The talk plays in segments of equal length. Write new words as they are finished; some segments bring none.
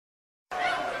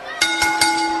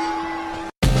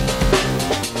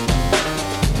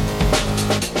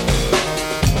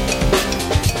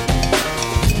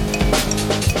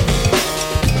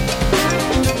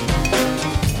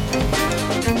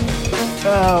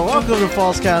Welcome to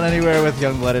False Count Anywhere with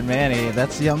Youngblood and Manny.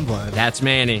 That's Youngblood. That's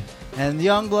Manny. And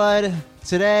Youngblood,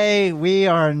 today we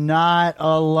are not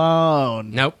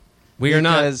alone. Nope, we are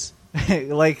not. Because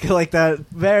like that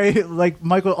very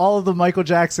Michael, all of the Michael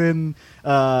Jackson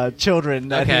children.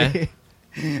 That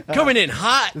coming in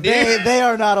hot. Dude. They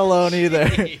are not alone either.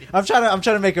 I'm trying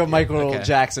to make a Michael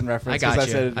Jackson reference I because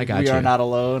I said we are not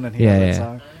alone, and he knows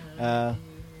that song.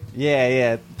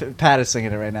 Pat is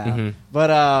singing it right now. Mm-hmm. But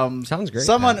sounds great.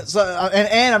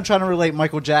 And I'm trying to relate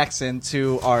Michael Jackson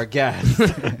to our guest.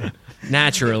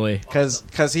 Naturally, because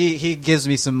he gives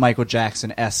me some Michael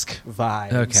Jackson-esque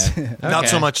vibes. Okay. Not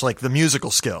so much like the musical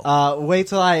skill. Wait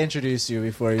till I introduce you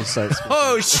before you start speaking.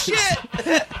 Oh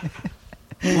shit!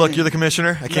 Look, you're the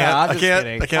commissioner. I can't I'm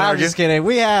argue. just kidding.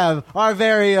 We have our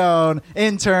very own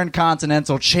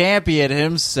Intercontinental Champion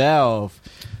himself,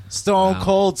 Stone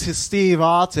Cold to Steve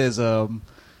Autism,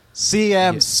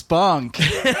 CM Spunk.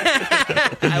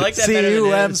 I like that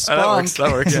CUM Spunk.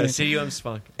 That works. Yeah, CUM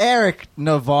Spunk. Eric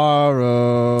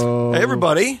Navarro. Hey,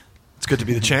 everybody. It's good to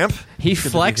be the champ. He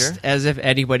flexed as if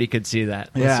anybody could see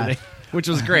that. Yeah. Which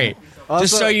was great. Also,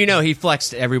 just so you know, he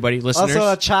flexed everybody, listeners.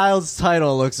 Also, a child's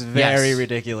title looks very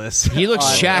ridiculous. He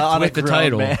looks jacked with the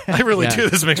title. Man. I really do.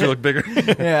 This makes me look bigger.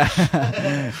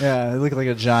 Yeah. He looked like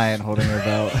a giant holding her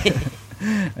belt.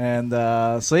 And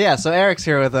so Eric's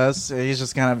here with us. He's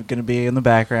just kind of going to be in the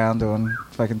background doing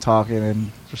fucking talking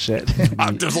and shit.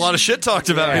 There's a lot of shit talked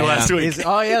about me last week.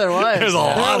 There was. There's a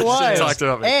lot of shit talked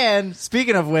about me. And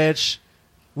speaking of which,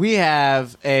 we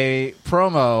have a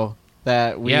promo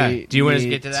that we do you want to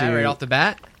get to that right off the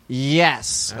bat?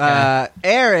 Yes. Okay.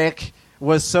 Eric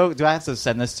was so... Do I have to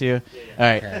send this to you? All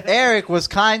right. Okay. Eric was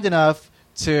kind enough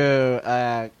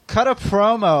to cut a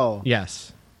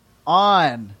promo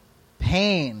on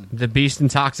Pain. The Beast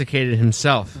intoxicated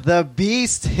himself. The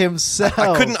Beast himself.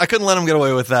 I couldn't let him get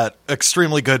away with that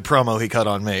extremely good promo he cut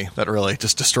on me. That really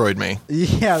just destroyed me.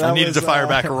 Yeah, that I needed to fire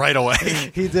back right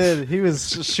away. He did. He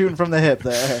was shooting from the hip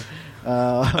there.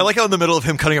 I like how in the middle of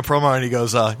him cutting a promo and he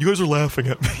goes, "You guys are laughing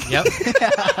at me." Yep.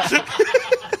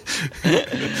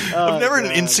 I've never been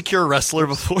an insecure wrestler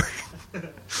before.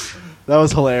 That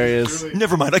was hilarious.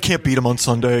 Never mind. I can't beat him on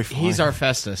Sunday. Fine. He's our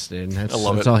Festus, dude. I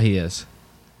love that's it. all he is.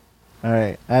 All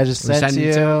right, I just sent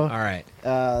you. All right,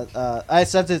 I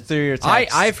sent it through your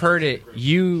text. I've heard it.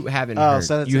 You haven't heard.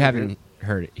 Send it You haven't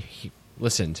heard it.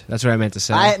 Listened. That's what I meant to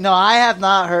say. I have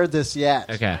not heard this yet.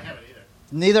 Okay.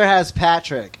 Neither has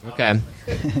Patrick. Okay.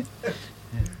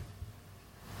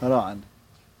 Hold on.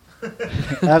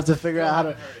 I have to figure out how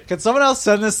to... Can someone else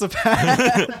send this to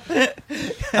Pat?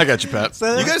 I got you, Pat.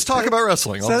 You guys talk about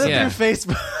wrestling. Send it through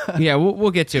Facebook. Yeah,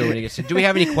 we'll get to it when he gets to it. Do we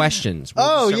have any questions?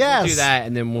 Yes. We'll do that,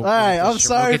 and then we'll... All right, I'm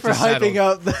sorry for hyping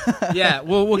up. Yeah,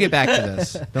 we'll get back to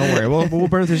this. Don't worry. We'll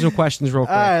burn through some questions real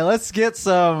quick. All right, let's get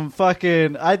some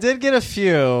fucking... I did get a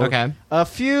few. Okay. A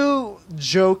few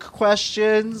joke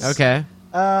questions. Okay.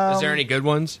 Is there any good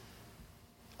ones?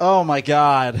 Oh my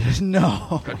God,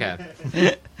 no. Okay.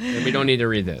 Then we don't need to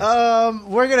read this.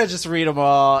 We're gonna just read them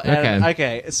all.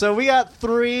 Okay. So we got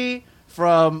 3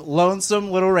 from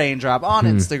Lonesome Little Raindrop on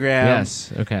Instagram.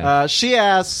 Yes. Okay. She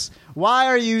asks, "Why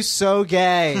are you so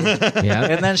gay?" Yeah.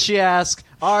 And then she asks,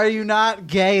 "Are you not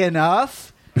gay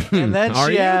enough?" And then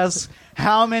she asks,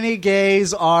 "How many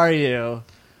gays are you?"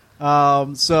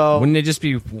 So wouldn't it just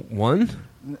be one?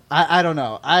 I don't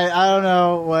know. I don't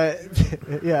know what.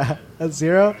 Yeah, a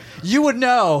 0. You would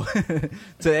know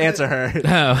to answer her.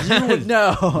 Oh. You would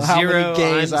know how many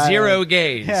gays. I'm 0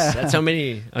 gays. Yeah. That's how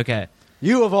many. Okay.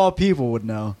 You of all people would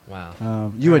know.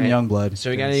 Wow. You and Youngblood. So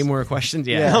we got any more questions?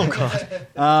 Yeah. Oh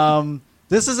God.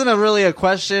 This isn't really a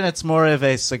question. It's more of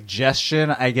a suggestion,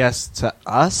 I guess, to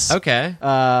us. Okay.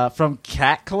 From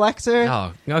Cat Collector.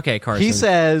 Oh. Okay, Carson. He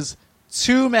says,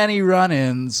 "Too many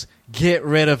run-ins. Get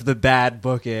rid of the bad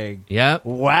booking." Yep.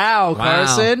 Wow,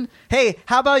 Carson. Hey,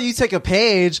 how about you take a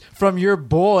page from your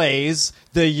boys,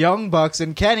 the Young Bucks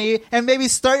and Kenny, and maybe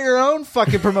start your own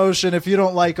fucking promotion if you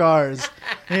don't like ours.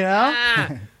 You know?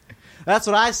 That's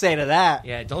what I say to that.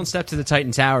 Yeah, don't step to the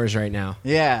Titan Towers right now.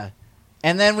 Yeah.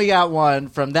 And then we got one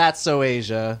from That's So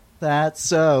Asia. That's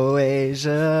So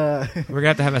Asia. We're going to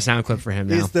have to have a sound clip for him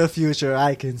now. It's the future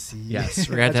I can see. Yes,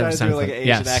 we're going to have to have a sound clip. clip. Like an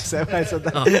Asian accent when I said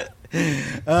that.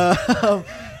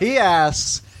 He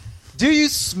asks, "Do you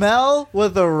smell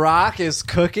what The Rock is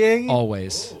cooking?"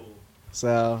 Always.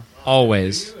 So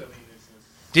Always.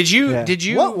 Did you?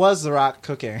 What was The Rock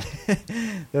cooking?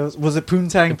 Was it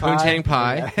poontang pie? Poontang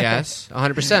pie, yes,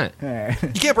 100%. Right.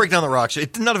 You can't break down the Rock.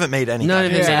 None of it made any. None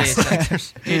of it made any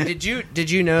sense. sense.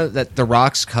 Did you know that The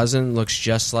Rock's cousin looks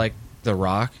just like The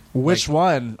Rock. Which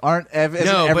one? Isn't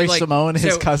every Simone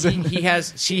his cousin? He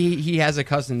has a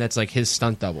cousin that's like his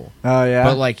stunt double. Oh yeah,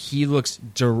 but like he looks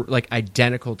like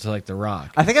identical to like The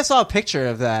Rock. I think I saw a picture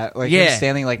of that, like him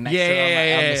standing like next to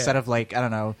him on the set of like, I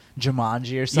don't know,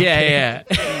 Jumanji or something. Yeah.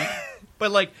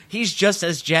 But like he's just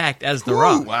as jacked as The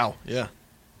Rock. Wow. Yeah.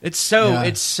 It's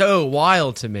so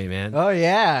wild to me, man. Oh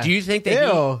yeah. Do you think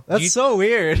that that's so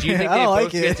weird. Do you think I they don't both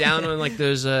like it. get down on like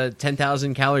those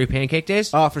 10,000 calorie pancake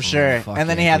days? Oh, for sure. fuck And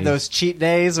then yeah, he had dude. those cheat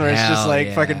days where it's just Hell like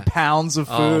yeah. fucking pounds of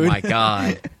food. Oh my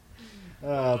god.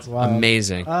 Oh, it's wild.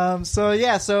 Amazing.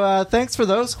 So thanks for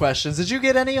those questions. Did you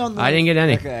get any on the... I didn't get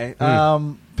any. Okay.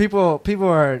 People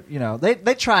are,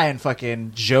 they try and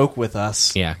fucking joke with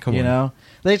us. Yeah, come on. You know?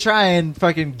 They try and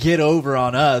fucking get over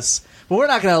on us. But we're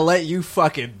not going to let you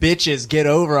fucking bitches get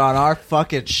over on our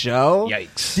fucking show.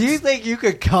 Yikes. Do you think you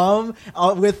could come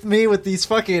with me with these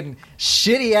fucking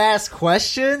shitty-ass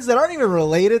questions that aren't even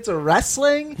related to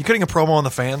wrestling? You cutting a promo on the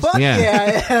fans? Fuck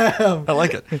yeah, I am. I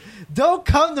like it. Don't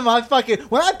come to my fucking...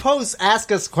 When I post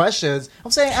Ask Us Questions,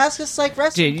 I'm saying ask us like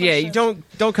wrestling Dude, yeah, you questions.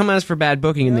 don't come at us for bad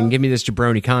booking and then give me this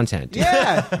jabroni content. Dude.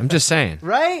 Yeah. I'm just saying.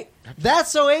 Right?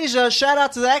 That's So Asia. Shout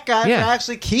out to that guy Yeah. for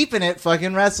actually keeping it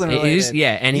fucking wrestling It related. is,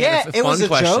 yeah, and he had a it was fun a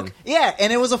question. joke. Yeah,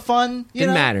 and it was a fun...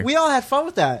 Didn't matter. We all had fun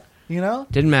with that, you know?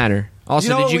 Didn't matter. Also, You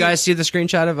know did what you guys see the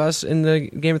screenshot of us in the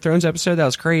Game of Thrones episode? That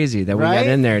was crazy that we Right? got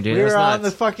in there, dude. We That was were on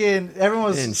nuts. the fucking... Everyone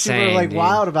was Insane, super like dude.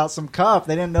 wild about some cup.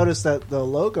 They didn't notice that the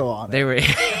logo on it. They were...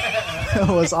 It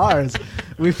was ours.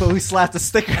 We slapped a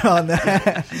sticker on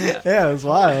that. Yeah, it was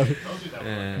wild.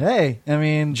 Hey, I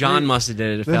mean... John must have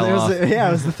did it. It fell off.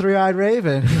 It was the three-eyed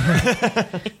raven.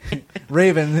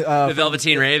 Raven. The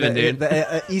Velveteen Raven, dude.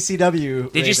 The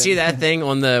ECW. Did you see that thing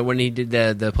on when he did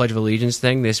the Pledge of Allegiance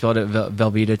thing? They spelled it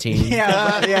Velveteen.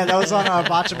 Yeah, that was on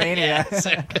Botchamania.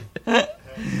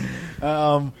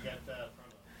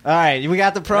 All right, we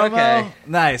got the promo. Okay.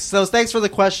 Nice. So thanks for the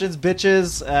questions,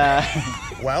 bitches.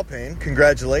 Wow, Payne.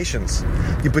 Congratulations.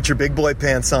 You put your big boy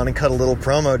pants on and cut a little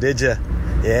promo, did you?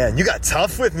 Yeah, and you got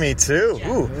tough with me, too.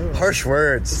 Ooh, harsh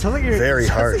words. Sounds like you're, Very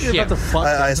harsh. Like you're about to fuck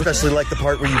I them. especially like the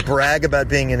part where you brag about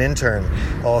being an intern.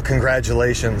 Oh,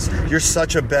 congratulations. You're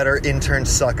such a better intern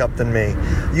suck-up than me.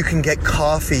 You can get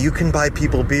coffee. You can buy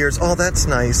people beers. Oh, that's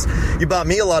nice. You bought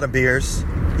me a lot of beers.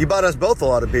 You bought us both a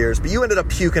lot of beers, but you ended up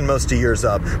puking most of yours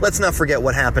up. Let's not forget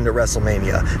what happened at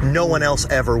WrestleMania. No one else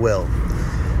ever will.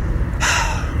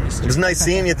 It was nice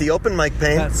seeing you at the open mic,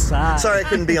 Payne. That's sad. Sorry I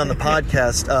couldn't be on the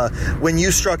podcast. When you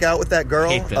struck out with that girl,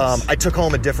 Hate this. I took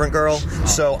home a different girl,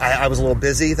 so I was a little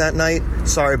busy that night.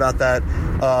 Sorry about that.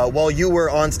 While you were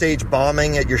on stage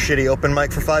bombing at your shitty open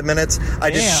mic for 5 minutes, I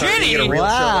just Damn. tried to get a real Wow.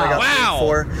 show that I got Wow. paid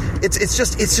for. It's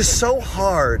just so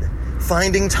hard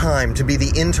finding time to be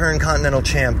the intern Continental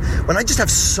Champ when I just have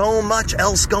so much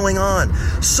else going on.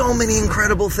 So many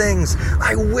incredible things.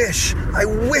 I wish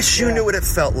you knew what it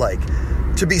felt like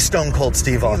to be Stone Cold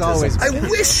Steve always Austin. I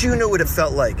wish you knew what it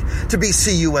felt like to be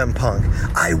CUM Punk.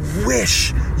 I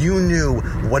wish you knew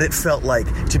what it felt like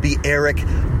to be Eric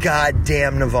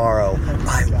goddamn Navarro.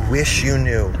 I wish you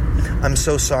knew. I'm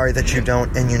so sorry that you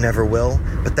don't and you never will,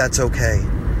 but that's okay.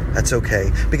 That's okay.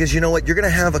 Because you know what? You're going to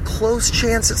have a close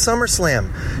chance at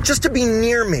SummerSlam just to be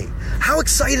near me. How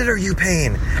excited are you,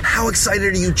 Payne? How excited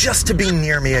are you just to be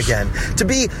near me again? To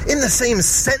be in the same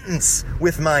sentence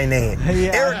with my name.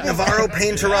 Yeah. Eric Navarro,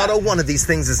 Payne Torado, one of these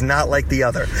things is not like the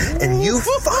other. And you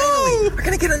finally are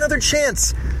going to get another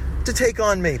chance to take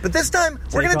on me. But this time,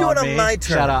 we're going to do it on my terms.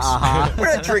 Shout out, aha.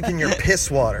 We're not drinking your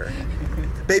piss water.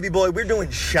 Baby boy, we're doing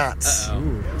shots.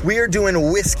 We are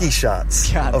doing whiskey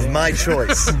shots God of damn. my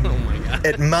choice. Oh my god.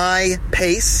 At my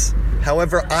pace,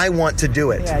 however I want to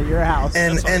do it. Yeah, your house.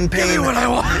 And Payne, what I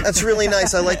want. that's really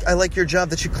nice. I like your job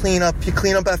that you clean up. You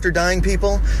clean up after dying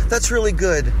people. That's really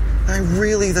good.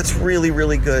 That's really,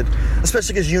 really good.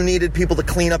 Especially because you needed people to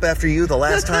clean up after you the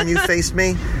last time you faced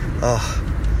me. Ugh.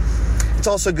 It's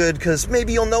also good because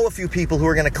maybe you'll know a few people who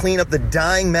are going to clean up the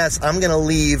dying mess I'm going to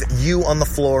leave you on the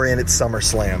floor in at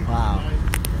SummerSlam. Wow.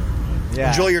 Yeah.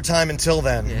 Enjoy your time until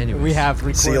then. Anyways. We have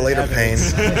recorded See you later,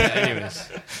 evidence. Payne. Anyways.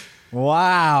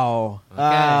 Wow.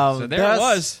 Okay, so there it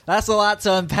was. That's a lot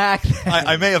to unpack.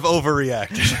 I may have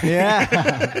overreacted.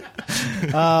 Yeah.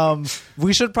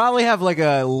 We should probably have like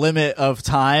a limit of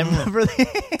time for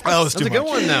the. That was That's too a good much.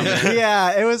 one, though. Man.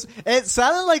 Yeah, it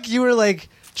sounded like you were like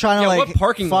trying to Yeah, like what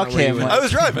parking fuck lot were you him. in? Like, I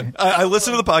was driving. I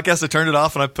listened to the podcast. I turned it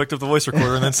off and I picked up the voice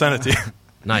recorder and then sent it to you.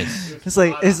 Nice. it's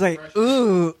like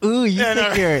ooh, you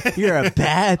think you're a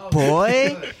bad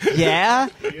boy? Yeah.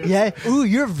 Ooh,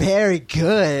 you're very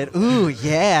good. Ooh,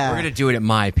 yeah. We're gonna do it at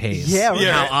my pace. Yeah, we're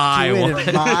Yeah. gonna How I do want. it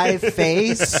in my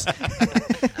face.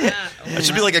 It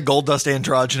should be like a Gold Dust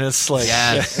androgynous. Like,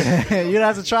 Yes. You don't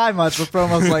have to try much with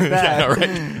promos like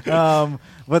that. Yeah, right.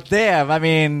 But damn, I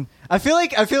mean, I feel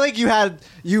like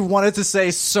you wanted to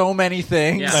say so many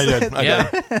things. Yeah. I did. I Yeah.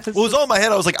 did. Well, it was all in my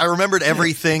head. I was like, I remembered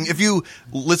everything. If you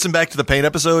listen back to the Pain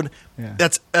episode,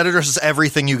 that addresses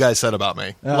everything you guys said about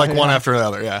me, one after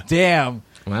another. Yeah, Damn.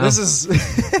 Wow. This is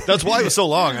that's why it was so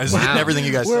long. I was hitting everything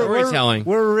you guys said. Storytelling.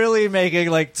 We're really making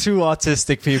like two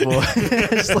autistic people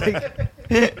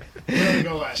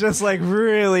just like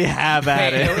really have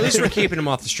at Hey, it. at least we're keeping them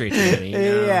off the streets. You know?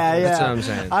 Yeah, That's what I'm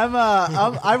saying.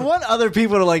 I want other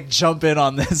people to like jump in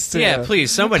on this too. Yeah,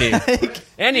 please, somebody,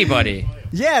 anybody.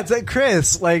 Yeah, it's like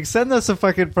Chris, like send us a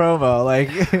fucking promo, like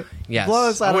Yes, blow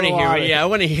us out I want of to the hear. water. I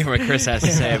want to hear what Chris has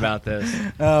to say about this.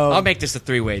 I'll make this a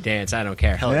 3-way dance. I don't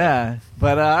care. Yeah,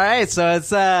 but all right, so it's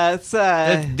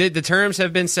The terms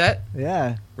have been set.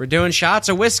 yeah, We're doing shots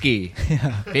of whiskey,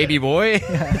 baby boy.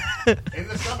 In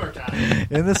the summertime.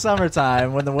 in the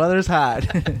summertime when the weather's hot,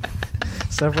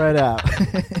 step right out.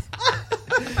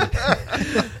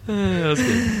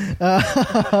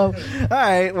 All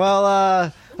right,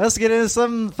 well, let's get into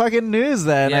some fucking news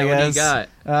then. Yeah, I what do you guess.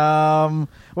 got?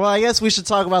 Well, I guess we should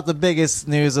talk about the biggest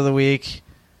news of the week.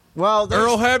 Well,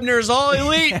 Earl Hebner's all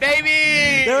elite,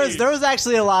 baby. there was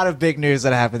actually a lot of big news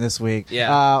that happened this week.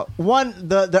 Yeah.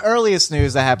 The earliest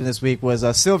news that happened this week was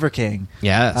Silver King.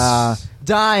 Yes.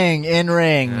 Dying in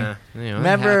ring. You know, it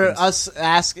Remember happens.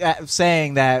 us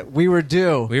saying that we were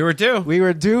due. We were due. We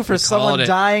were due for someone it.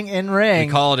 dying in ring.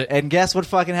 We called it. And guess what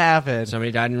fucking happened?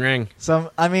 Somebody died in the ring.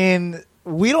 I mean,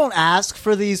 we don't ask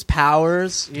for these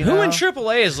powers. You Who know? in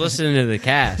AAA is listening to the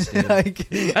cast? Dude? Like,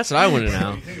 That's what I want to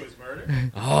know. You think it was murder?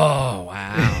 Oh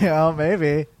wow. you know,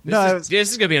 maybe. This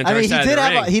is gonna be on I dark mean, side of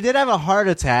the ring. he did have a heart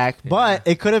attack, but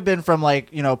it could have been from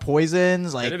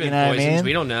poisons, like Could have you been know poisons. what I mean?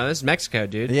 We don't know. This is Mexico,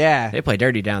 dude. Yeah. They play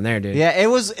dirty down there, dude. Yeah, it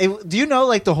was. Do you know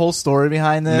like the whole story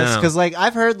behind this? No. Because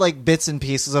I've heard like bits and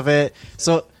pieces of it.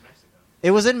 So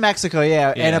it was in Mexico,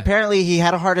 yeah, and apparently he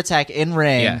had a heart attack in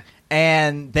ring, Yeah.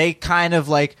 and they kind of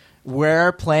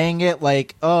we're playing it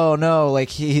like, oh no, like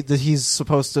he's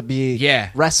supposed to be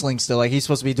wrestling still, like he's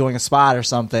supposed to be doing a spot or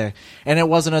something, and it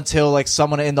wasn't until like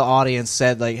someone in the audience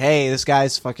said like, hey, this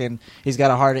guy's fucking, he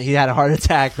had a heart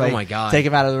attack, like, oh my God, take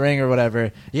him out of the ring or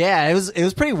whatever. Yeah, it was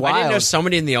pretty wild. I didn't know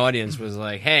somebody in the audience was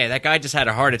like, hey, that guy just had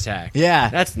a heart attack. Yeah,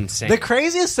 that's insane. The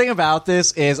craziest thing about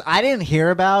this is I didn't hear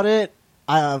about it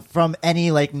from any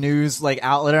news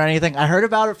outlet or anything. I heard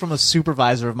about it from a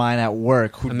supervisor of mine at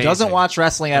work who doesn't watch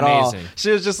wrestling at all.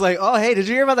 She was just like, oh, hey, did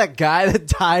you hear about that guy that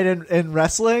died in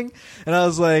wrestling? And I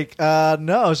was like,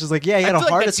 no. She's like, yeah, he had a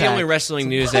heart that's attack. the only wrestling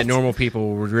news that normal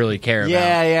people would really care about.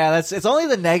 Yeah, it's only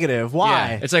the negative. Why?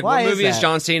 Yeah. It's like, Why what movie is that?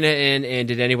 John Cena in, and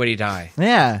did anybody die?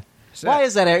 Yeah. Why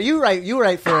is that, Eric? You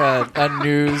write for a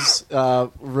news a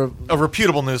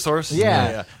reputable news source.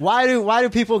 Yeah. Why do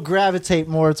people gravitate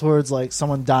more towards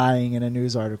someone dying in a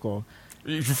news article?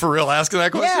 You for real asking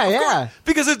that question? Yeah, yeah.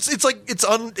 Because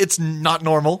it's not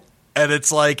normal, and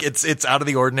it's out of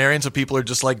the ordinary, and so people are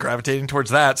just gravitating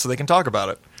towards that so they can talk about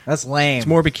it. That's lame. It's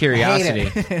morbid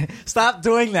curiosity. Stop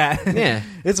doing that. Yeah.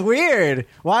 It's weird.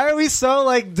 Why are we so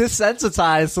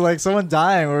desensitized to someone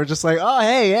dying? We're just like, oh,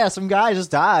 hey, yeah, some guy just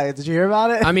died. Did you hear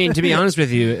about it? I mean, to be honest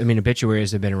with you,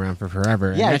 obituaries have been around for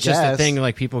forever. Yeah, and that's just I the guess.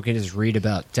 thing. People can just read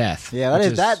about death. Yeah,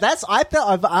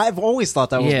 I've always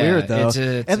thought that was weird though.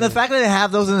 And the fact that they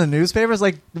have those in the newspapers,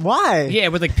 why? Yeah,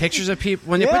 with pictures of people.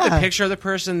 When they put the picture of the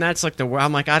person, that's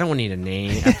I'm like, I don't need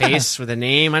a face with a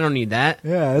name. I don't need that.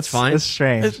 Yeah, it's fine. It's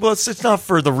strange. It's not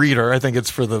for the reader. I think it's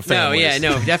for the families.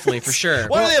 No, definitely for sure.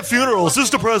 Why do they have funerals? This is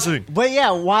depressing. But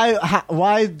yeah,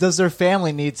 why does their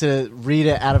family need to read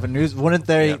it out of a news? Wouldn't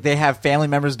they have family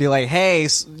members be like, hey,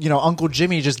 Uncle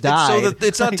Jimmy just died? So that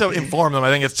it's not to inform them. I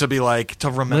think it's to be to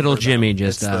remember. Little them. Jimmy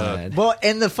just It's died. Well,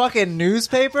 in the fucking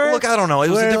newspaper. Look, I don't know. It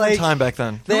was a where, different time back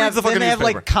then. They Who have reads the fucking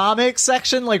newspaper? comics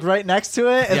section right next to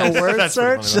it, and Yeah, the word that's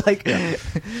search. pretty funny,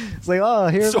 It's oh,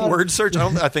 here's It's a word search.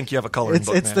 I think you have a coloring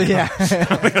book. It's man. the I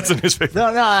think that's a newspaper. No,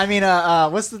 I mean,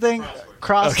 what's the thing? No,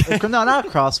 not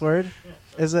crossword.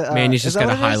 Is it? Manny's is just that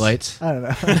got a what it is? highlights.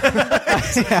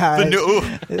 I don't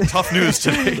know. Tough news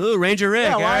today. Ooh, Ranger Rick.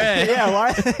 Yeah, all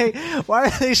right. why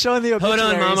are they showing the Hold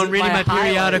obituaries? on, Mom. I'm in reading my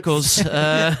highlights?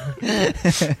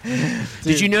 periodicals.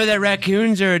 Did you know that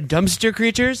raccoons are dumpster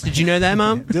creatures? Did you know that,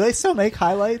 Mom? Do they still make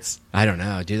highlights? I don't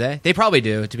know. Do they? They probably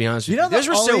do. To be honest with you, You know, those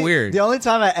were so weird. The only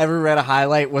time I ever read a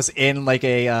highlight was in like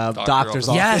a doctor's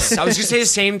office. Yes, I was gonna say the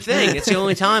same thing. It's the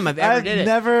only time I've ever did it.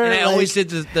 Never, and I like- always did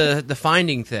the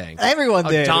finding thing. Everyone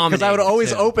did, because I would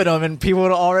always open them and people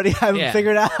would already have them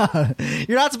figured out.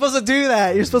 You're not supposed to do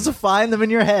that. You're supposed to find them in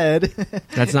your head.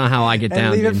 That's not how I get and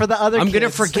down. leave it dude. for the other I'm gonna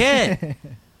kids. forget.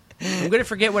 I'm gonna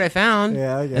forget what I found.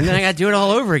 Yeah, okay. And then I got to do it all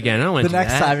over again. I don't want The to do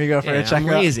next that. time you go for a I'm checkup.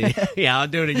 lazy. Yeah, I'll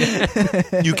do it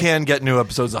again. You can get new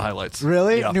episodes of highlights.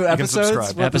 Really? Yeah, New you can episodes?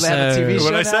 subscribe. What, do they have a TV show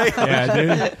What'd I say? now? Yeah,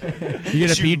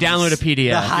 dude. You download a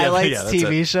PDF. The highlights yeah, that's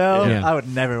TV it. show? Yeah. I would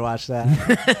never watch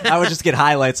that. I would just get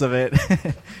highlights of it.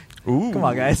 Ooh. Come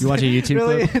on, guys. You watch a YouTube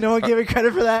really? clip? No one gave me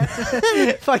credit for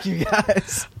that? Fuck you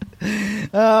guys.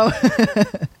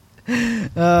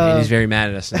 And he's very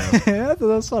mad at us now. Yeah, that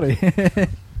was funny.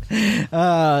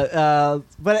 But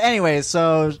anyway,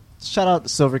 so shout out to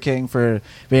Silver King for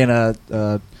being a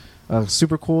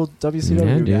super cool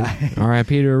WCW guy.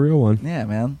 R.I.P. to a real one. Yeah,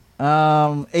 man.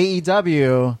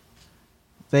 AEW,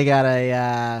 they got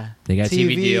a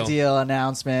TV deal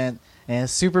announcement, and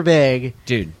it's super big.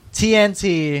 Dude,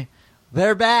 TNT,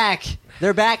 they're back.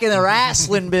 They're back in the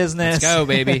wrestling business. let's go,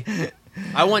 baby.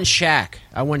 I want Shaq.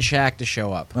 I want Shaq to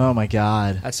show up. Oh my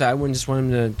god. I wouldn't just want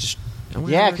him to just.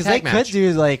 Yeah, because they could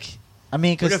do like. I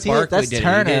mean, What if because Barkley that's did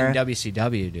Turner. it? He did in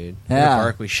WCW, dude. What Yeah. if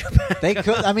Barkley showed up? They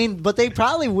could. I mean, but they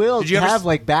probably will Did you ever have s-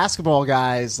 like basketball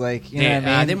guys, like you know what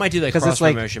I mean. They might do like 'Cause cross it's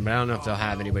like- promotion, but I don't know if they'll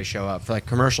have anybody show up for like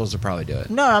commercials. They'll probably do it.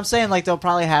 No, I'm saying like they'll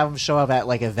probably have them show up at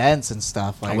like events and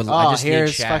stuff. Like, I just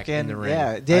here's need Shaq fucking in the ring. yeah.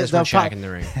 I just want they'll Shaq in the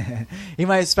ring. He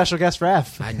might special guest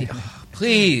ref.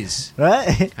 Please,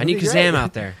 Right? I need That'd be Kazam great.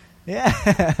 out there. Yeah,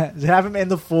 have him in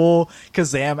the full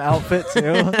Kazam outfit too.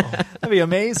 That'd be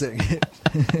amazing.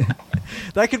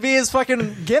 That could be his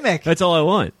fucking gimmick. That's all I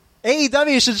want.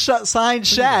 AEW should sign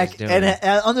Shaq doing?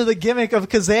 and under the gimmick of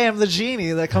Kazam the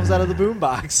genie that comes out of the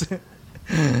boombox.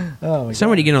 Oh my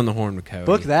Somebody God. get on the horn with Cody.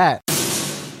 Book that.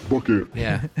 Book it.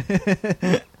 Yeah.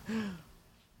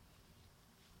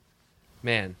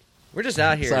 Man, we're just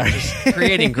out here Sorry. just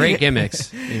creating great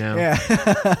gimmicks. You know. Yeah.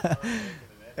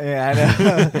 Yeah, I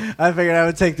know. I figured I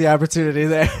would take the opportunity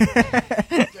there.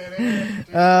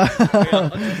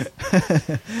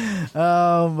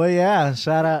 But yeah,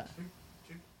 shout out.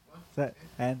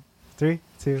 And 3,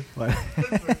 2, 1.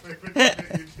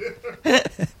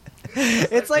 It's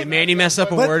Did like Manny mess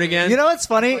up a but word again? You know what's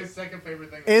funny My second favorite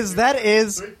thing is that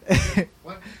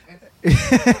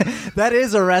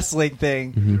is a wrestling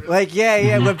thing. Like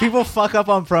yeah, when people fuck up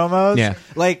on promos, Yeah.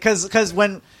 like because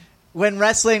when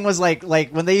wrestling was like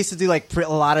when they used to do like a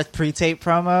lot of pre-tape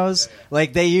promos,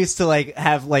 like they used to like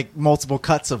have like multiple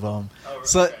cuts of them.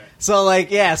 So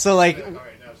like yeah, so like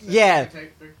yeah.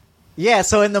 Yeah,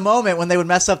 so in the moment when they would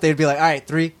mess up, they'd be like, "All right,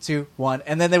 3, 2, 1,"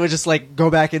 and then they would just like go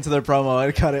back into their promo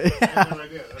and cut it.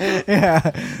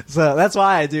 Yeah, so that's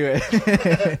why I do it.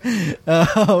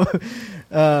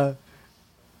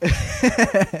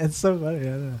 It's so funny. I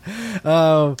don't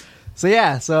know. So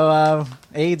yeah,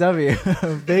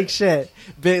 AEW, big shit.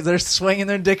 They're swinging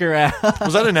their dick around.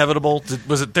 Was that inevitable?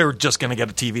 Was it they were just going to get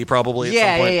a TV probably?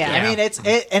 At some point? Yeah.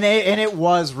 I mean, it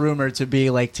was rumored to be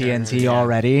like TNT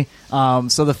already.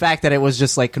 So the fact that it was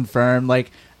just like confirmed, like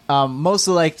most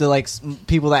of like the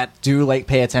people that do like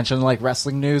pay attention to like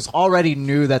wrestling news already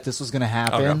knew that this was going to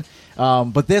happen. Okay.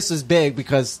 But this is big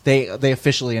because they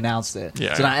officially announced it.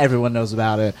 Yeah. So not everyone knows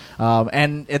about it.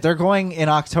 And they're going in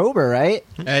October, right?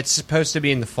 It's supposed to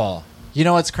be in the fall. You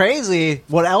know what's crazy?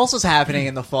 What else is happening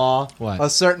in the fall? What? A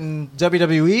certain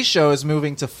WWE show is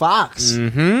moving to Fox.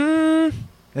 Mm-hmm.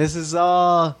 This is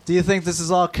all. Do you think this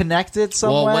is all connected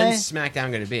some Well, way? when's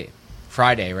SmackDown going to be?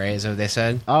 Friday, right? Is that what they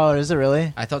said? Oh, is it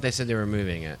really? I thought they said they were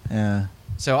moving it. Yeah.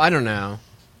 So I don't know.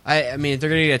 I mean, if they're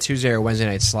going to get a Tuesday or Wednesday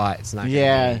night slot, it's not.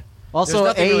 Yeah. Gonna be. Also,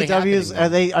 There's nothing really AEW's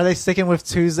happening, are they sticking with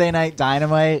Tuesday Night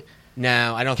Dynamite?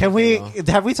 No, I don't. Can think we they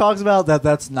will. have we talked about that?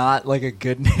 That's not like a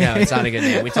good name. No, it's not a good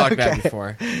name. We talked about it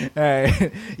before. All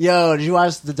right. Yo, did you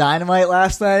watch the Dynamite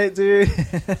last night, dude?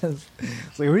 It's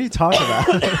like, what are you talking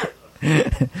about?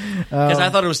 Because I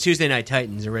thought it was Tuesday Night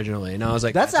Titans originally, and I was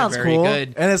like, That that's sounds very cool.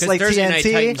 good. And it's 'Cause like Thursday Night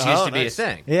TNT? Titans used Oh, to be a nice.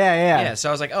 thing. Yeah. So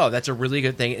I was like, oh, that's a really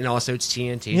good thing, and also it's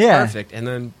TNT. Yeah. Perfect. And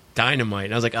then Dynamite,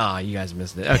 and I was like, oh, you guys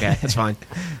missed it. Okay, that's fine.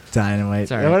 Dynamite.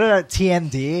 It's all right. What about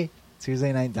TND?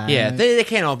 Tuesday Night Dynamite. Yeah, they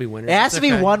can't all be winners. it has It's to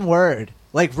be okay. one word,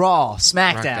 like Raw,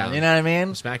 SmackDown. SmackDown. You know what I mean?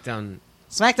 SmackDown.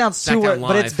 SmackDown's two SmackDown words,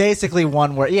 but it's Live. basically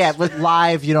one word. Yeah, with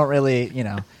live, you don't really,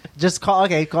 just call it.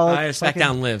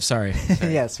 SmackDown Live. Sorry.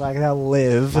 Yeah, SmackDown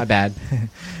Live. My bad.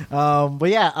 But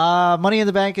yeah, Money in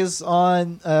the Bank is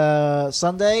on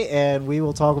Sunday, and we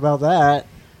will talk about that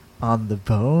on the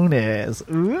bonus.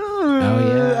 Ooh.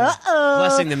 Oh, yeah.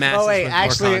 Convincing the masses Oh wait, with more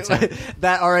actually, content.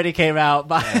 that already came out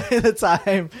by the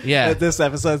time that this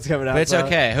episode's coming out. But it's so.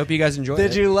 okay. I hope you guys enjoyed it.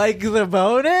 Did you like the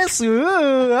bonus?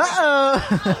 Ooh,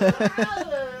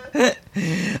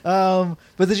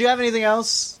 but did you have anything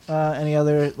else? Any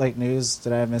other like news?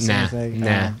 Did I miss anything?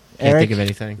 Nah. Eric, Can't think of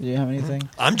anything. Do you have anything?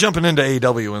 I'm jumping into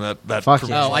AEW and that. Fuck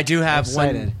yeah. Oh, I do have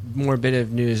one more bit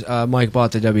of news. Mike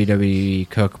bought the WWE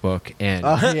cookbook, and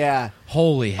Yeah.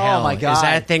 holy hell, my God. is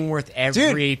that thing worth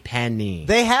every penny?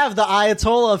 They have the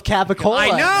Ayatollah of Capicola. I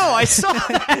know, I saw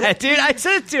that, dude. I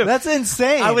sent it to him. That's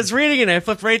insane. I was reading it, and I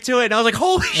flipped right to it, and I was like,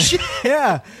 holy shit.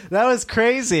 Yeah, that was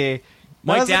crazy.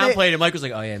 Mike Wasn't downplayed it. Mike was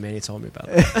like, oh yeah, Manny told me about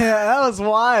that. Yeah, that was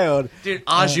wild. Dude,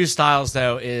 Aju Styles,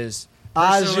 though, is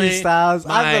Aju Styles. I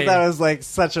thought my that was like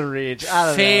such a reach. I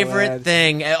don't favorite know, man.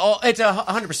 thing. Oh, it's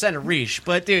 100% a reach,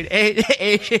 but dude,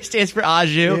 AJ stands for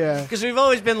Aju. Yeah. Because we've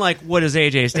always been like, what does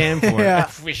AJ stand for? Yeah.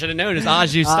 We should have known it's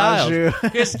Aju Styles. Aju.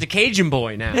 Here's the Cajun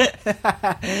boy now.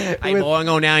 I'm With- going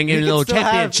on now and getting a He little could still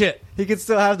have- championship. He could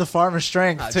still have the farmer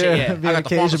strength too. Yeah, I being a got the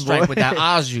farmer Cajun strength boy. with that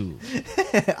Aju.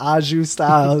 Aju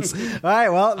Styles. All right,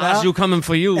 well, now, Aju coming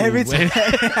for you. every time,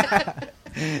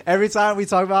 every time we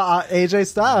talk about AJ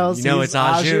Styles, You know he's it's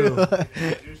Aju.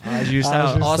 Aju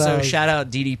Styles. Aju Also, Styles. shout out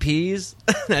DDPs.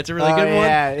 That's a really Oh, good one.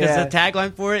 yeah, Because yeah. the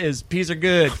tagline for it is "Peas are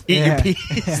good. Eat Yeah. your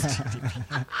peas."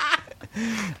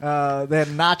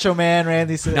 Then Nacho Man,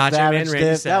 Randy Savage. Man, Randy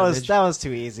did. Savage. That was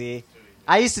too easy.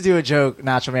 I used to do a joke,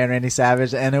 Nacho Man, Randy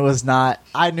Savage, and it was not.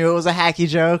 I knew it was a hacky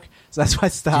joke, so that's why I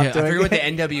stopped Yeah, I doing forget what the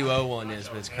it. NWO one is,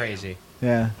 but it's crazy.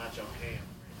 Yeah.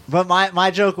 But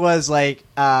my joke was like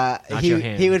Ham.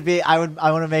 he would be I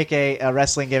want to make a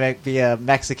wrestling gimmick, be a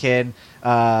Mexican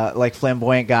like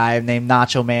flamboyant guy named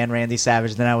Nacho Man Randy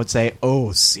Savage. Then I would say,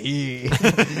 "Oh, see."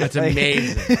 That's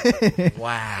amazing.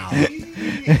 Wow.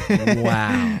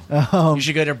 Wow. You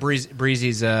should go to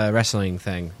Breezy's wrestling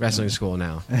school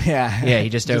now. Yeah. Yeah, he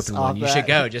just opened off one. You that. should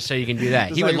go just so you can do that.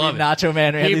 Just He would like love it. Nacho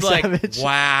Man Randy He'd be like, Savage.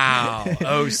 wow.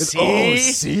 Oh, see? Oh,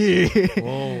 see.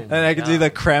 Oh, And I could do the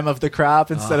creme of the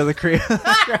crop instead of the cream of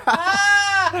the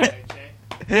crop.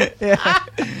 Yeah.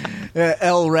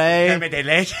 El Rey.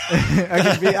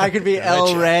 I could be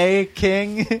El Rey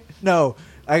King. No,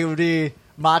 I could be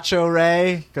Macho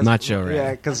Rey. Macho Rey.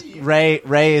 Yeah, because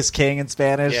Rey is king in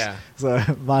Spanish. Yeah. So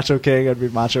Macho King, I'd be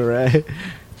Macho Rey.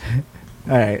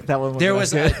 All right, that one. There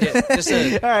was good. just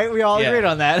a All right, we all Yeah. agreed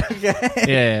on that. Okay.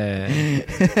 yeah.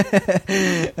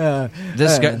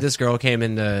 This girl came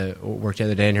in to work the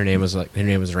other day, and her name was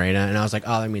Reina, and I was like,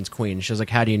 oh, that means queen. She was like,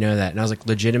 how do you know that? And I was like,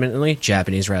 legitimately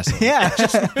Japanese wrestling. Yeah.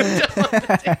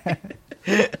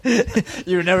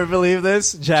 You would never believe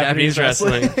this. Japanese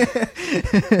wrestling.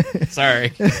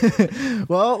 Sorry.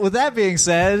 Well, with that being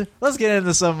said, let's get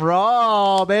into some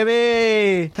Raw,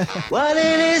 baby. What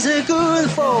it is it good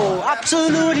for?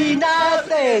 Absolutely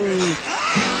nothing.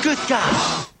 Good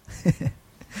God.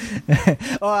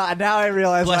 Oh, now I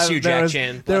realize Bless you, there Jack was,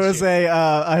 Chan. there Bless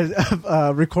was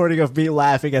a recording of me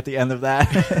laughing at the end of that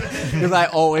because I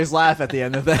always laugh at the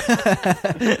end of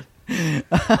that.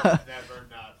 Never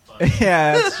not funny.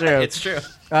 Yeah, that's true. It's true.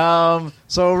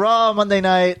 So Raw Monday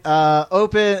night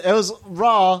open. It was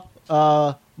Raw.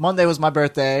 Monday was my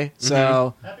birthday,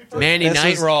 so Manny this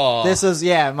Night is- Raw. This is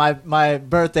my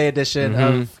birthday edition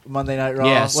of Monday Night Raw.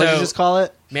 Yeah, What did you so- just call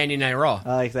it? Manny Night Raw.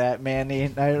 I like that, Manny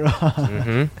Night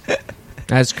Raw.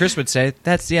 As Chris would say,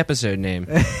 that's the episode name.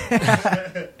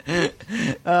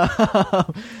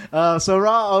 So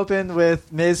Raw opened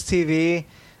with Miz TV.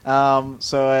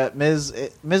 Miz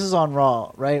is on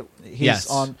Raw, right? He's Yes.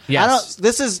 on. Yes. I don't.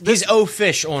 This He's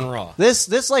O-Fish on Raw.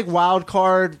 This like wild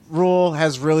card rule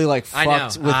has really like I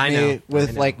fucked know. with I me know. with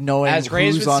I know. like knowing As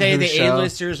Graves who's would on say, the whose show.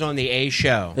 A-listers on the A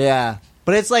show. Yeah.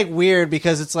 But it's like weird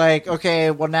because it's like, okay,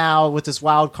 well now with this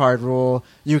wild card rule,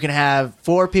 you can have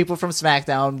 4 people from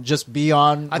SmackDown just be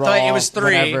on I Raw, thought it was 3,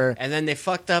 whatever. and then they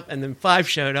fucked up, and then 5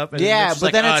 showed up. And Yeah, then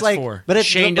but then it's like, 4. but it's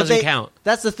Shane but doesn't they- count.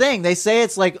 That's the thing. They say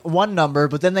it's like one number,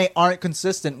 but then they aren't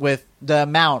consistent with the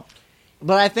amount.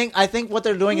 But I think what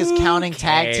they're doing is counting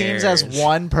tag teams as cares?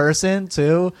 one person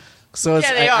too. So it's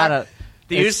Yeah, they I are. don't-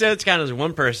 The it's- Usos count as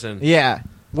one person. yeah,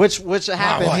 which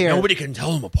happened here. Nobody can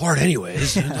tell them apart,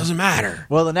 anyways. It doesn't matter.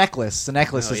 Well, the necklace is Oh, how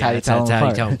yeah, you that's tell them how you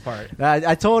apart. tell 'em apart.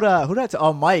 I told who did I tell?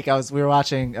 Oh, Mike. We were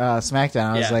watching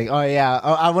SmackDown. I was Yeah. like, oh yeah.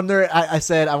 Oh, I wonder. I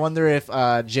said, I wonder if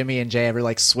Jimmy and Jay ever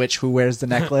like switch who wears the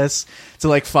necklace to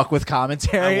like fuck with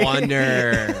commentary. I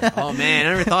wonder. Oh man, I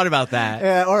never thought about that.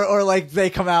 Yeah, or like they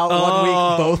come out 1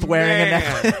 week both wearing man.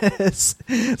 a necklace.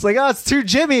 It's like, oh, it's 2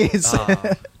 Jimmys.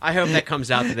 Oh, I hope that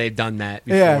comes out that they've done that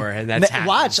before, Yeah. and that's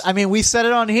Watch. I mean, we said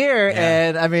it on here, Yeah.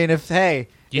 and I mean, if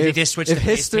Do you think they switched if the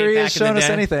face history paint has back in shown the us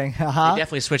day? anything, They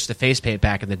definitely switched the face paint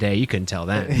back in the day. You couldn't tell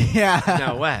that. yeah,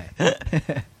 No way.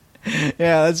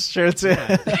 yeah, that's true too.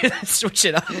 Switch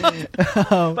it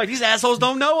up. Like, these assholes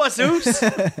don't know us, Zeus.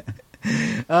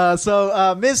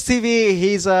 So Miz TV,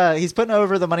 he's putting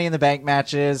over the Money in the Bank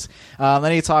matches.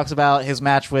 Then he talks about his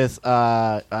match with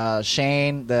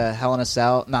Shane, the Hell in a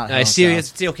Cell, not Hell in a Cell.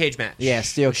 Steel cage match. Yeah,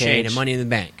 steel With Shane cage. and Money in the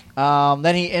Bank.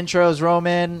 Then he intros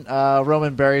Roman.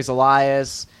 Roman buries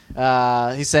Elias.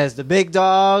 He says the big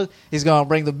dog. He's going to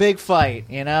bring the big fight.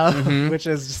 You know, which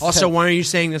is Also, why are you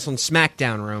saying this on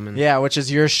SmackDown, Roman? yeah, which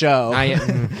is your show. I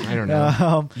don't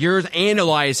know. Yours and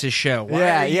Elias' show. Why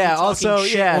are you talking Also,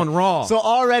 shit on Raw? So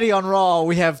already on Raw,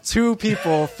 we have two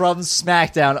people from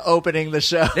SmackDown opening the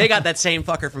show. They got that same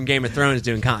fucker from Game of Thrones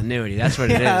doing continuity. That's what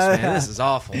it is, man. This is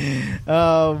awful.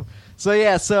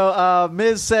 So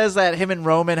Miz says that him and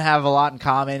Roman have a lot in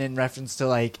common in reference to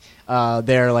like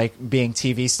they're like being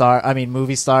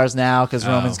movie stars now because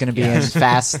Roman's going to be in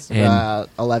Fast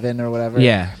 11 or whatever.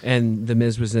 Yeah, and The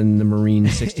Miz was in the Marine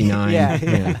 69. Yeah.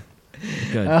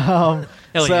 Good.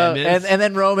 Hell yeah, Miz. and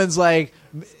then Roman's like,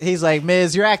 he's like,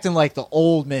 Miz, you're acting like the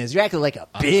old Miz. You're acting like a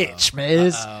bitch,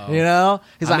 Miz. You know?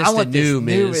 He's I like, miss I want the new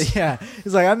this Miz. Yeah.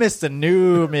 He's like, I miss the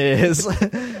new Miz.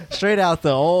 Straight out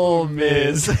the old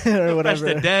Miz or whatever.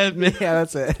 That's the dead Miz. Yeah,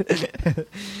 that's it.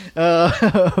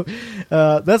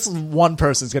 That's one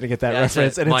person's gonna get that That's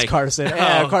reference, it, and Mike. it's Carson.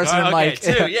 Yeah, Carson and okay, Mike.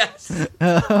 too, yes.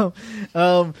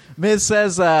 Miz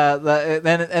says,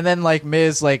 then like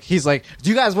Miz, like he's like, do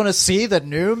you guys want to see the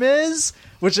new Miz?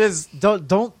 Which is don't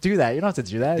do that. You don't have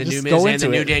to do that. The Just new go Miz and into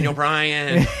the new it. Daniel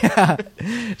Bryan.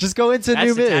 Just go into That's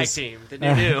new the tag Miz. team. The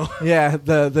new. Yeah,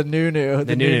 the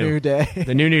new day.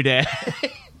 The new day.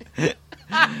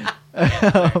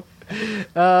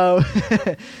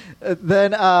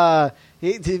 Then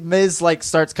Miz like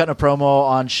starts cutting a promo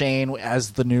on Shane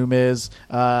as the new Miz.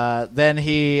 Then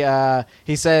he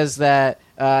says that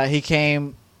he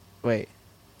came. Wait.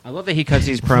 I love that he cuts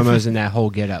these promos in that whole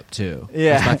get up too.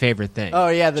 Yeah. That's my favorite thing. Oh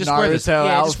yeah, the Naruto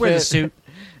outfit. Just wear the suit.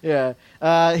 Yeah.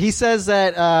 He says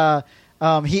that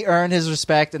he earned his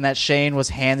respect and that Shane was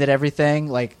handed everything,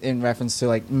 like in reference to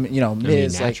like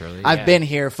Miz. naturally, I've yeah. been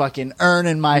here, fucking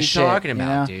earning my What are you shit. talking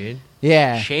about, you know? dude?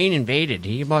 Yeah. Shane invaded.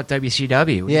 He bought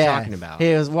WCW. What are you talking about?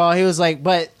 He was like,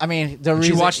 but I mean, the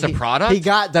reason you watch the product? he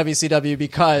got WCW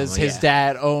because his yeah.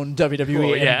 dad owned WWE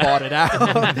Oh, yeah. and bought it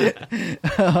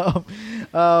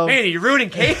out. Man, you're ruining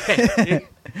kayfabe.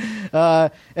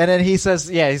 And then he's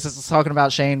talking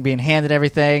about Shane being handed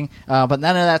everything, but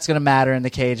none of that's going to matter in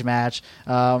the cage match.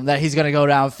 That he's going to go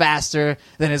down faster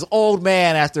than his old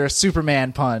man after a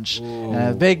Superman punch.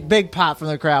 Big pop from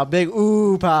the crowd. Big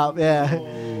ooh pop. Yeah.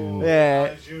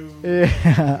 Yeah.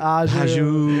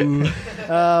 Aju.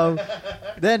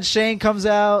 Then Shane comes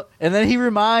out, and then he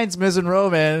reminds Miz and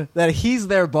Roman that he's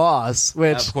their boss.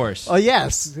 Which, Of course. Oh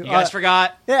yes, You guys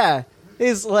forgot? yeah.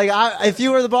 He's like, if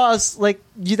you were the boss, like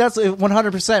that's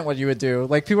 100% what you would do.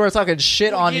 Like people are talking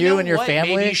shit on you know and your what?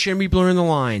 family. Maybe you shouldn't be blurring the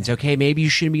lines, okay? Maybe you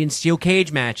shouldn't be in steel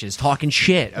cage matches talking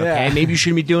shit, okay? Yeah. Maybe you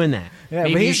shouldn't be doing that. Yeah,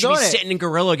 but Maybe you he's should be doing it. sitting in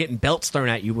Gorilla getting belts thrown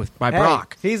at you by Hey,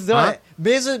 Brock. He's doing Huh? it.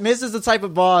 Miz is the type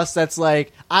of boss that's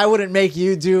like, I wouldn't make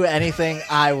you do anything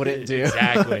I wouldn't do.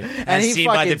 Exactly. And As he seen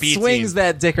by the fucking B swings team.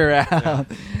 that dick around.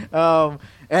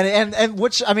 And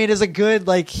which I mean is a good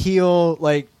like heel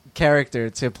like character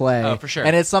to play. Oh, for sure.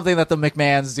 And it's something that the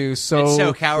McMahons do It's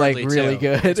so cowardly, like really too.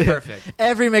 good. It's perfect.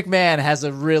 Every McMahon has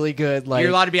a really good like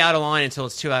You're allowed to be out of line until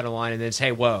it's too out of line, and then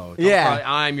say, "Whoa,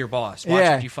 I'm your boss. Watch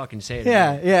Yeah. what you fucking say." To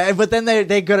Yeah, me. yeah, but then they're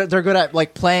good at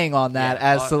like playing on that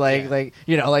Yeah, as to like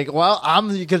yeah. like well I'm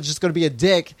just going to be a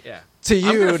dick Yeah. to I'm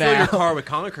you gonna fill now. your car with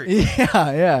concrete.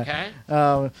 Yeah.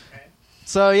 Okay.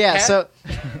 So yeah, Okay. so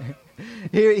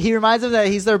he reminds them that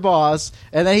he's their boss,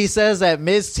 and then he says that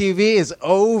Miz TV is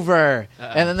over,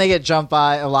 and then they get jumped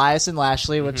by Elias and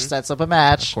Lashley, which sets up a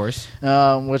match, Of course.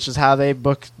 which is how they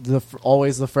book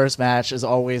always the first match is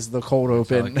always the cold How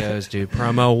open. it goes, dude.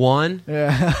 Promo 1.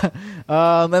 Yeah.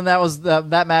 Then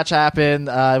that match happened.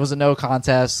 It was a no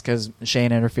contest because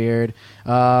Shane interfered.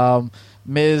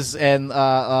 Miz and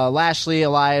Lashley,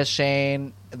 Elias,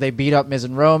 Shane, they beat up Miz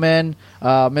and Roman.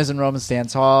 Miz and Roman stand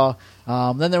tall.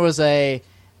 Then there was a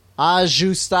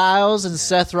Aju Styles and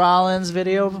Seth Rollins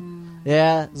video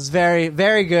Yeah, it's very,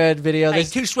 very good video. Hey,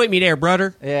 too sweet me there,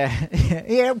 brother. Yeah,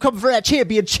 I'm coming for that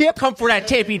championship. Come for that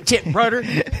championship, brother.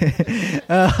 They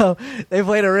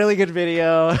played a really good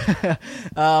video,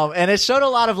 and it showed a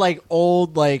lot of like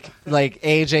old like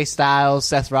AJ Styles,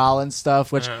 Seth Rollins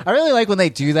stuff, which I really like when they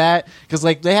do that because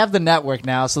like they have the network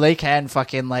now, so they can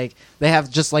fucking like they have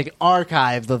just like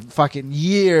archive the fucking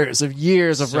years of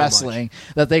So wrestling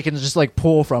that they can just like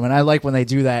pull from, and I like when they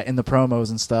do that in the promos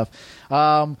and stuff.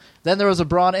 Then there was a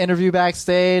Braun interview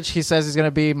backstage. He says he's going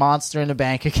to be Monster in the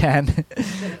Bank again,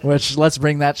 which let's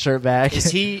bring that shirt back. Is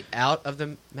he out of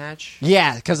the match?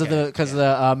 Yeah, because of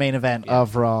the main event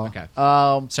of Raw. Okay.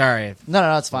 No, Sorry.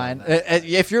 it's fine.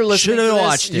 If you're listening to Should've this,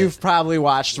 watched it. you've probably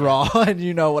watched Raw and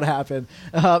you know what happened.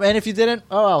 And if you didn't,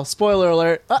 oh well, spoiler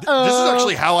alert. Uh-oh. This is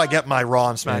actually how I get my Raw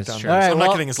and SmackDown. That's So true. All right, I'm well,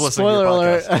 not kidding. It's listening to spoiler your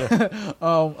alert.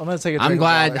 podcast. I'm gonna take a drink I'm of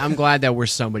glad. water. I'm glad that we're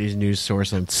somebody's news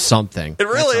source on something. It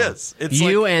really is. It's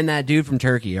You like, and that dude from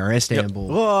Turkey or Istanbul.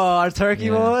 Whoa, our turkey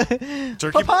boy.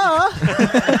 Turkey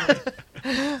Papa!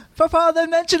 Papa, they're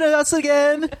mentioning us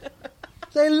again.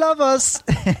 They love us.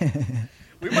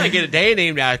 We might get a day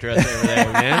named after us over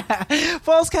there, man.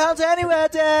 False Count Anywhere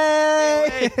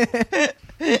Day.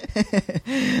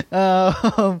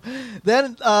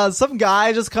 Then some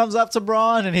guy just comes up to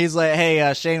Braun and he's like,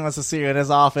 "Hey, Shane wants to see you in his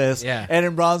office." Yeah. And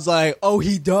then Braun's like, "Oh,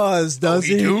 he does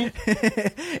he?" do?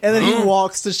 And then he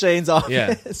walks to Shane's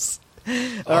office. All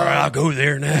right, I'll go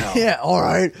there now. Yeah, all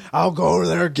right, I'll go over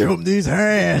there and give him these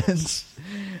hands.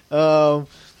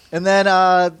 And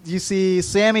then you see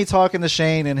Sammy talking to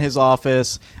Shane in his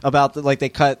office about I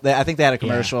think they had a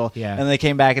commercial, Yeah. and they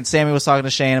came back and Sammy was talking to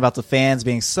Shane about the fans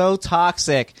being so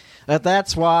toxic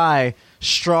that's why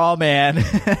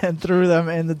Strawman threw them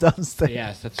in the dumpster.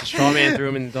 Yes, that's a straw man threw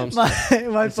him in the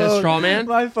dumpster. My It says phone, Strawman?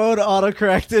 My phone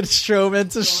autocorrected Strowman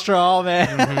to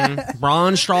Strawman.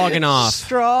 Braun Stroganoff.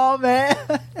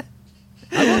 Strawman.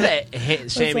 I love that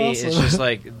Sammy awesome. is just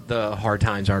like the Hard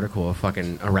Times article of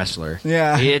fucking a wrestler.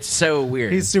 Yeah. It's so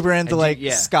weird. He's super into like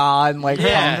ska and like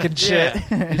punk and shit.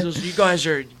 Yeah. He says, you guys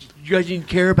need to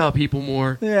care about people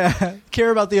more. Yeah, care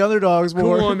about the underdogs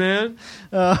more. Come on,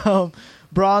 man.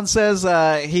 Braun says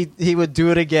he would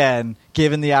do it again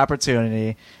given the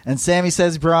opportunity, and Sammy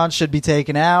says Braun should be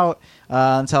taken out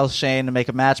and tells Shane to make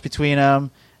a match between them.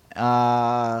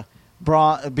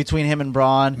 Between him and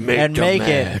Braun, Make and the make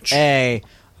match. it a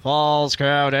Falls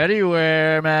Count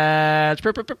Anywhere match.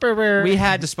 We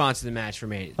had to sponsor the match for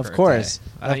me. Of course.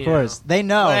 They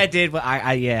know. What I did, what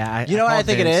You know what I called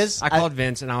think it Vince. is? I called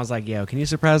Vince and I was like, "Yo, can you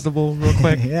surprise the bull real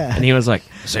quick?" Yeah. And he was like,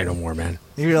 "Say no more, man."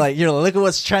 You're like, look at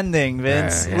what's trending,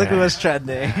 Vince. Yeah. Look at what's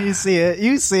trending. You see it.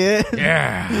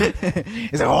 Yeah.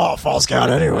 He's like, "Oh, Falls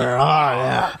Count Anywhere. Oh,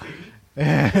 yeah."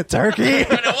 Turkey. It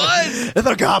was.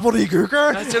 The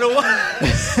gobbledygooker. That's what it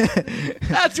was.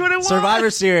 That's what it was. Survivor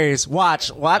Series.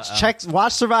 Watch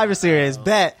Survivor Series.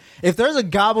 Bet if there's a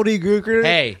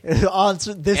gobbledygooker on this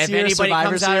if year's anybody Survivor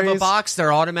comes Series, out of a box,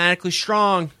 they're automatically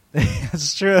strong.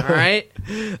 That's true. All right.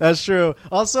 That's true.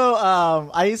 Also,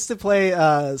 I used to play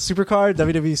Supercard,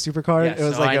 WWE Supercard. Yes, It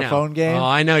was so like I a know. phone game. Oh,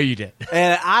 I know you did.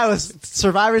 And I was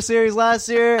Survivor Series last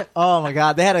year. Oh my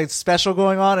god, they had a special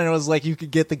going on, and it was like you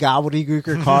could get the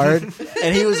gobbledygooker card,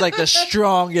 and he was like the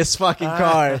strongest fucking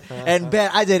card. And Ben,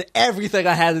 I did everything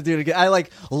I had to do to get. I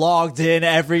like logged in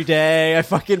every day. I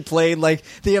fucking played like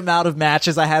the amount of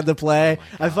matches I had to play.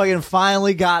 I fucking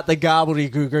finally got the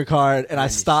gobbledygooker card, and I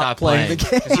stopped playing the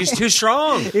game. 'Cause he's too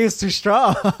strong. He was too strong.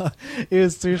 He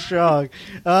was too strong.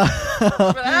 That's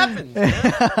what happened.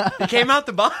 Man. He came out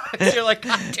the box. You're like,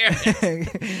 God damn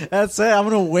it. That's it. I'm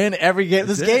gonna win every game.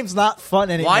 This game's not fun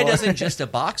anymore. Why doesn't just a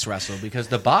box wrestle? Because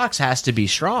the box has to be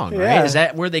strong, Yeah. right? Is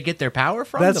that where they get their power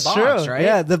from? That's the box, true. right?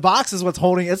 Yeah, the box is what's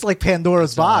holding. It's like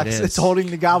Pandora's box. It is. It's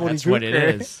holding the gobbledygooker. That's what it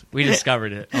is. We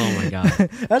discovered it. Oh my god.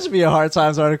 That should be a Hard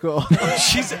Times article. I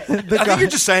think you're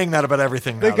just saying that about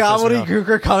everything now. The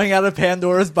gobbledygooker coming out of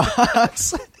Pandora's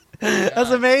box. That's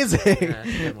amazing.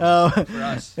 For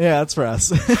us. Yeah, that's for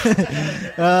us.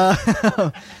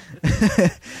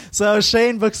 So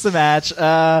Shane books the match.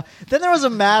 Then there was a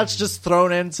match just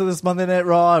thrown into this Monday Night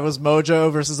Raw. It was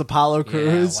Mojo versus Apollo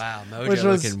Crews. Yeah, wow, Mojo which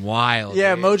was- looking wild.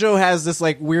 Yeah, dude. Mojo has this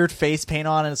like weird face paint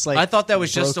on, and it's like I thought that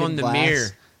was just broken on the glass. mirror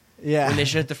Yeah, when they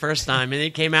showed it the first time, and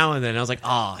it came out with it. And I was like,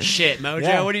 "Oh shit, Mojo,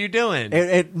 Yeah. what are you doing?"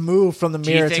 it moved from the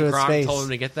Do you mirror to think his Rock face. told him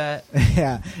to get that?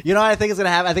 Yeah, you know what I think it's gonna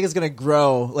happen? I think it's gonna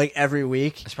grow like every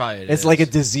week. That's probably It's like a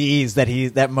disease that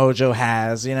Mojo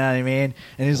has. You know what I mean?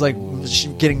 And he's like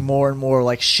getting more and more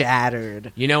like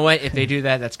shattered. You know what? If they do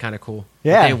that, that's kind of cool.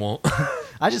 Yeah. But they won't.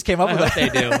 I just came up I with hope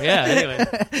that. they do. Yeah.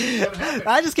 Anyway,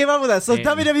 I just came up with that. So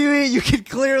Damn. WWE, you could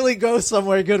clearly go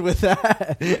somewhere good with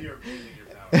that. You're abusing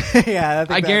your power. Yeah,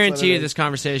 I guarantee you this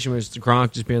conversation was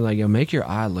Gronk just being like, yo, make your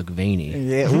eye look veiny.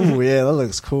 Yeah, ooh, yeah, that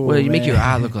looks cool. Well, you make man. your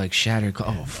eye look like shattered.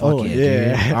 Oh, fuck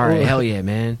yeah. dude. All right, hell yeah,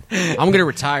 man. I'm going to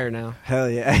retire now. Hell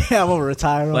yeah. Yeah, I'm going to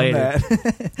retire Later. on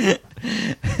that.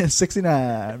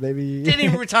 69, baby. Didn't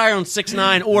even retire on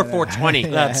 6'9" or 420.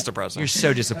 That's depressing. You're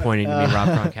so disappointing to me, Rob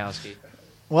Gronkowski.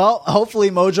 Well, hopefully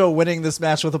Mojo winning this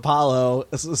match with Apollo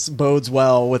this bodes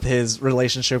well with his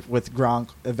relationship with Gronk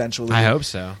eventually. I hope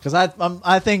so. Because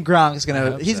I think Gronk is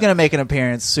gonna make an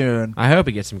appearance soon. I hope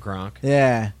he gets some Gronk.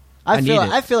 Yeah,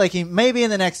 I feel like he maybe in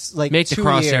the next like Make the 2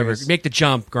 crossover. years. Make the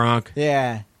jump, Gronk.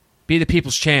 Yeah, Be the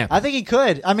people's champ. I think he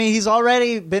could. I mean, he's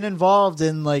already been involved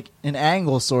in like an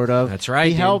angle, sort of. That's right,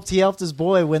 He dude. helped his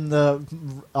boy win the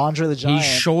Andre the Giant. He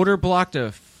shoulder blocked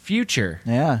a future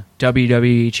Yeah.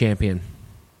 WWE champion.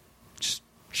 Just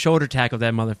shoulder tackled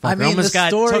that motherfucker. I mean, almost the got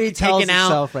story tells taken out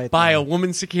itself right by there. a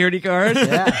woman security guard.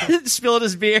 Yeah. Spilled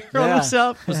his beer on Yeah.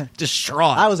 himself. Was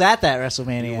distraught. I was at that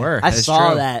WrestleMania. You were. I That's saw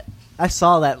true. that. I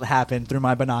saw that happen through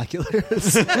my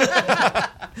binoculars.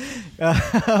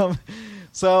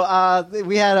 So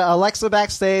we had Alexa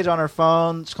backstage on her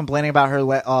phone, just complaining about her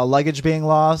luggage being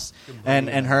lost and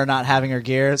her not having her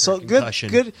gear. So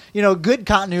concussion. good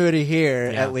continuity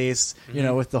here Yeah. at least.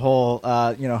 With the whole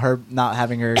her not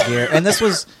having her gear, and this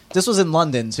was in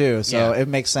London too, so Yeah. it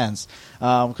makes sense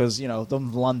because the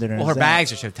Londoners. well, her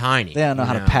bags are so tiny. They don't know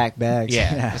how to pack bags.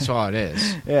 Yeah, that's all it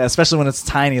is. Yeah, especially when it's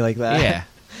tiny like that.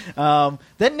 Yeah.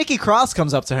 Then Nikki Cross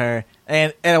comes up to her,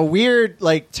 and at a weird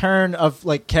like turn of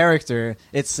like character,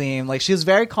 it seemed like she was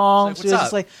very calm. She's She like, was "What's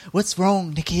just like, "What's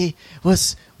wrong, Nikki?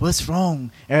 What's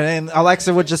wrong?" And then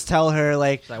Alexa would just tell her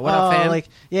like, Like, "What up, fam?" Like,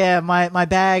 yeah, my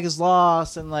bag is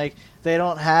lost, and like they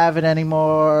don't have it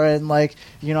anymore, and like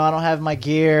I don't have my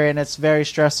gear, and it's very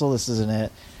stressful. This isn't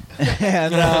it."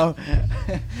 And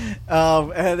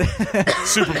and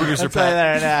Super producer I'll tell you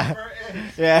Pat. that right now.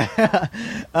 Yeah.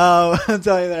 I'll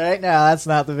tell you that right now. That's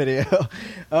not the video.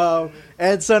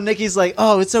 And so Nikki's like,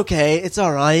 "Oh, it's okay. It's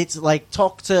all right. Like,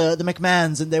 talk to the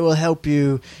McMahons and they will help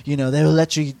you. They will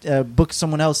let you book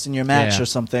someone else in your match Yeah. or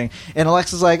something." And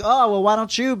Alexa's like, "Oh, well, why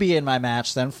don't you be in my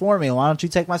match then for me? Why don't you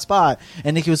take my spot?"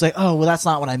 And Nikki was like, "Oh, well, that's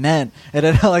not what I meant." And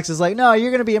then Alexa's like, "No, you're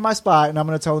going to be in my spot and I'm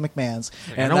going to tell the McMahons."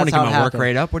 I And don't want to that's get how it my work happened.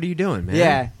 rate up. What are you doing, man?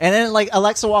 Yeah, and then like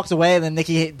Alexa walked away, and then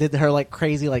Nikki did her like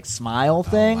crazy like smile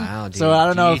thing. Oh, wow, dude. So I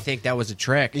don't know. Do you If, think that was a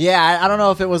trick? yeah, I don't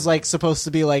know if it was like supposed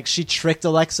to be like she tricked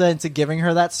Alexa into giving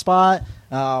her that spot.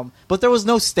 But there was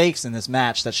no stakes in this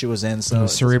match that she was in. So it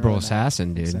doesn't Cerebral really matter.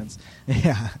 assassin, dude. Sense.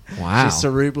 Yeah. Wow. She's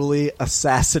cerebrally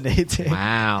assassinating.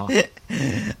 Wow.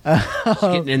 She's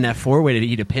getting in that four-way to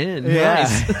eat a pin.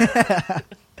 Yeah.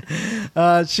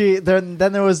 Nice. Then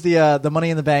there was the Money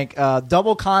in the Bank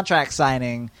double contract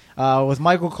signing with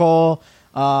Michael Cole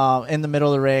in the middle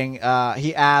of the ring.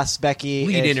 He asked Becky.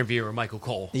 Lead if- interviewer Michael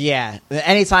Cole. Yeah,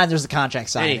 anytime there's a contract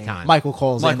signing, Anytime. Michael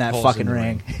Cole's in Michael that Cole's fucking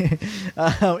in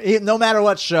the ring. No matter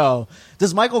what show.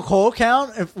 Does Michael Cole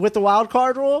count with the wild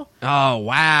card rule? Oh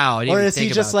wow! I didn't Or even is he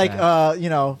think just about like,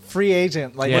 that. free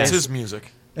agent? Like, Yeah. What's his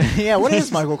music? yeah, what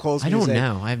is Michael Cole's I don't music?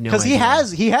 know. I have no Because idea.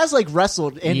 he has like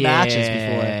wrestled in matches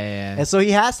before. Yeah. And so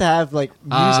he has to have like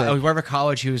music. Wherever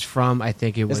college he was from, I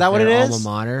think it was that what their it alma is?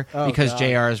 mater Oh, because God.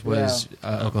 JR's was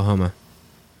Oklahoma.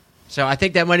 So I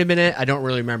think that might have been it. I don't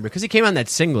really remember because he came on that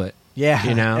singlet. Yeah,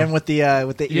 You know? and with the ear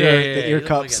he looked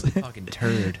cups. like a fucking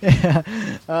turd.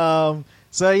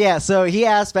 So he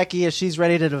asked Becky if she's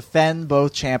ready to defend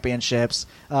both championships.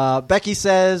 Becky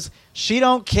says she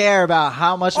don't care about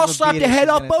how much. I'll of a slap beating the head she's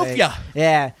off gonna both take. ya.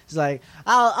 Yeah, she's like,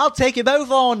 I'll take you both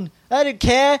on. I don't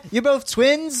care. You're both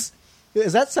twins.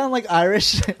 Does that sound like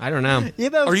Irish? I don't know.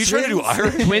 You're both Are you trying to do twins?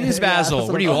 Irish? Twins, Basil.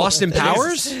 that's What are you, what I'm- Austin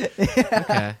Powers?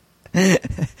 Okay.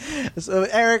 So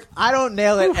Eric, I don't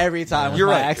nail it every time. You're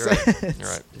with my right. You're accent. right. You're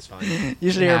right. It's fine.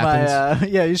 You should It hear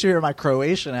happens. you should hear my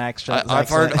Croatian accent.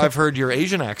 I've heard your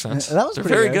Asian accents. That was They're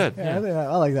pretty very good. Yeah,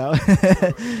 I like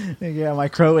that one. Yeah, my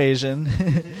Croatian.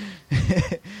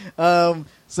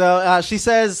 So she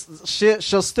says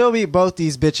she'll still beat both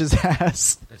these bitches'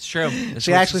 ass. That's true. That's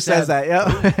She what actually says said.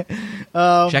 that.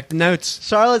 Yeah. Check the notes.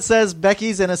 Charlotte says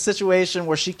Becky's in a situation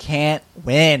where she can't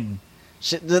win.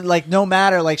 No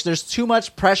matter, there's too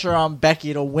much pressure on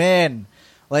Becky to win.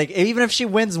 Like, even if she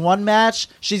wins one match,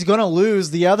 she's gonna lose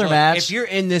the other Look, match. If you're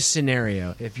in this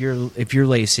scenario, if you're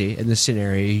Lacey in this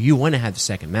scenario, you want to have the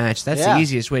second match. That's Yeah. the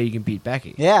easiest way you can beat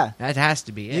Becky. Yeah. That has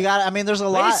to be it. You got. I mean, there's a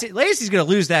lot. Lacey's gonna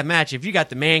lose that match if you got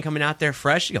the man coming out there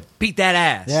fresh. You gonna beat that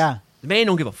ass. Yeah. The man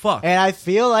don't give a fuck. And I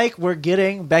feel like we're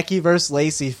getting Becky versus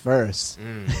Lacey first.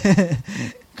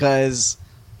 Because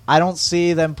I don't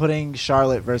see them putting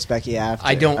Charlotte versus Becky after.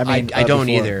 I don't before.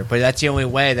 either. But that's the only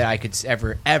way that I could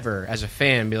ever, as a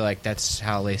fan, be like, that's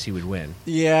how Lacey would win.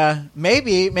 Yeah,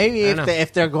 maybe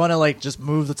if they're going to like just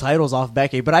move the titles off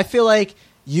Becky, but I feel like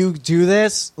you do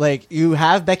this, like you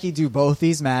have Becky do both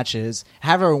these matches,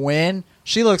 have her win.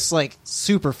 She looks like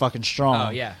super fucking strong. Oh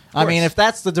yeah, I mean, if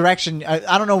that's the direction,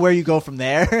 I don't know where you go from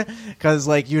there, because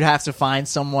like you'd have to find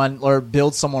someone or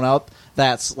build someone up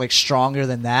that's like stronger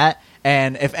than that.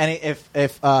 And if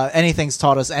anything's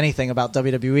taught us anything about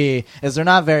WWE, is they're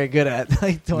not very good at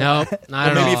like doing that. Not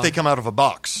at maybe all. if they come out of a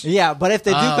box. Yeah, but if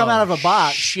they do come out of a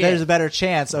box, shit. there's a better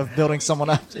chance of building someone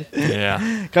up.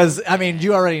 Yeah. Because I mean,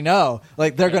 you already know,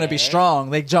 like they're going to be strong.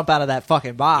 They jump out of that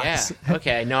fucking box. Yeah.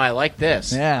 Okay. No, I like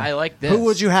this. Yeah, I like this. Who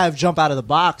would you have jump out of the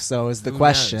box though? Is the Who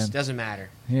question. knows? Doesn't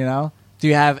matter. You know? Do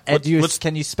you have?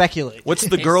 Can you speculate? What's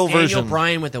the girl Daniel version?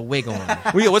 Bryan with a wig on.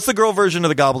 Well, yeah, what's the girl version of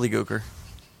the gobbledygooker?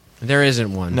 There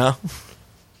isn't one. No.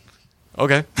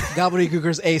 Okay.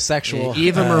 Gobbledygooker's asexual.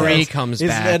 Eva Marie comes Is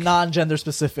back. non-gender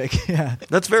specific. Yeah,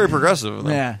 That's very progressive of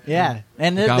them. yeah.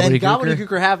 And Gobbledygooker?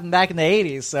 Gobbledygooker happened back in the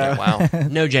 80s. So Yeah, wow.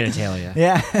 No genitalia.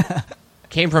 yeah.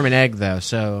 Came from an egg though,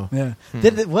 so Yeah.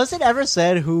 Was it ever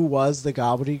said who was the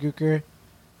Gobbledygooker?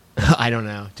 I don't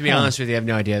know. To be honest with you, I have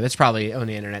no idea. That's probably on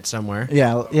the internet somewhere.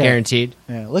 Yeah. Guaranteed.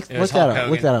 Yeah. Look It was that Hulk up.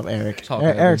 Hogan. Look that up, Eric. It's Hulk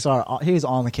Hogan. Eric's he's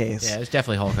on the case. Yeah, it's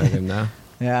definitely Hulk Hogan though.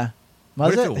 Yeah.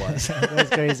 What Was if it? it was? That was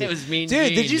crazy. It was Mean Dude,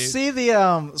 Gene, did you dude. see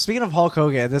the speaking of Hulk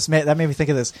Hogan, that made me think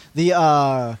of this.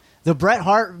 The Bret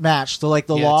Hart match, the Yeah,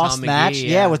 lost Tom McGee, match,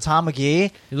 yeah. with Tom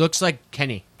McGee. He looks like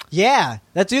Kenny. Yeah,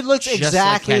 that dude looks Just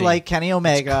exactly like Kenny. like Kenny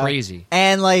Omega. It's crazy.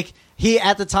 And like he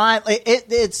at the time,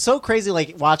 it's so crazy.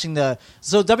 Like watching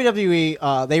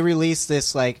WWE, they released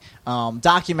this like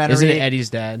documentary. Isn't it Eddie's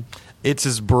dad? It's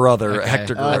his brother, Okay.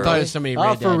 Hector I Guerrero. thought it was somebody. Oh,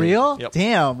 Ray for Daddy. real? Yep.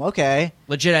 Damn. Okay.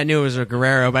 Legit, I knew it was a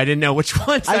Guerrero, but I didn't know which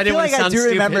one. So I I didn't feel want like to I sound do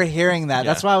stupid. remember hearing that.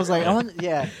 That's why I was like,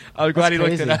 yeah. I'm glad he That's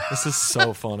looked it crazy. up. This is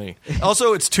so funny.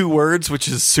 Also, it's 2 words, which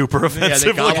is super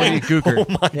offensive. Yeah, they Like, gobbledygooker.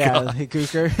 oh my Yeah, god. the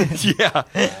Gooker. Yeah.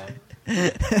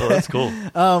 Oh, that's cool.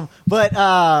 But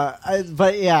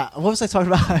yeah, what was I talking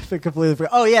about? I completely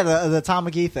forgot. Oh yeah, the Tom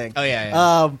McGee thing. Oh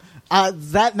yeah.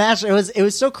 That match, it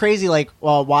was so crazy. Like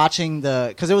watching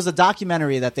because it was a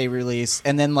documentary that they released,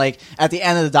 and then like at the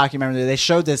end of the documentary, they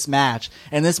showed this match,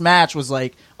 and this match was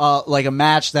like a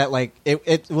match that like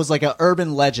it was like an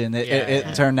urban legend.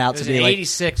 It turned out It to was be in like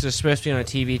 '86. It was supposed to be on a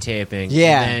TV taping.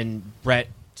 Yeah. And then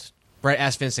Brett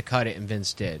asked Vince to cut it, and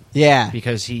Vince did. yeah,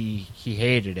 Because he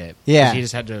hated it. Yeah. 'Cause he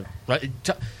just had to.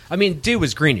 I mean, dude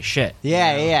was green as shit.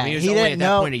 Yeah, you know? yeah. I mean, he was He only didn't at that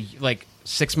know- point like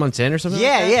 6 months in or something. Yeah,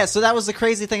 like that. yeah. So that was the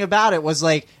crazy thing about it was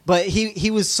like, but he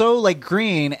was so like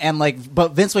green and like,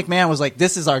 but Vince McMahon was like,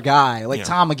 this is our guy, like Yeah.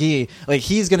 Tom McGee, like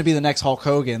he's going to be the next Hulk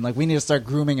Hogan. Like we need to start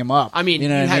grooming him up. I mean, you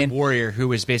know you what I had mean? Warrior, who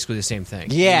was basically the same thing.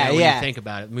 Yeah, you know, yeah. When you think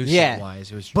about it, moveset Yeah.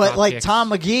 wise, it was. But drop like kicks.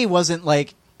 Tom McGee wasn't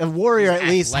like a Warrior. He's At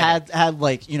least athletic. had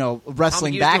like wrestling Tom McGee was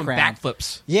doing background.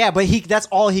 backflips. Yeah, but that's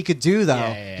all he could do though.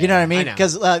 Yeah, you know what I I mean? know.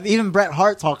 Because even Bret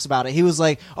Hart talks about it. He was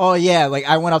like, "Oh yeah," like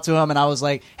I went up to him and I was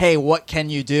like, "Hey, what can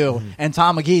you do?" Mm-hmm. And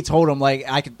Tom McGee told him like,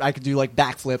 "I could do like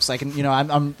backflips. I can,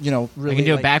 I'm really I can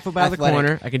do like, a backflip out of the athletic."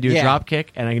 corner. I can do a Yeah. drop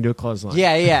kick, and I can do a clothesline.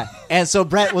 Yeah, yeah. And so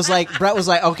Bret was like,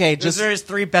 okay, Those just are his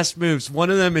 3 best moves. One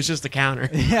of them is just a counter.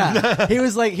 yeah. He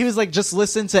was like, just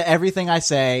listen to everything I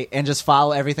say and just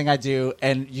follow everything I do,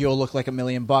 and you'll look like $1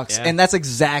 million. Yeah. And that's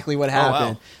exactly what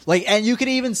happened. wow. Like, and you could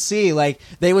even see like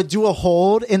they would do a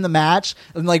hold in the match,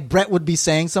 and like Bret would be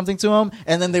saying something to him,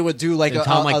 and then they would do like And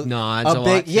Tom, like, nods a lot,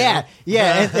 big, too.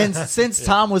 yeah. And since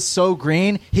Tom was so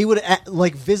green, he would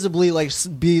like visibly like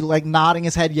be like nodding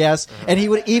his head yes, and he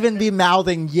would even be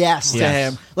mouthing yes to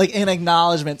Yes. him, like in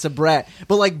acknowledgement to Bret.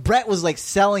 But like Bret was like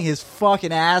selling his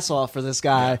fucking ass off for this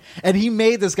guy, and he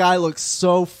made this guy look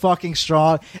so fucking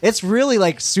strong. It's really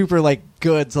like super like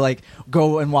good to like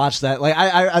go and watch that. Like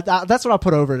I that's what I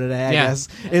put over today. I Yeah. guess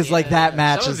is like that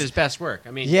match Some is of his best work.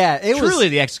 I mean, yeah, it was truly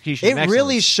the execution. It of excellence.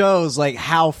 really shows like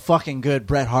how fucking good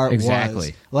Bret Hart was.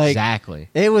 Exactly. Like Exactly.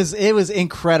 It was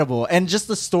incredible, and just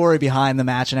the story behind the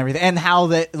match and everything, and how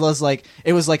that was like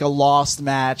it was like a lost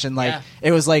match, and like Yeah.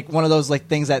 it was like one of those like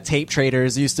things that tape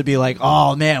traders used to be like,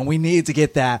 oh man, we need to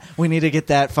get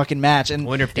that fucking match, and I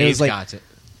wonder if it was Dave like got it.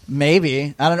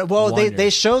 maybe I don't know. Well, Wonder. they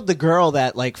showed the girl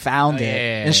that like found Oh, it,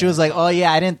 yeah, and she was like, "Oh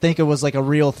yeah, I didn't think it was like a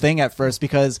real thing at first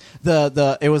because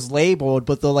the it was labeled,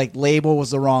 but the like label was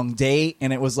the wrong date,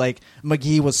 and it was like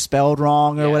McGee was spelled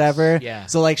wrong or Yes, whatever." yeah.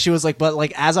 So like she was like, but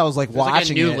like as I was like There's like a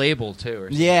watching new it, label too. Or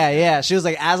something. yeah. She was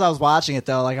like, as I was watching it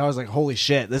though, like I was like, "Holy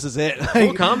shit, this is it!" Full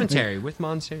Like, commentary with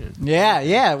Monsoon.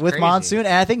 yeah, with Crazy. Monsoon,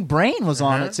 and I think Brain was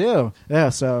on Uh-huh. it too. Yeah,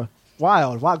 so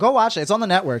wild. Go watch it. It's on the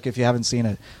network if you haven't seen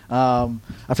it. I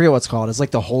forget what it's called. It's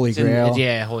like the Holy Grail.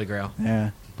 Yeah, Holy Grail.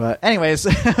 Yeah. But anyways,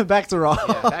 back to Raw.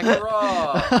 Yeah, back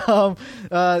to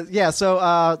Raw.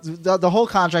 So the whole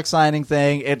contract signing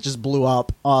thing, it just blew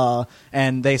up,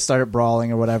 and they started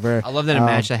brawling or whatever. I love that a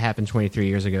match that happened 23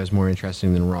 years ago is more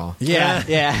interesting than Raw. Yeah.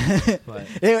 But-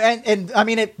 and I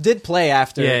mean, it did play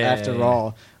after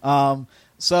Raw.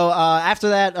 So after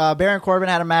that, Baron Corbin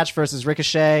had a match versus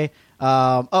Ricochet.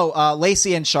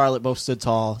 Lacey and Charlotte both stood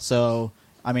tall. So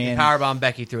I mean, powerbomb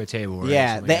Becky through a table. Right?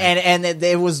 Yeah, and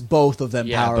it was both of them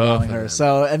powerbombing her.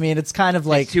 So I mean, it's kind of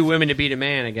like two women to beat a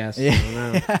man, I guess.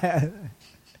 Yeah.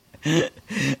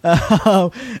 I don't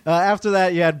know. After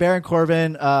that, you had Baron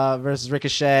Corbin versus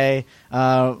Ricochet.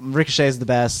 Ricochet's the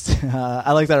best.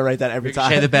 I like that I write that every time.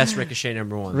 Ricochet the best. Ricochet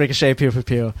number one. Ricochet pew pew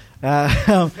pew.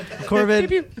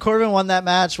 Corbin won that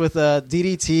match with a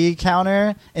DDT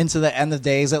counter into the end of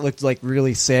days that looked like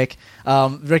really sick.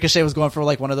 Ricochet was going for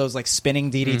like one of those like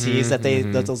spinning DDTs that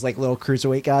those like little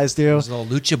cruiserweight guys do. Those little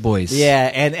lucha boys. Yeah,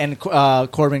 and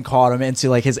Corbin caught him into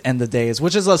like his end of days,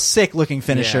 which is a sick looking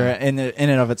finisher in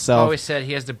and of itself. I always said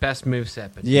he has the best moveset.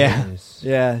 But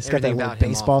he's got that little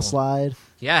baseball slide.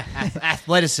 Yeah,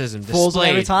 athleticism. Fools him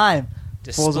every time.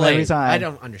 Fools him every time. I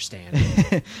don't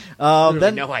understand.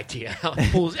 No idea how it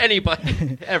fools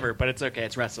anybody ever, but it's okay.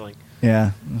 It's wrestling.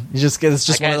 Yeah, it's just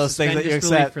one of those things that you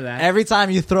accept. For that. Every time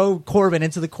you throw Corbin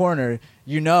into the corner,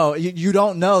 you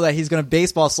don't know that he's going to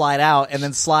baseball slide out and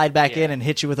then slide back in and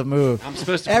hit you with a move. I'm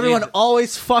supposed to. Everyone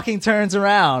always fucking turns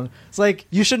around. It's like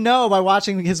you should know by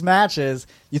watching his matches.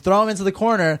 You throw him into the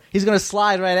corner, he's going to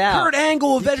slide right out. Kurt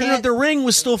Angle, veteran of the ring,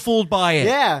 was still fooled by it.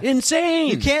 Yeah, insane.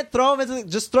 You can't throw him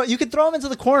into You can throw him into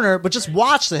the corner, but just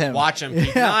watch him. Watch him.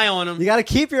 Keep an eye on him. You got to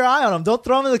keep your eye on him. Don't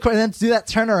throw him in the corner and then do that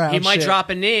turnaround. He might shit. drop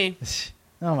a knee.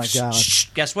 Oh my god!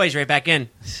 Guess what? He's right back in.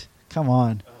 Come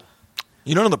on.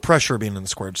 You don't know the pressure of being in the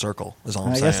squared circle, is all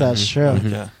I'm saying. I guess that's true.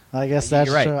 Yeah. I guess that's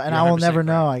You're right. true. And You're I will never 100%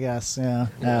 know, right. I guess. Yeah.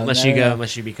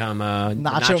 Unless you become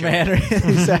Nacho Man or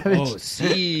Savage. Oh,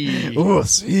 see. Oh,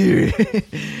 see.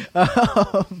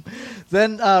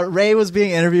 Then Ray was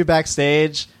being interviewed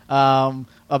backstage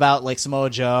about like Samoa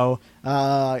Joe.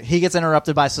 He gets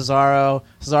interrupted by Cesaro.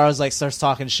 Cesaro's like starts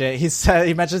talking shit.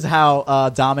 He mentions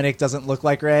how Dominic doesn't look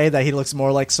like Ray, that he looks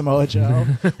more like Samoa Joe,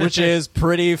 which is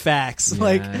pretty facts. Yeah,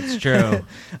 like it's true.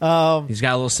 He's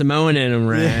got a little Samoan in him,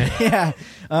 Ray. Yeah.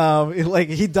 Like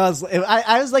he does.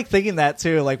 I was like thinking that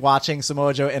too, like watching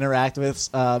Samoa Joe interact with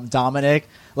Dominic,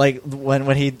 like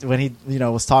when he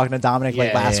was talking to Dominic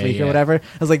like last week or whatever. I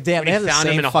was like, damn, When they he have the found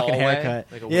him same in a fucking hallway, haircut,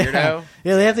 like a weirdo.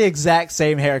 Yeah, they have the exact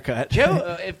same haircut.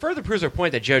 Joe, it further proves our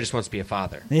point that Joe just wants to be a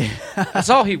father. Yeah. That's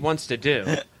all he wants to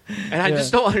do. And I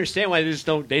just don't understand why they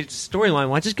storyline.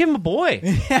 Why just give him a boy?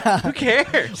 Yeah. Who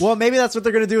cares? Well, maybe that's what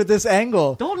they're gonna do with this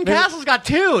angle. Dalton Castle's got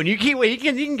two, and you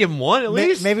can give him one at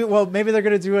least. Maybe they're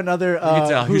gonna do another.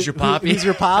 Who's your poppy? Who's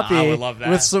your poppy? I would love that.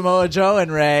 With Samoa Joe and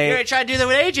Ray. You're gonna try to do that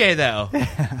with AJ though.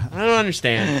 I don't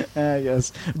understand. I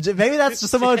guess maybe that's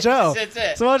just Samoa Joe. That's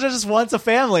it. Samoa Joe just wants a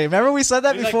family. Remember we said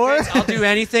that He's before. like, I'll do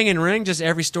anything in ring. Just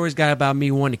every story's got about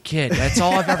me wanting a kid. That's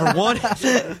all I've ever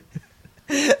wanted.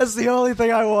 That's the only thing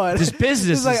I want. This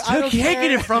business is like,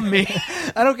 taking it from me.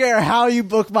 I don't care how you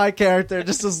book my character,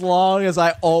 just as long as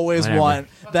I always want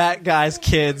that guy's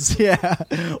kids,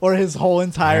 or his whole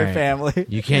entire family.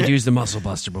 You can't use the Muscle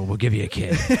Buster, but we'll give you a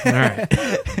kid. All right.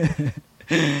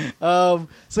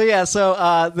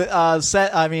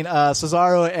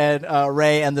 Cesaro and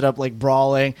Ray ended up like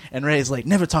brawling, and Ray's like,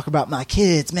 "Never talk about my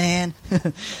kids, man."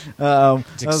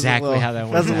 That's exactly how that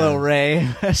went. That's a little Ray.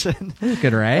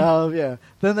 Good, Ray. Yeah.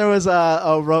 Then there was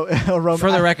a Roman.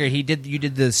 For the record, you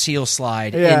did the seal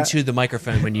slide into the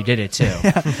microphone when you did it too.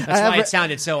 That's why it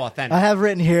sounded so authentic. I have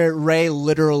written here, Ray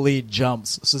literally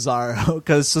jumps Cesaro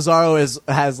because Cesaro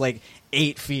has like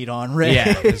 8 feet on Ray.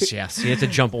 Yeah, yes. You have to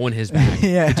jump on his back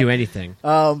to do anything.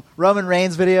 Roman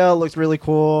Reigns video looked really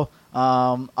cool.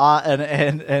 And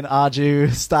Aju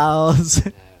Styles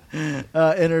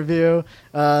interview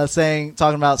talking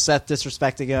about Seth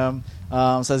disrespecting him.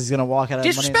 Says he's gonna walk out of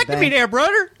Disrespecting me there,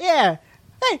 brother. Yeah.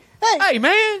 Hey,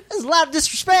 man. There's a lot of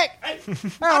disrespect.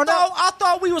 I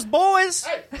thought we was boys.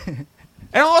 And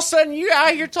all of a sudden you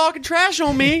out here talking trash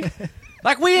on me.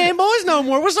 Like we ain't boys no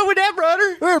more. What's up with that,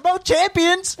 brother? We were both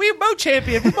champions. We both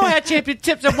had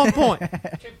championships at one point.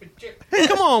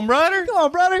 Come on, brother. Come on,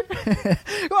 brother.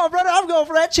 I'm going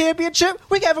for that championship.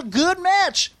 We can have a good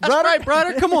match. That's right,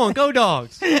 brother. Come on, go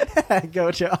Dogs.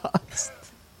 Go Dogs.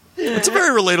 It's a very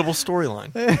relatable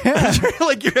storyline.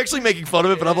 Like you're actually making fun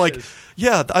of it, but I'm like,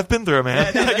 yeah, I've been there, man.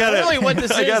 I That's get really it. what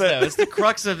this is, I get though. it. It's the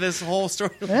crux of this whole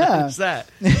story. Yeah. What's that?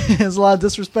 There's a lot of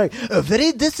disrespect.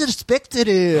 Very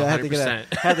disrespected. I had to get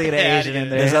 100%. an Asian in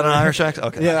there. Is that an Irish accent?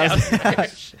 Okay. Yeah,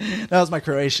 that was my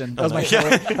Croatian. That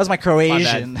was my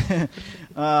Croatian.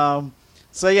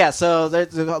 So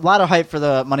there's a lot of hype for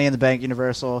the Money in the Bank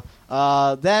Universal.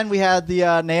 Then we had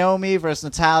the Naomi versus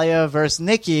Natalia versus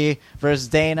Nikki versus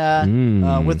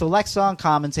Dana with Alexa on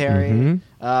commentary.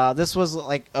 This was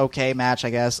like okay match, I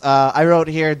guess. I wrote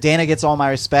here, Dana gets all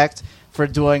my respect for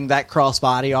doing that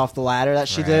crossbody off the ladder that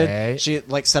she did. She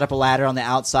like set up a ladder on the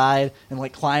outside and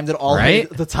like climbed it all the way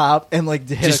to the top and like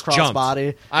hit Just a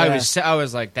crossbody. I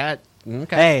was like that.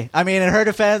 Okay. Hey, I mean, in her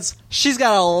defense, she's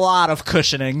got a lot of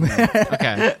cushioning there.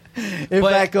 Okay. If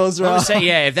that goes wrong.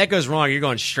 If that goes wrong, you're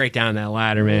going straight down that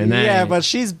ladder, man. Yeah, but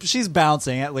she's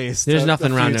bouncing at least. There's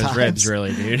nothing a around few those times. ribs,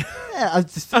 really, dude. Yeah,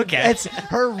 Okay. It's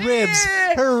her ribs.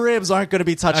 Her ribs aren't going to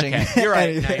be touching. Okay, you're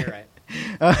right. No, anything. you're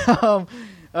right.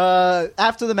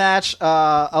 After the match,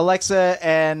 Alexa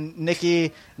and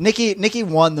Nikki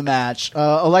won the match.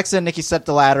 Alexa and Nikki set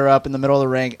the ladder up in the middle of the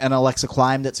ring, and Alexa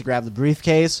climbed it to grab the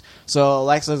briefcase. So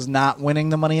Alexa's not winning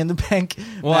the Money in the Bank.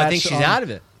 Well, match I think she's out of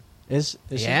it. Is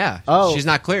she? Yeah. Oh, She's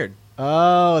not cleared.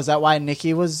 Oh, is that why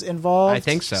Nikki was involved? I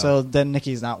think so. So then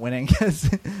Nikki's not winning. This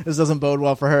doesn't bode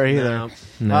well for her either.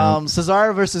 No.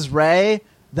 Cesaro versus Ray.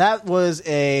 That was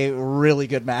a really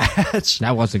good match.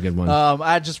 That was a good one.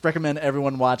 I just recommend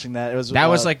everyone watching that. It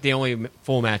was like the only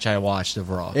full match I watched of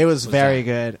Raw. It was very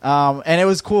good. And it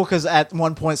was cool because at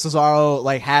one point Cesaro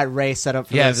like had Ray set up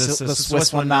for the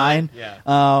Swiss 1-9.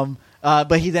 Yeah.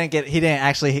 But he didn't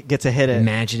actually get to hit it.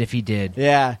 Imagine if he did.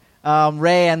 Yeah.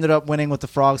 Ray ended up winning with the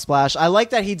frog splash. I like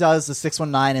that he does the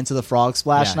 619 into the frog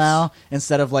splash now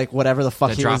instead of like whatever the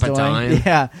fuck he was doing. Dime.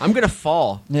 Yeah, I'm gonna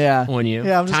fall. Yeah, on you.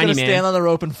 Yeah, I'm just gonna stand on the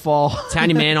rope and fall.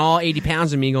 Tiny man, all 80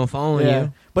 pounds of me gonna fall on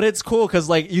you. But it's cool because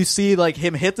like you see like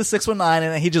him hit the 619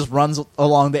 and then he just runs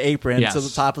along the apron to the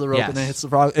top of the rope and then hits the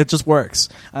frog. It just works.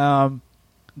 Then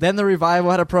the Revival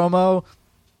had a promo.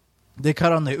 They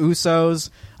cut on the Usos.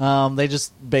 They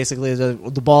just basically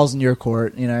the ball's in your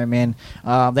court. You know what I mean?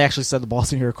 They actually said the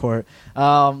ball's in your court.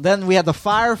 Then we had the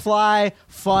Firefly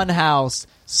Funhouse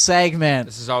segment.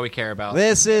 This is all we care about.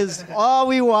 This is all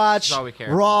we watch. This is all we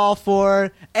care Raw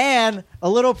for. And a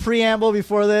little preamble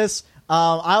before this.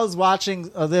 I was watching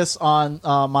this on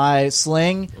my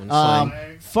Sling.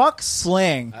 Fuck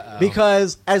Sling.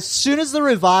 Because as soon as the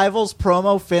Revival's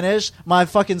promo finished, my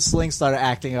fucking Sling started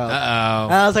acting up.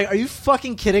 And I was like, are you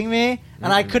fucking kidding me?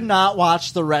 And I could not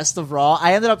watch the rest of Raw.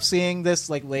 I ended up seeing this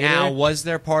like later. Now, was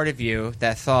there part of you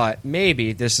that thought,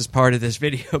 maybe this is part of this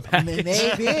video package?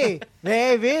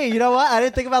 Maybe. You know what? I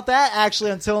didn't think about that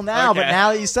actually until now. But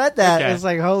now that you said that, it's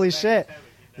like, holy shit.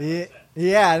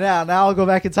 Yeah, now I'll go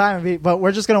back in time. But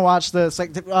we're just going to watch the...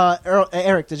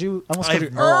 Eric, did you...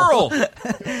 Earl!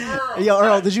 Yo,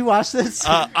 Earl, did you watch this?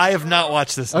 I have not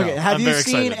watched this. Okay, no. have I'm you very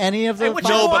seen excited. any of the... but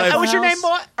what's your name,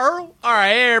 boy? Earl? All right,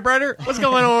 hey, brother. What's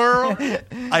going on, Earl?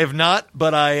 I have not,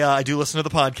 but I do listen to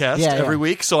the podcast every yeah.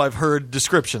 week, so I've heard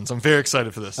descriptions. I'm very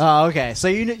excited for this. Oh, okay. So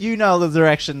you know the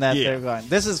direction that they're going.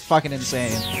 This is fucking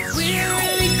insane. We're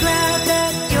really glad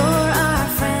that you're our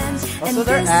friends. Oh, so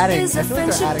they're adding... I feel like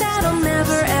they're adding that'll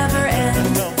never, ever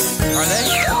end. Are they?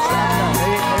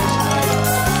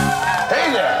 Hey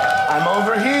there, I'm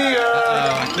over here.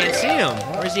 I can't see him.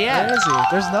 Where's he at? Where is he?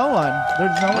 There's no one.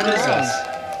 There's no one. What is this?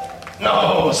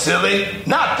 No, silly,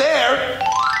 not there.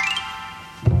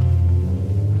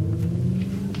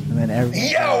 And then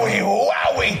Yowie,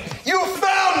 wowie, you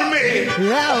found me.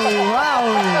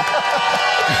 wow.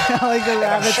 Like the I'm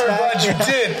rabbit's sure back. glad you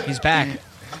did, He's back.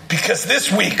 because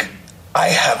this week I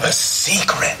have a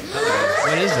secret.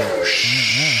 What is it?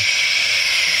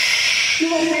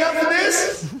 You want me up for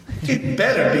this? It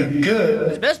better be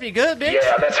good. It best be good, bitch.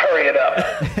 Yeah, let's hurry it up.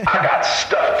 I got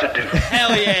stuff to do.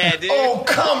 Hell yeah, dude. Oh,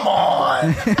 come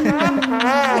on.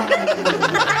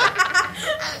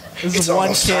 This It's is one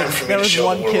almost kid. time for me There to was show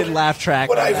one the world kid laugh track.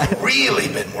 what on I've that. really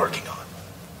been working on.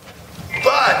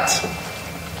 But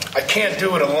I can't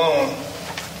do it alone.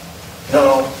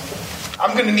 No,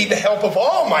 I'm going to need the help of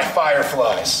all my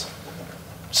fireflies.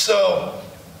 So,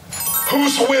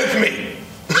 who's with me?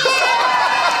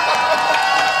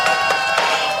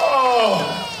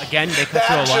 Oh, Again, they could that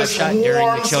throw a live just shot during the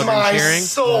warms children my cheering.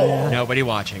 soul. Nobody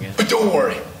watching it. But don't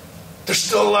worry, there's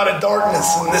still a lot of darkness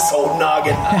in this old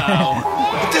noggin.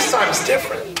 But this time it's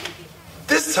different.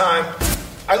 This time,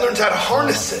 I learned how to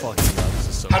harness it,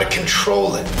 how to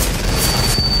control it.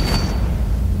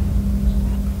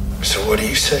 So what do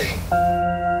you say?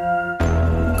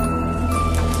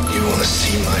 You want to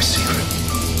see my secret?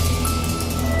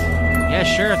 Yeah,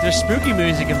 sure. If there's spooky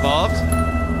music involved,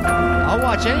 I'll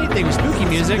watch anything with spooky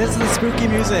music. This is the spooky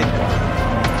music.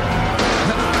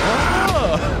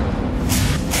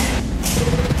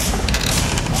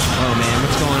 Oh man,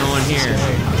 what's going on here?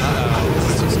 This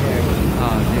is too scary.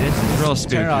 Oh, dude, this is real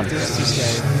spooky. Turn it off. This is too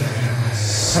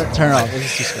scary. Turn it off. This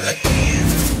is too scary.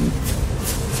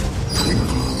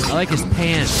 I like his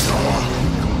pants.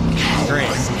 Great.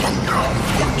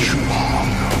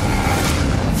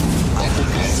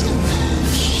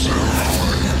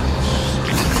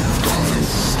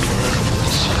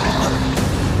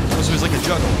 So he's like a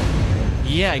juggle.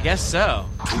 Yeah, I guess so.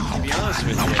 To be honest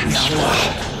with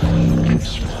you.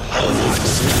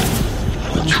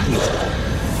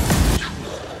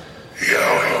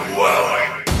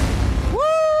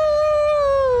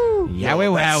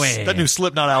 Yowie wowie. That new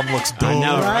Slipknot album looks dope. I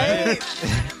know, Right?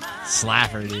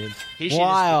 Slapper, dude. He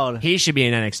Wild. he should be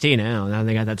in NXT now. Now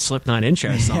they got that Slipknot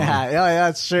intro song. Yeah,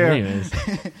 that's true. Anyways.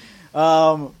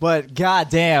 But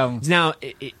goddamn, Now,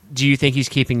 do you think he's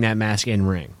keeping that mask in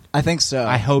ring? I think so.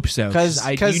 I hope so. Because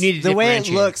you need to the way it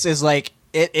differentiate. looks is like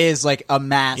it is like a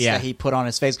mask Yeah. that he put on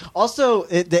his face. Also,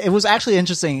 it was actually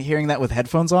interesting hearing that with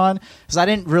headphones on because I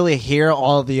didn't really hear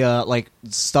all the like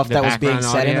stuff The that was being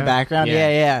background said in the audio? background. Yeah.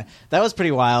 Yeah, that was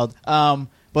pretty wild.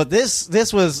 But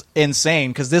this was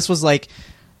insane because this was like.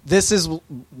 This is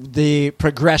the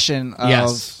progression of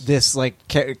Yes. this like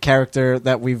character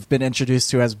that we've been introduced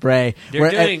to as Bray.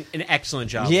 They're doing an excellent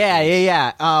job.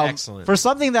 Yeah. Excellent. For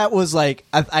something that was like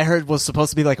I heard was supposed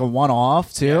to be like a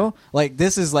one-off too. Yeah. Like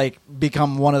this is like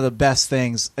become one of the best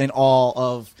things in all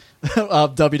of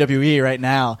of WWE right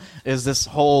now is this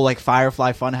whole like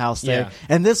Firefly Funhouse thing. Yeah.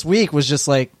 And this week was just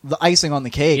like the icing on the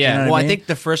cake. Yeah, you know what well, I mean? think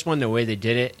the first one, the way they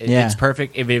did it, Yeah. it's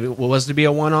perfect. If it was to be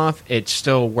a one-off, it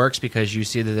still works because you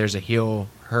see that there's a heel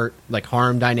hurt, like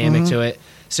harm dynamic Mm-hmm. to it.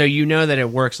 So you know that it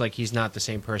works. Like he's not the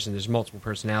same person. There's multiple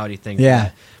personality things. to Yeah.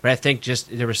 that. But I think just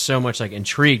there was so much like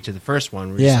intrigue to the first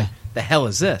one. Where Yeah. yeah. Like, the hell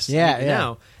is this? Yeah, You yeah.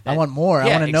 know I want more. I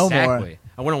wanna know more. exactly.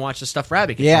 I want to watch the stuff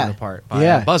Rabbit gets yeah. torn apart by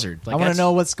a buzzard. Like, I want to that's-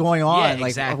 know what's going on. Yeah, like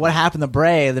exactly. what happened to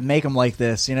Bray that make him like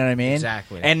this. You know what I mean?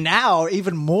 Exactly. And now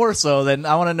even more so than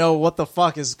I want to know what the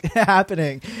fuck is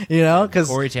happening. You know, because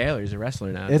Corey Taylor's a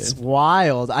wrestler now. it's dude.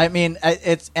 wild. I mean,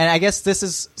 it's and I guess this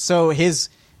is so his.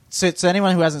 So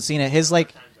anyone who hasn't seen it, his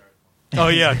like, Oh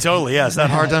yeah, totally. Yeah, is that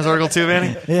Hard Times article too,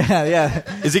 Manny? yeah,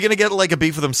 Is he gonna get like a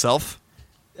beef with himself?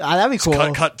 that'd be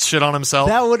cool. Cut shit on himself.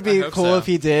 That would I be hope cool so. if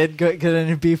he did get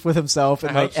in a beef with himself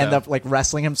and I like hope end so. up like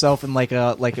wrestling himself in like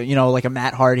a you know like a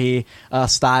Matt Hardy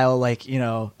style like you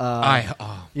know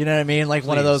you know what I mean like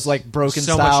one of Please. those like broken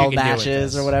So much you style can do with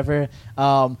matches this. or whatever.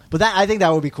 But that I think that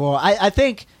would be cool. I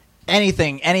think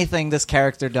anything this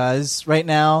character does right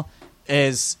now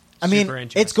is I mean Super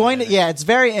it's interesting, going to I think. it's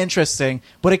very interesting,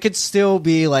 but it could still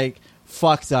be like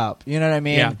fucked up. You know what I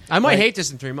mean? Yeah, I might Like, hate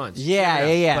this in 3 months. Yeah,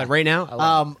 yeah. But right now, I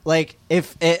love it. Like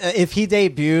if he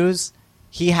debuts,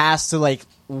 he has to like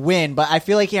win, but I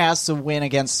feel like he has to win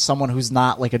against someone who's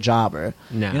not like a jobber.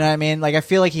 No. You know what I mean? Like I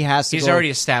feel like he has to. He's go, already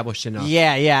established enough.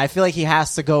 Yeah. I feel like he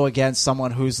has to go against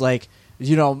someone who's like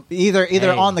you know either Hey.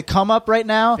 on the come up right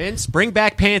now. Vince, bring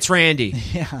back Pants Randy.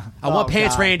 Yeah, I want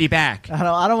Pants God. Randy back.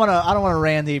 I don't want a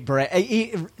Randy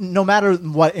Bray. No matter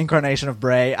what incarnation of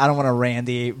Bray, I don't want a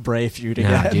Randy Bray feud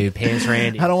again. Nah, dude, Pants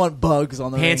Randy. I don't want bugs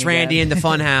on the Pants ring Randy again. in the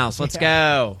Funhouse. Let's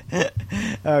go.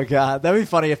 Oh god, that'd be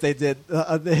funny if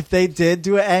they did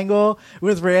do an angle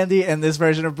with Randy and this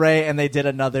version of Bray, and they did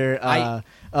another.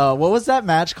 What was that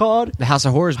match called? The House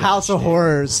of Horrors. House match, of dude.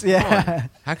 Horrors. Yeah,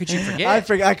 How could you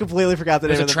forget? I completely forgot the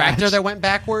There's name a of the tractor match. that went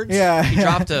backwards. Yeah. He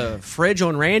dropped a fridge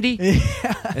on Randy.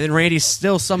 And then Randy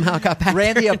still somehow got back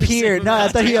Randy there. appeared. No, I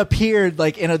thought he appeared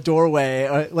like in a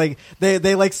doorway. Like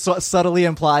they like subtly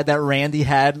implied that Randy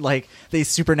had like these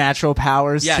supernatural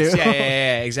powers Yes, too.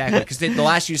 yeah, exactly. Because the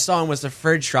last you saw him was the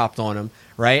fridge dropped on him,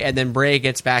 right? And then Bray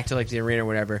gets back to like the arena or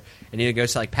whatever, and he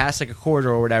goes to like past like a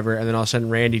corridor or whatever, and then all of a sudden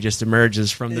Randy just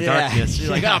emerges from the Yeah. darkness.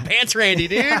 You're like, oh, Pants Randy,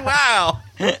 dude! Wow.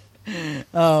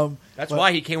 That's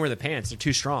why he can't wear the pants; they're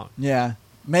too strong. Yeah.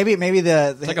 Maybe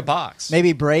It's like a box.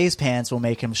 maybe Bray's pants will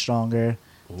make him stronger.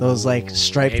 Those like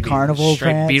striped Maybe carnival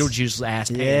striped pants. Beetlejuice ass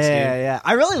pants. Yeah, dude. yeah.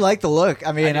 I really like the look.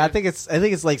 I mean, I I do. think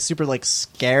it's like super like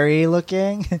scary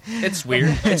looking. It's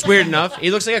weird. It's weird enough. He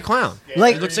looks like a clown.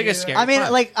 Like- he looks like a scary. I mean,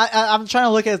 clown. like I'm trying to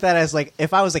look at that as like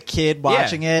if I was a kid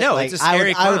watching it, No, like it's a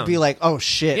scary I would clown. be like, oh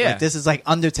shit, Yeah. like this is like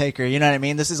Undertaker. You know what I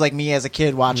mean? This is like me as a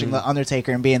kid watching the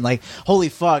Undertaker and being like, holy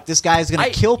fuck, this guy's gonna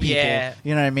kill people. yeah.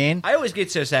 You know what I mean? I always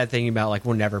get so sad thinking about like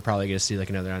we're never probably going to see like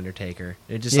another Undertaker.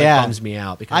 It just Yeah. like bums me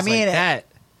out because I mean, like, that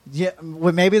Yeah,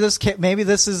 well, maybe this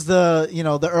is the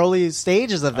the early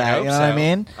stages of that. hope You know what I so.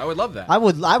 mean? I would love that. I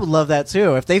would love that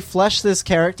too. If they flesh this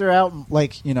character out,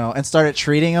 like and started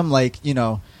treating him like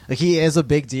like he is a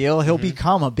big deal, he'll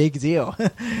become a big deal.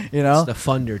 It's the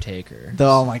Fundertaker.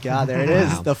 Oh my God, there it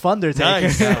is, the Fundertaker.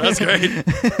 Nice. That's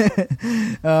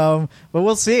great. But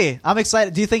we'll see. I'm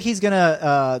excited. Do you think he's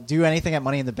gonna do anything at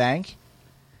Money in the Bank?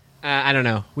 I don't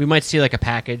know. We might see like a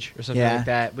package or something Yeah. like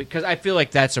that because I feel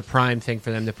like that's a prime thing for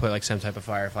them to put like some type of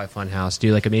Firefly Funhouse.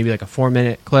 Do like maybe like a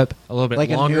 4-minute clip, a little bit Like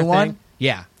a longer new thing. one?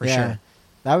 Yeah, for Yeah. sure.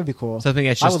 That would be cool. Something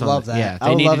that's I just would on love the- that. yeah, I they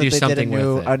would need love to do if they did something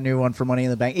with it. a new one for Money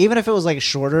in the Bank, even if it was like a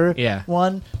shorter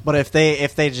one. But if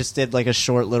they just did like a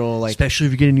short little like. Especially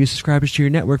if you're getting new subscribers to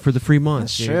your network for the free month.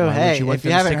 That's dude. true. Why Hey, would you want if you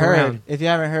them to haven't stick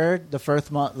around? heard, the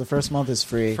first month is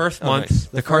free. First Oh, month, nice.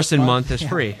 the Carson month is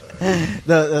free.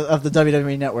 Of the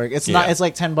WWE Network. It's not. Yeah. It's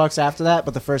like $10 after that,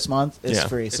 but the first month is Yeah,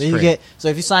 free. it's So you free. get. So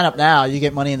if you sign up now, you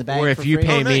get Money in the Bank. Or if for you free.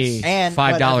 pay Oh, me nice. And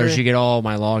 $5, whatever- you get all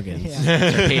my logins. Yeah.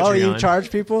 It's our Oh, you Patreon. charge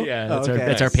people? Yeah, Oh, that's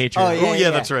okay. our Patreon. Oh, yeah, yeah,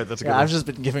 that's right. That's a good Yeah, one. I've just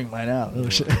been giving mine out. Oh,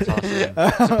 shit. It's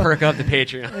a perk up the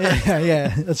Patreon.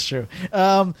 yeah, that's true.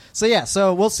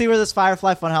 So we'll see where this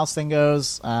Firefly Funhouse thing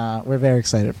goes. We're very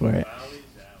excited for it.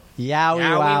 Yowie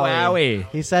Yowie wowie. wowie.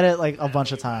 He said it like a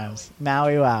bunch of times.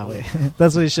 Maui wowie.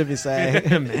 That's what he should be saying.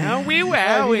 Maui You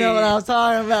wowie. know what I'm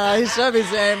talking about. He should be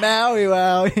saying Maui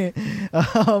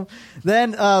wowie.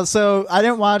 So I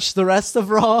didn't watch the rest of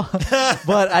Raw,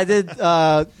 but I did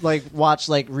watch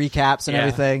recaps and Yeah.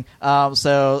 everything.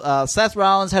 So Seth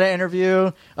Rollins had an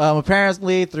interview.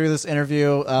 Apparently through this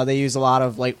interview, they used a lot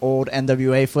of old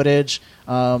NWA footage,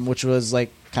 which was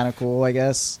kind of cool, I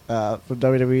guess, for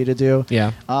WWE to do.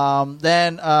 Yeah.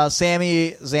 Then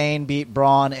Sami Zayn beat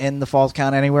Braun in the Falls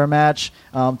Count Anywhere match,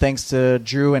 thanks to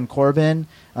Drew and Corbin.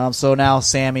 So now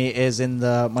Sammy is in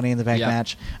the Money in the Bank Yep.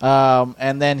 match.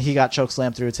 And then he got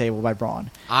chokeslammed through a table by Braun.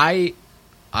 I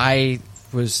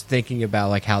was thinking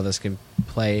about how this can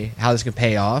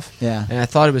pay off. Yeah. And I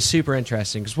thought it was super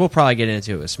interesting because we'll probably get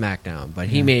into it with SmackDown. But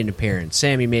he made an appearance.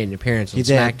 Sammy made an appearance on He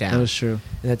did. SmackDown. That was true.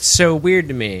 And that's so weird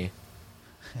to me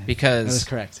That is because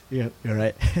correct. Yeah, you're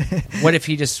right. what if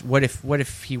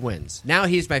he wins? Now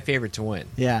he's my favorite to win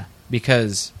Yeah.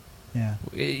 because Yeah.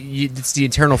 it's the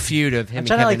eternal feud of him I'm and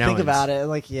trying Kevin to think Owens. about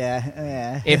it.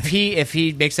 Yeah. If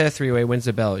he makes that a 3-way, wins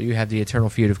the belt, you have the eternal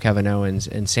feud of Kevin Owens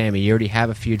and Sammy. You already have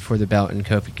a feud for the belt, and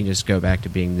Kofi can just go back to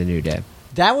being the New Day.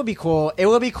 That would be cool. It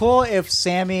would be cool if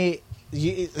Sammy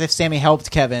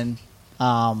helped Kevin,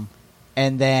 and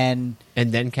then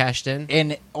cashed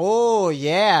in. Oh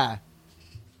yeah,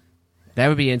 That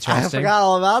would be I interesting. forgot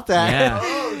all about that.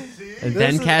 Yeah. And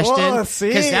then cashed in see?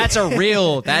 because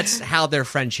that's how their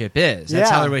friendship is.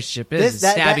 That's how their relationship is.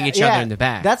 It's stabbing each other in the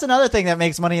back. That's another thing that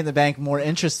makes Money in the Bank more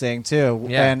interesting too.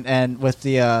 Yeah. And with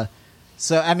the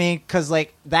so I mean, because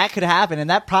that could happen, and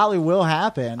that probably will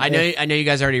happen. I know you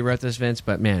guys already wrote this, Vince,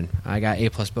 but man, I got A+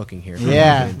 booking here.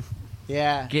 Yeah,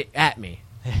 yeah. Get at me.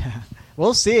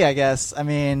 We'll see. I guess. I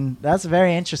mean, that's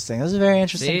very interesting. That's a very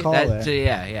interesting See? call there.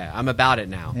 Yeah. I'm about it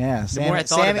now. Yeah, The more I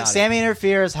thought about Sammy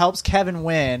interferes, helps Kevin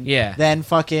win. Yeah. Then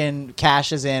fucking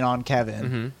cashes in on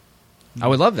Kevin. it, I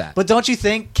would love that. But don't you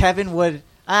think Kevin would?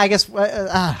 I guess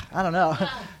I don't know.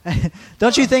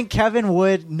 Don't you think Kevin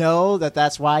would know that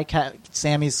that's why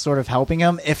Sammy's sort of helping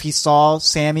him if he saw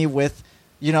Sammy with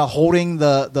holding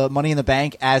the Money in the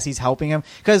Bank as he's helping him?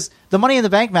 Because the Money in the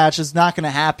Bank match is not going to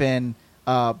happen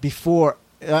before.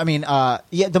 I mean,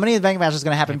 the Money in the Bank match is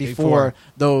going to happen before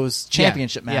those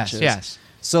championship matches. Yes.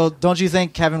 So don't you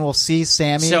think Kevin will see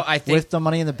Sammy So I think- with the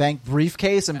Money in the Bank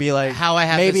briefcase and be like, How I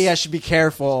have maybe this- I should be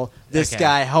careful. This Okay.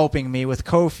 guy helping me with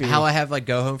Kofi. How I have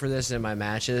go home for this in my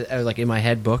matches, or in my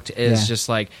head booked, is just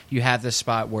you have this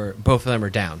spot where both of them are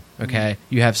down. Okay,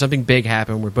 you have something big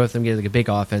happen where both of them get a big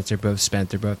offense. They're both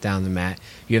spent. They're both down the mat.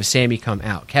 You have Sammy come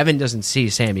out. Kevin doesn't see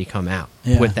Sammy come out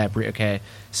with that. Okay,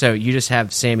 so you just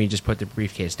have Sammy just put the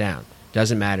briefcase down.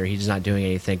 Doesn't matter. He's not doing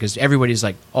anything because everybody's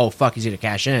like, "Oh fuck, he's gonna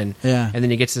cash in." Yeah. And then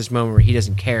he gets to this moment where he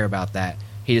doesn't care about that.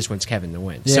 He just wants Kevin to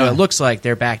win. So Yeah. it looks like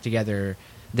they're back together.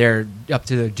 They're up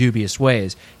to their dubious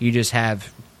ways. You just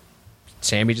have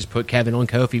Sammy just put Kevin on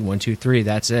Kofi, 1, 2, 3.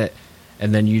 That's it.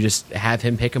 And then you just have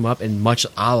him pick him up, and much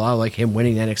a la like him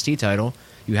winning the NXT title,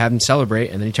 you have him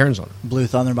celebrate, and then he turns on him. Blue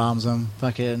Thunder bombs him.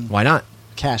 Fucking Why not?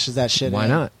 cashes that shit. Why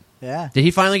in. not? Yeah. Did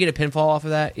he finally get a pinfall off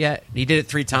of that yet? He did it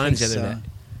 3 times the think other so. day.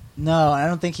 No, I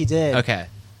don't think he did. Okay.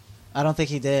 I don't think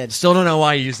he did. Still don't know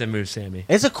why you used that move, Sammy.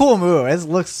 It's a cool move. It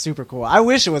looks super cool. I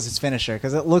wish it was his finisher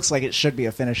because it looks like it should be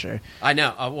a finisher. I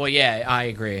know. Well, yeah, I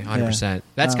agree, 100%.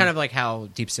 That's kind of like how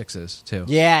Deep Six is too.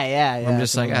 Yeah. I'm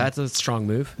just like, that's a strong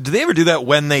move. Do they ever do that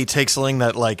when they take something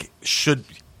that should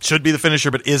should be the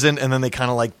finisher but isn't, and then they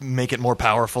kind of like make it more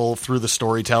powerful through the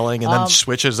storytelling and then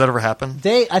switch it. Has that ever happened?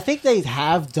 I think they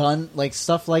have done like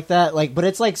stuff like that, like, but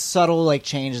it's like subtle like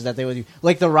changes that they would do,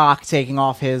 like The Rock taking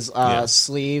off his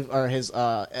sleeve or his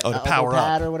elbow power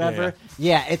pad up. or whatever.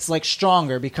 Yeah, it's like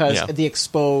stronger because of the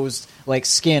exposed like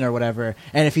skin or whatever.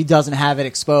 And if he doesn't have it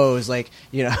exposed, like,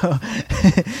 you know,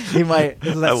 he might.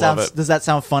 Does that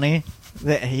sound funny?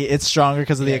 That it's stronger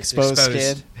because of the exposed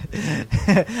skin.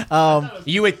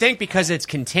 You would think because it's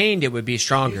contained, it would be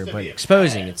stronger, but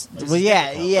exposing, it's well,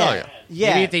 yeah.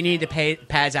 Maybe if they need to pay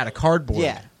pads out of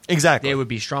cardboard, exactly, they would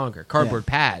be stronger. Cardboard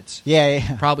pads,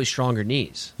 probably stronger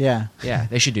knees. Yeah,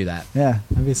 they should do that. Yeah,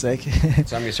 that'd be sick.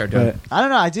 So I'm gonna start doing it. I don't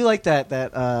know. I do like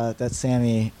that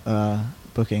Sammy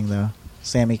booking though.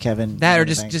 Sammy, Kevin, that or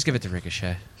just give it to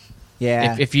Ricochet.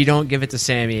 Yeah. If you don't give it to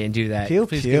Sammy and do that,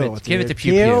 please give it to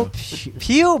Pew.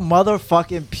 Pew,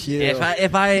 motherfucking Pew.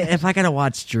 If I gotta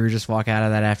watch Drew just walk out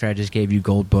of that after I just gave you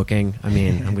gold booking, I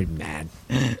mean, I'm gonna be mad,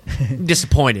 I'm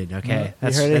disappointed. Okay,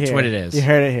 that's what it is. You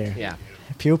heard it here. Yeah.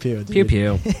 Pew pew. Pew Dude.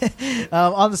 pew.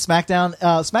 On the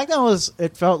SmackDown,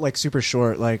 it felt like super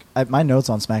short. Like my notes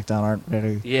on SmackDown aren't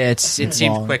very. Yeah, it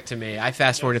seemed quick to me. I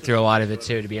fast forwarded through a lot of it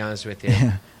too, to be honest with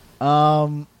you.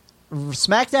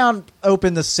 SmackDown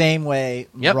opened the same way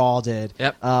Raw did.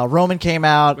 Yep. Roman came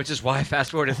out. Which is why I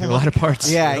fast-forwarded through a lot of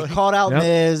parts. Yeah, he called out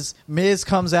Miz. Miz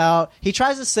comes out. He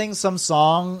tries to sing some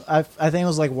song. I think it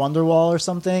was like Wonderwall or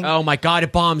something. Oh, my God,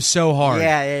 it bombed so hard.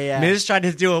 Yeah. Miz tried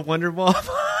to do a Wonderwall,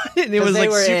 and it was like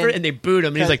super, and they booed him.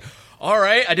 And he's like, all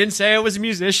right, I didn't say I was a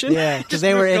musician. Yeah, because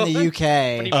they were in the UK.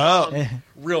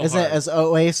 Real Is hard. it as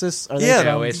Oasis? Are they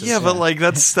Oasis. Yeah, but like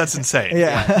that's insane.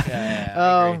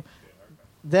 Yeah.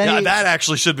 Then that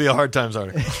actually should be a Hard Times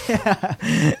article.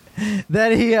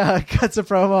 Then he cuts a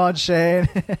promo on Shane.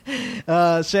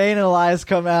 Shane and Elias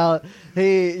come out.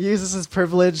 He uses his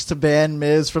privilege to ban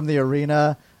Miz from the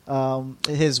arena.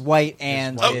 His white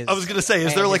and his, I was going to say,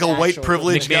 is there like a white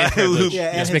privilege guy?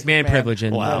 Yes, McMahon privilege.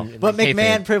 Wow. But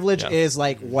McMahon privilege is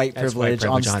like white privilege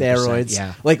on steroids.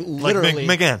 Yeah. Like literally.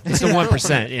 Like McMahon. It's the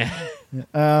 1%. Yeah.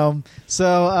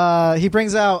 So he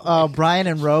brings out Brian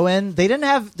and Rowan. They didn't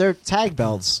have their tag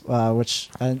belts, which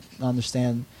I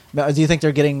understand. Do you think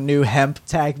they're getting new hemp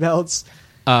tag belts?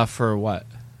 For what?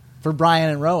 For Brian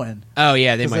and Rowan. Oh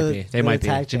yeah, they might be. They might be.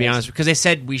 tag To be champs. honest, because they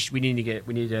said we need to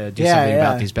do something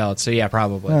about these belts. So yeah,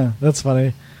 probably. Yeah, that's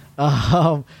funny.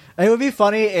 It would be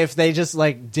funny if they just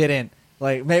like didn't.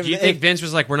 Like maybe Do you think Vince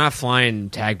was like, we're not flying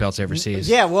tag belts overseas?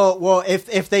 Yeah, well,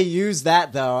 if they use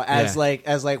that though as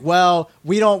like well,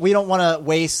 we don't want to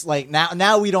waste like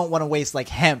now we don't want to waste like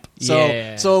hemp.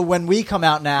 So when we come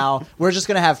out now, we're just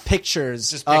gonna have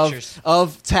pictures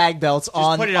of tag belts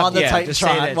on the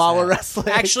Titantron while we're wrestling.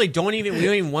 Actually, we don't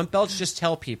even want belts. Just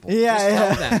tell people. Yeah,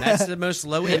 just tell them. That's the most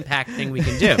low impact thing we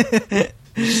can do.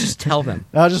 Just tell them.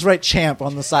 I'll just write champ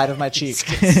on the side of my cheek.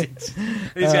 He's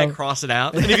gonna cross it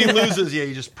out. And if he loses,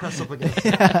 you just press up again.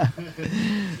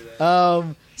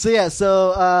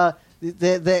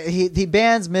 He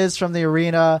bans Miz from the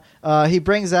arena. He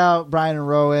brings out Brian and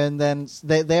Rowan. Then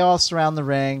they all surround the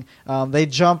ring. They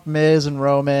jump Miz and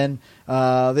Roman.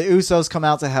 The Usos come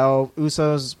out to help.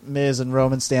 Usos, Miz, and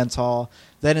Roman stand tall.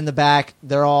 Then in the back,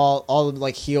 they're all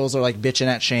like heels are like bitching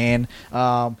at Shane.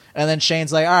 And then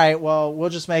Shane's like, all right, well,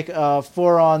 we'll just make a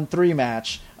 4-on-3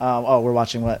 match. We're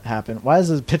watching what happened. Why is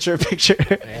this picture of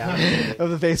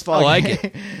the baseball I like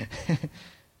game?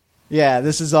 Yeah,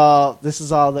 this is all the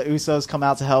Usos come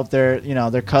out to help their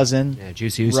cousin. Yeah,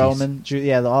 Juicy Usos. Roman.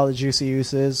 All the Juicy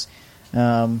Usos.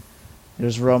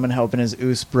 There's Roman helping his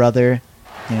Us brother.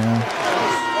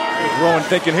 Rowan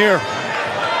thinking here.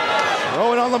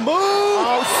 Rowan on the move.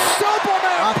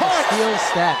 Superman punch. Steel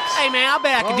steps. Hey man, I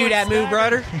bet I can do that move,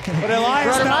 brother. But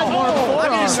Elias I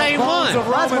do the same one.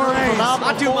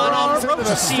 I do mine on the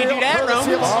ropes. See you do that,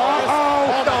 Roman.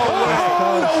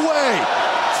 No way.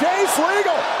 Chase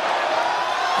Legal.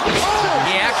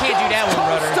 Yeah, I can't do that one,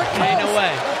 brother. Ain't no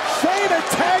way. Shane had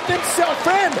tagged himself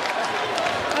in.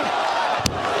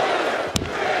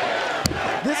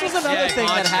 This was another thing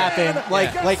that happened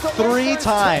like 3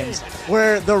 times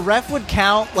where the ref would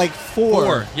count like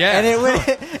 4. Yeah.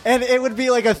 And it would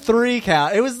be like a 3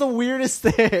 count. It was the weirdest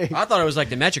thing. I thought it was like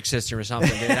the metric system or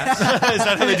something, dude. Is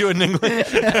that how they do it in England?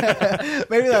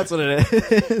 Maybe that's what it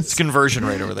is. It's conversion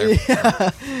rate over there.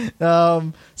 Yeah.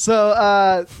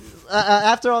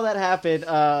 After all that happened,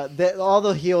 all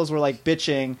the heels were like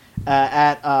bitching,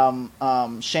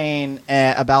 Shane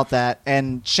about that,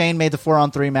 and Shane made the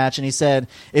 4-on-3 match, and he said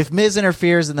if Miz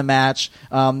interferes in the match,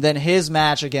 then his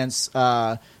match against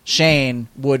Shane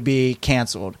would be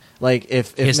canceled. Like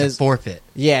if He has Miz to forfeit.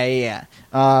 Yeah.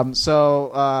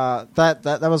 So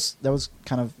that was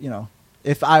kind of,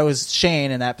 if I was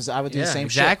Shane in that position, I would do the same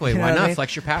exactly. shit. Why What not I mean?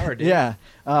 flex your power, dude? Yeah.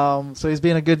 So he's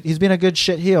being a good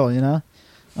shit heel,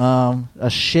 a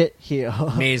shit heel.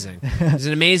 Amazing. He's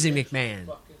an amazing McMahon.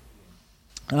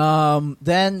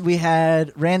 Then we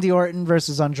had Randy Orton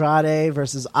versus Andrade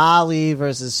versus Ali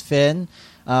versus Finn.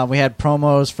 We had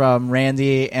promos from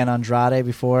Randy and Andrade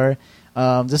before.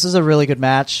 This is a really good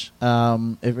match. It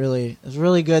was a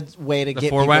really good way to get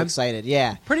people excited.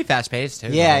 Yeah, pretty fast paced too.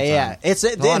 Yeah. This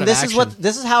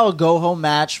is how a go home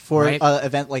match for Right. an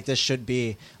event like this should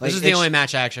be. Like, This is the only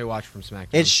match I actually watched from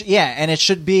SmackDown. And it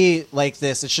should be like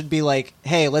this. It should be like,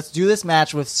 hey, let's do this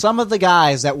match with some of the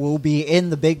guys that will be in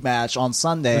the big match on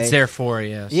Sunday. It's there for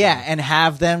you. So. Yeah, and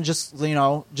have them just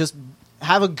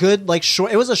have a good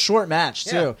short. It was a short match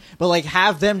too, but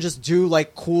have them just do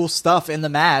cool stuff in the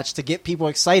match to get people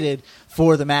excited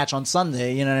for the match on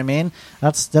Sunday. You know what I mean?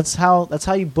 That's how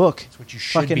you book. That's what you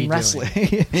should fucking be wrestling.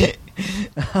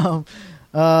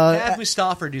 Have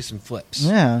Mustafa do some flips.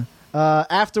 Yeah.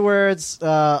 Afterwards,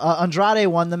 Andrade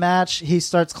won the match. He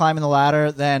starts climbing the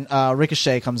ladder. Then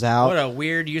Ricochet comes out. What a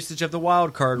weird usage of the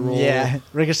wild card rule. Yeah,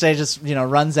 Ricochet just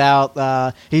runs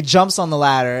out. He jumps on the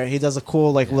ladder. He does a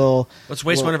cool little. Let's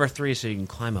waste one of our three so you can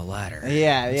climb a ladder.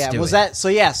 Yeah. Was that so?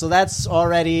 Yeah, so that's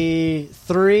already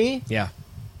 3. Yeah.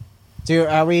 Dude,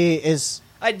 are we? Is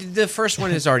the first one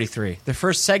is already 3. The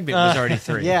first segment was already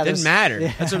 3. Yeah, it didn't matter.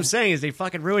 Yeah. That's what I'm saying. Is they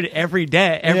fucking ruin it every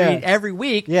day, every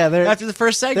week. Yeah, after the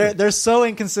first segment. They're so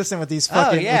inconsistent with these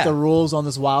fucking with the rules on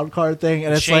this wild card thing,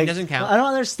 and it's Shane doesn't count. I don't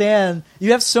understand.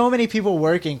 You have so many people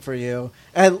working for you,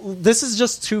 and this is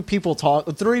just 3 people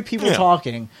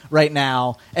talking right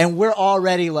now, and we're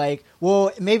already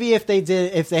well, maybe if they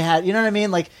had, you know what I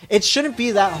mean? It shouldn't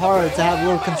be that hard to have a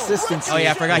little consistency. Oh yeah,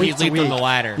 I forgot he leaped on the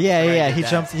ladder. Yeah. He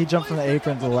jumped from the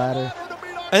apron to the ladder.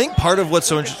 I think part of what's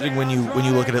so interesting when you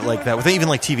look at it like that, with even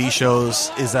TV shows,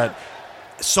 is that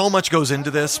so much goes into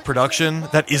this production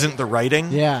that isn't the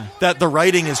writing. Yeah. That the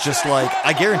writing is just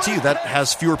I guarantee you that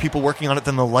has fewer people working on it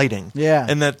than the lighting. Yeah.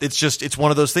 And that it's one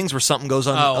of those things where something goes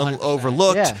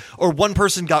overlooked, or one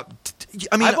person got.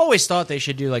 I've always thought they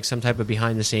should do some type of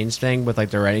behind the scenes thing with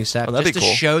the writing staff, that'd just be cool.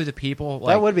 to show the people.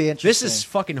 That would be interesting. This is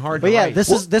fucking hard. But to yeah, write.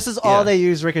 this is all they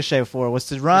used Ricochet for, was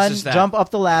to run, jump up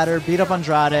the ladder, beat up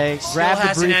Andrade, grab the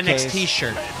has briefcase. an NXT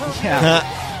shirt.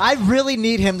 Yeah. I really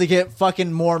need him to get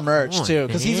fucking more merch too,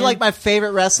 because he's my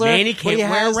favorite wrestler. Manny but can't he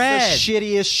wear has red. the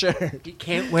shittiest shirt. He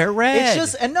can't wear red.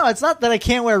 No, it's not that I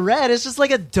can't wear red. It's just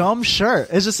a dumb shirt.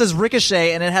 It just says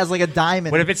Ricochet and it has a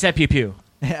diamond. What if it said pew pew?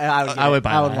 I would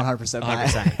buy. I would 100%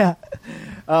 buy.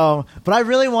 But I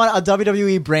really want a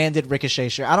WWE branded Ricochet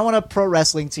shirt. I don't want a pro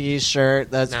wrestling tees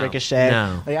shirt that's Ricochet.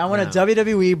 No, I want a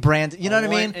WWE brand. You know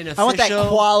what I mean? I want that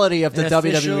quality of the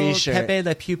WWE shirt. Pepe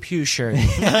Le Pew Pew shirt.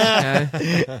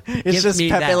 It's just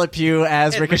Pepe Le Pew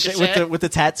as Ricochet with the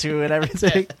tattoo and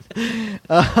everything.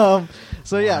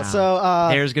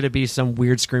 There's gonna be some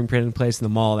weird screen printed place in the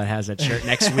mall that has that shirt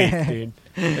next week, dude.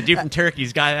 The dude from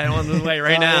Turkey's got that on the way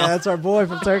right now. Yeah, that's our boy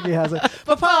from Turkey has it.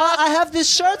 Papa, I have these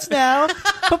shirts now.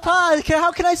 Papa,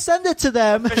 how can I send it to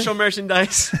them? Official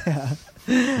merchandise.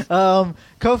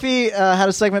 Kofi had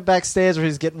a segment backstage where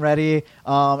he's getting ready.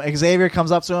 Xavier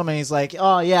comes up to him and he's like,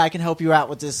 "Oh yeah, I can help you out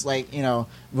with this,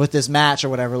 with this match or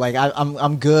whatever.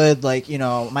 I'm good.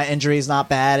 My injury's not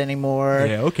bad anymore."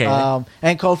 Yeah, okay.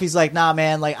 And Kofi's like, "Nah,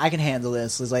 man, I can handle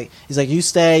this." He's like, "You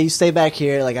stay back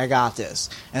here. I got this."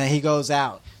 And then he goes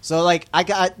out. So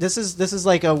this is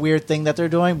a weird thing that they're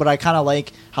doing, but I kind of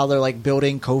like how they're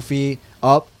building Kofi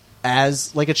up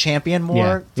as a champion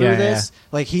more through this.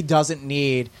 He doesn't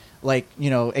need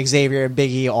Xavier and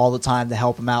Big E all the time to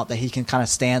help him out, that he can kind of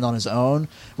stand on his own,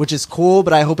 which is cool,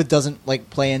 but I hope it doesn't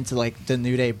play into the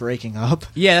New Day breaking up.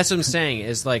 Yeah, that's what I'm saying.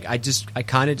 Is I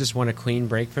kind of just want a clean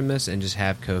break from this and just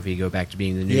have Kofi go back to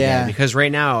being the New Day, because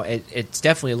right now it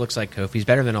definitely looks like Kofi's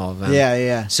better than all of them.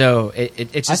 Yeah. So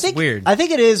it's just weird. I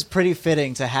think it is pretty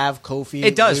fitting to have Kofi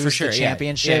lose for sure the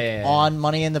championship on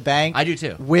Money in the Bank. I do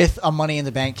too. With a Money in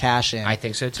the Bank cash in. I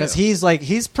think so too. Because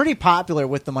he's pretty popular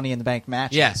with the Money in the Bank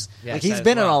matches. Yes, he's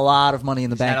been in a lot of Money in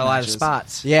the Bank had a lot matches. of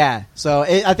spots. Yeah, so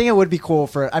I think it would be cool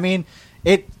for. I mean,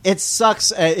 it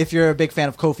sucks if you're a big fan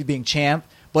of Kofi being champ,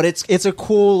 but it's a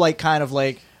cool kind of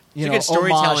it's a good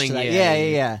storytelling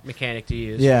yeah mechanic to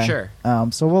use. Yeah, for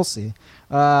sure. So we'll see.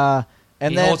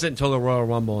 And he then holds it until the Royal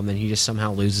Rumble, and then he just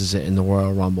somehow loses it in the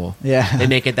Royal Rumble. Yeah. They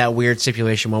make it that weird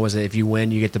stipulation. What was it? If you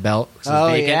win, you get the belt. 'Cause it's Oh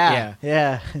vacant.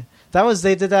 yeah.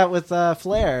 They did that with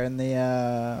Flair in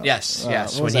the Yes. what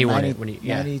was When he that, won 90, it. When he,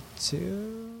 yeah.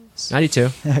 92? 92.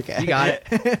 Okay. You got it.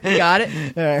 You got it.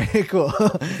 All right, cool.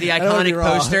 The I don't wanna be iconic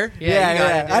wrong. poster. Yeah, you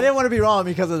got it, dude. I didn't want to be wrong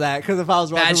because of that. Because if I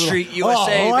was wrong, Bad people would be Street like,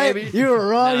 USA, oh, what? baby. You were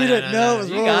wrong. You didn't know it was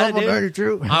You Royal got it, Rumble dude.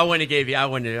 92. I wouldn't have gave you. I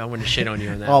wouldn't have shit on you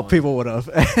on that. Oh, one. people would have.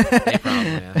 They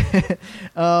probably,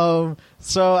 yeah.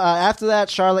 So after that,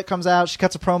 Charlotte comes out. She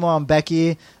cuts a promo on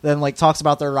Becky. Then talks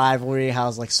about their rivalry, how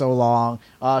it's so long.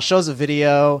 Shows a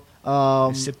video.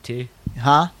 They sip tea.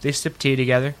 Huh? They sip tea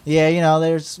together. Yeah,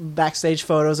 there's backstage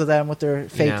photos of them with their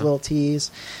fake little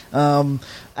tees.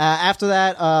 After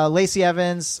that, Lacey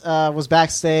Evans was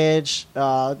backstage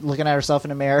looking at herself in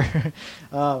the mirror.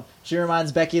 She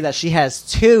reminds Becky that she has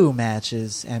 2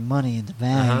 matches at Money in the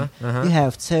Bank. You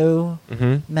have 2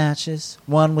 matches,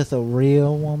 one with a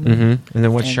real woman. And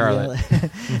then what's and Charlotte?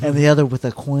 And the other with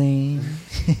a queen.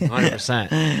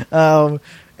 100%.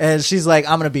 And she's like,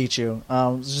 I'm going to beat you.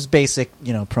 It's just basic,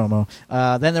 promo.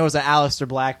 Then there was an Aleister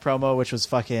Black promo, which was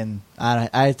fucking...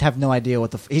 I have no idea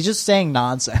what he's just saying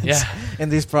nonsense in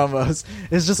these promos.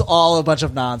 It's just all a bunch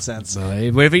of nonsense.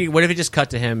 What if he just cut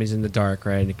to him? He's in the dark,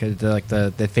 right? Because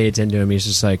the fades into him. He's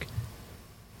just like,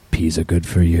 peas are good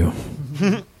for you.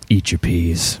 Eat your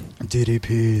peas.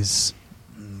 DDPs.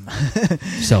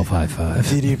 Self high five.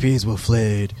 DDPs will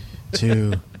fade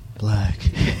to black.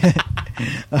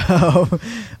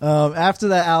 After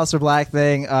that Aleister Black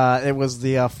thing, it was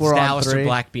the 4-on-3. Aleister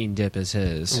Black bean dip is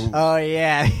his. Oh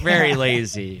yeah, very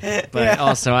lazy, but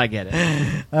also I get it.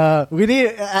 We need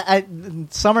at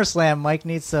SummerSlam. Mike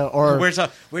needs to, or we're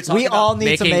talking we about all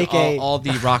need to make all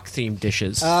the rock themed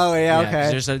dishes. Oh yeah,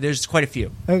 okay. There's quite a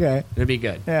few. Okay, it'll be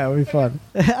good. Yeah, it'll be fun.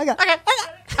 Okay.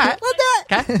 All right, let's do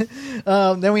it. Okay.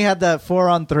 Then we had that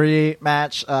 4-on-3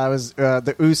 match. It was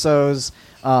the Usos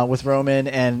with Roman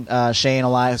and Shane,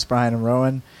 Elias, Bryan, and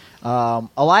Rowan.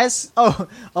 Elias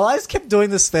kept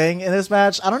doing this thing in this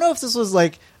match. I don't know if this was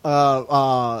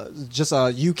just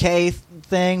a UK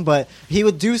thing, but he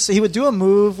would do a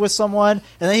move with someone,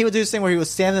 and then he would do this thing where he would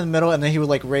stand in the middle, and then he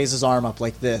would raise his arm up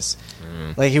like this,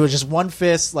 he would just one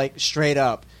fist straight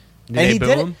up. Did and he boo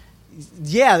him?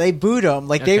 Yeah, they booed him.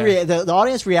 The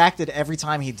audience reacted every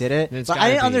time he did it. But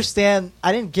I didn't understand.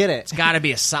 I didn't get it. It's got to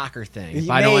be a soccer thing. If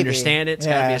I don't understand it, it's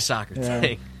got to be a soccer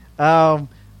thing.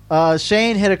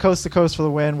 Shane hit a coast to coast for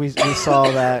the win. We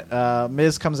saw that.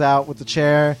 Miz comes out with the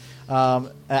chair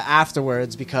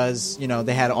afterwards because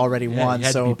they had already won. He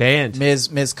had so to be banned.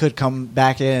 Miz could come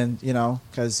back in.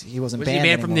 Because he wasn't banned. Was he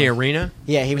banned from the arena?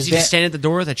 Yeah, he was he just standing at the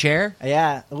door with a chair?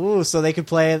 Yeah. Ooh, so they could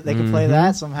play. They could play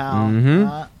that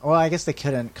somehow. Well, I guess they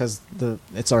couldn't because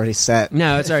it's already set.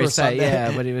 No, it's already set. Sunday.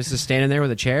 Yeah, but he was just standing there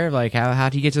with a chair. How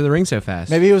did he get to the ring so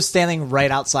fast? Maybe he was standing right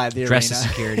outside the Dressed arena. as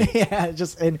security. Yeah,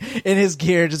 just in his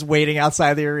gear, just waiting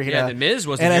outside the arena. Yeah, the Miz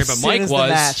wasn't here, but Mike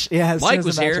was. Mike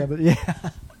was here. Yeah.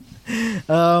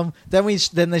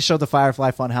 Then they showed the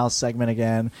Firefly Funhouse segment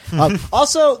again.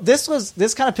 Also, this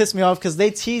kind of pissed me off because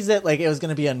they teased it like it was going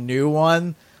to be a new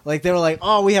one. They were like,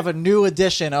 "Oh, we have a new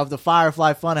edition of the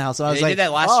Firefly Funhouse." And I was they like, did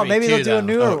that last week maybe too, they'll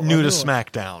do a new to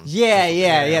SmackDown.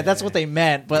 Yeah. That's what they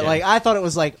meant. But I thought it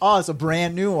was it's a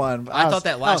brand new one. I thought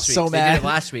that last week. So they mad. did it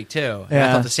last week too. And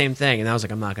I thought the same thing, and I was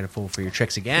like, "I'm not going to fall for your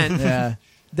tricks again." Yeah.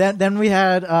 Then we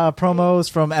had promos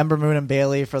from Ember Moon and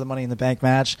Bayley for the Money in the Bank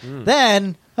match.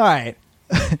 Then, all right,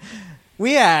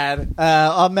 we had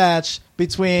a match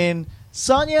between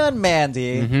Sonya and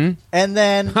Mandy, and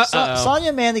then Sonya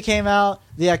and Mandy came out.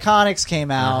 The Iconics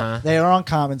came out. They were on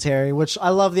commentary, which I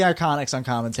love the Iconics on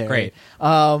commentary. Great.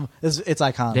 It's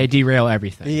iconic. They derail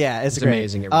everything. Yeah, it's great.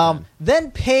 Amazing. Every time.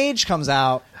 Then Paige comes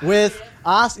out with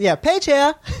Paige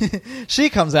here. She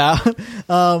comes out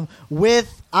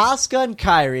with Asuka and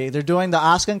Kairi. They're doing the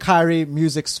Asuka and Kairi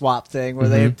music swap thing where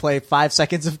they play 5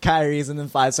 seconds of Kairi's and then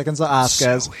 5 seconds of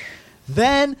Asuka's. So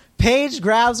then Paige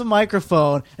grabs a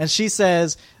microphone and she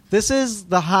says, "This is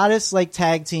the hottest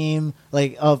tag team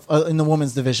of in the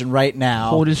women's division right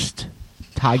now. Hottest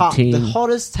tag team. The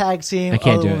hottest tag team of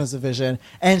the women's division."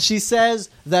 And she says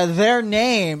that their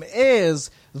name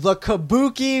is the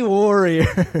Kabuki Warriors.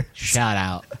 Shout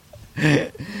out.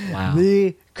 Wow.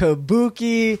 The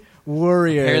Kabuki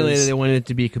Warriors. Apparently they wanted it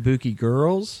to be Kabuki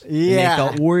girls. Yeah. And they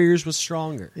felt Warriors was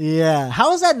stronger. Yeah.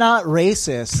 How is that not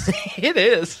racist? It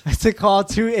is. To call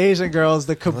 2 Asian girls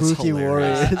the Kabuki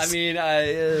Warriors.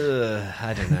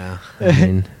 I don't know.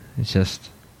 It's just...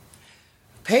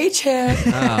 Paycheck.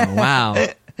 Oh, wow.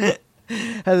 Had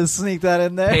to sneak that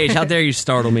in there. Paige, how dare you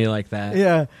startle me like that?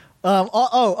 Yeah.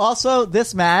 Also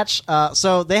this match.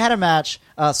 So they had a match.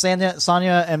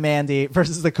 Sonya and Mandy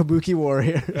versus the Kabuki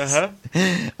Warriors.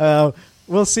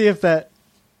 We'll see if that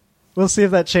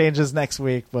changes next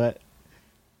week. But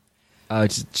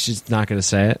she's not going to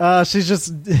say it. she's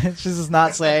just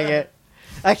not saying it.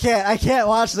 I can't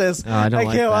watch this. I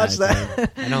can't watch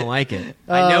that. I don't like it.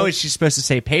 I know she's supposed to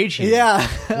say Paige here. Yeah,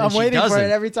 I'm waiting for doesn't.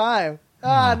 it every time. No.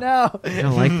 I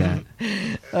don't like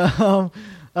that.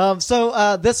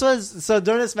 So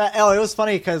during this match, it was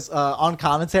funny because on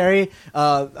commentary,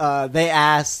 they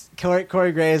asked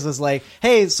Corey Graves was like,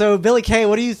 "Hey, so Billy Kay,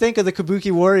 what do you think of the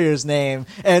Kabuki Warriors name?"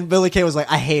 And Billy Kay was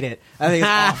like, "I hate it. I think it's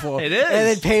awful." It is. And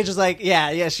then Paige was like,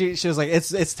 "Yeah." She was like,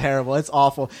 "It's terrible. It's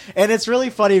awful." And it's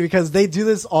really funny because they do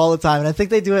this all the time, and I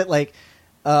think they do it like.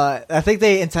 I think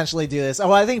they intentionally do this.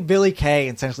 I think Billy Kay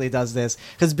intentionally does this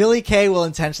because Billy Kay will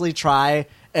intentionally try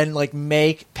and like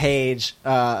make Peyton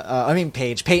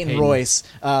Royce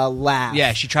laugh.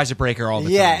 Yeah, she tries to break her all the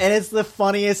time. Yeah, and it's the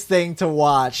funniest thing to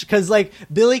watch because like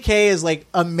Billy Kay is like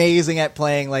amazing at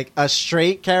playing like a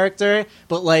straight character,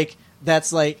 but like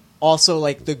that's like also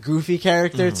like the goofy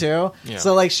character too. Yeah.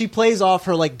 So like she plays off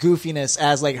her like goofiness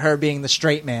as like her being the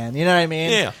straight man. You know what I mean?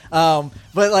 Yeah.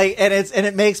 But like and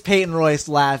it makes Peyton Royce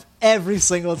laugh every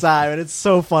single time, and it's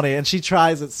so funny, and she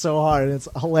tries it so hard, and it's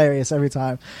hilarious every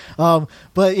time.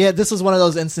 But yeah, this was one of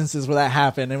those instances where that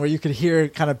happened, and where you could hear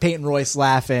kind of Peyton Royce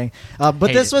laughing.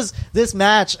 But this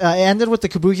match ended with the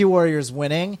Kabuki Warriors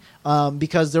winning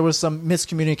because there was some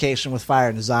miscommunication with Fire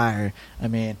and Desire. I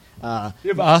mean,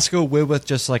 Asuka win with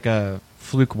just like a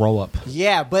fluke roll up.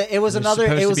 Yeah, but it was another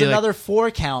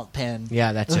 4-count pin.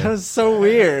 Yeah, that's it. it. It was so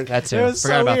weird. That's it. It was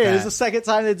Forgot so about weird. that. It was the second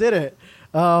time they did it.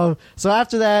 So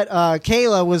after that,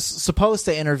 Kayla was supposed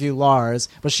to interview Lars,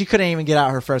 but she couldn't even get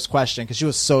out her first question because she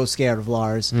was so scared of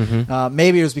Lars.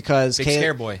 Maybe it was because Big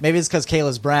scare boy. Maybe it's because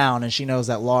Kayla's brown and she knows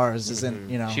that Lars isn't.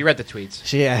 You know, She read the tweets.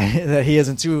 that he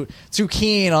isn't too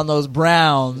keen on those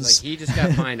Browns. Like he just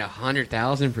got fined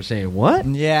 $100,000 for saying what?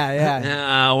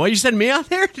 Yeah. What you sent me out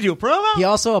there to do a promo? He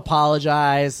also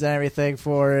apologized and everything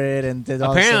for it, and did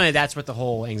all this Apparently, stuff. that's what the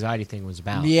whole anxiety thing was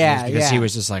about. Yeah, because yeah. he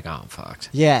was just like, "Oh, I'm fucked."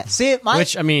 Yeah. See,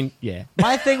 Which I mean, yeah.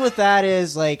 My thing with that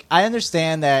is like I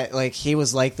understand that like he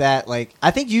was like that. Like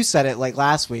I think you said it like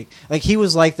last week. Like he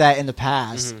was like that in the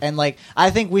past, and like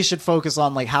I think we should focus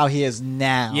on like how he is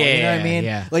now. Yeah, you know what I mean?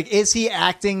 yeah. Like is he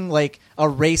acting like a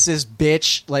racist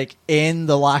bitch like in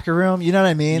the locker room? You know what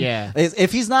I mean? Yeah.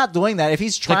 If he's not doing that, if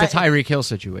he's trying Like the Tyreek Hill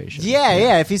situation.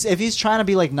 Yeah. If he's trying to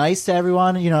be like nice to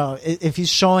everyone, you know, if he's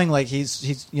showing like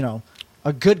he's you know.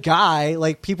 A good guy,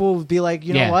 like people would be like,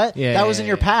 you know what? That was in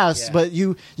your past, but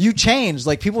you changed.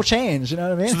 Like people change. You know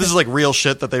what I mean? So this is like real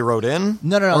shit that they wrote in.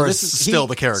 No. Or This is is still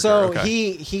the character. So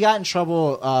Okay. he got in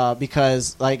trouble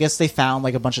because I guess they found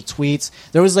like a bunch of tweets.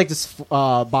 There was like this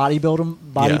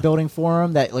bodybuilding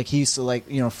forum that like he used to like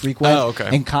frequent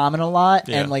and comment a lot,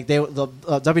 and like the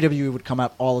WWE would come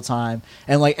up all the time,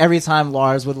 and like every time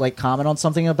Lars would like comment on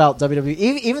something about WWE,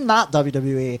 even not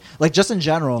WWE, like just in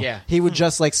general, he would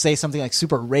just like say something like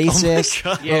super racist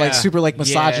or like super like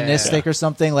misogynistic or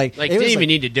something. Like he it didn't was, even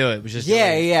need to do it. It was just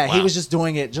he was just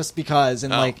doing it just because,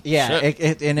 and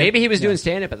maybe he was doing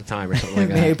stand up at the time or something like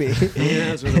that. Maybe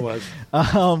that's what it was.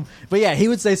 But yeah, he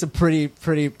would say some pretty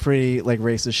like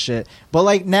racist shit. But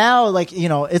like now, like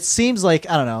it seems like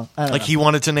I don't know. Like he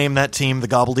wanted to name that team the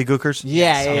Gobbledygookers.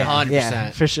 Yeah,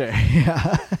 100%. For sure.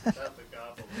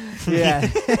 Yeah,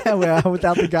 well,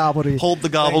 without the gobbledy. Hold the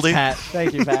gobbledy.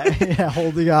 Thank you, Pat. Yeah,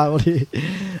 hold the gobbledy.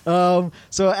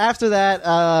 So after that,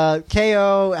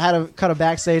 KO had to cut a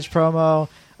backstage promo.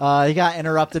 He got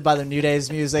interrupted by the New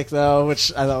Day's music, though,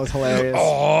 which I thought was hilarious.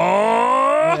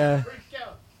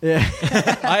 Yeah.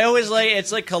 I always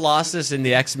it's like Colossus in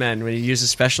the X-Men when he uses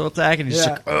special attack and he's just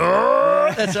like,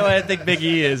 "Arr!" That's how I think Big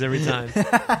E is every time.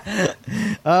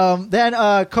 Then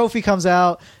Kofi comes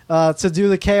out to do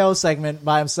the KO segment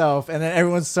by himself, and then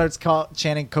everyone starts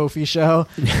chanting Kofi show.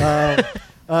 He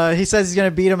says he's going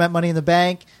to beat him at Money in the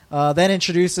Bank, then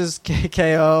introduces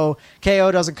KO.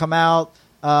 KO doesn't come out.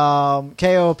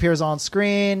 KO appears on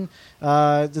screen.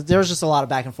 There was just a lot of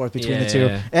back and forth between the two.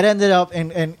 Yeah. It ended up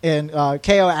in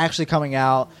KO actually coming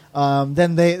out.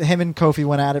 Then him and Kofi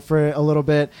went at it for a little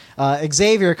bit.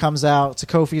 Xavier comes out to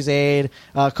Kofi's aid.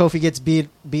 Kofi gets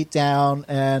beat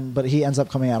down, but he ends up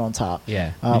coming out on top.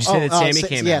 Yeah. Did you say that Sammy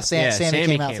came out? Yeah, Sammy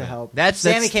came out to help.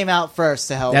 Sammy came out first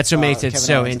to help. That's what makes it Kevin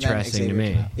so Owens, and then interesting to Xavier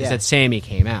me. came out. Is that Sammy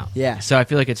came out. Yeah. So I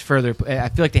feel like it's further. I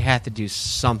feel like they have to do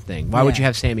something. Why would you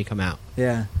have Sammy come out?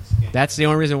 Yeah. That's the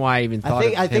only reason why I even thought.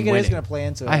 I think him it is winning. going to play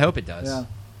into it. I hope it does. Yeah.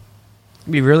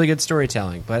 It'd be really good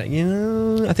storytelling, but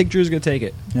I think Drew's gonna take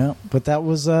it. Yeah, but that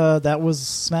was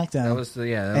SmackDown. That was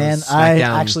and I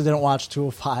actually didn't watch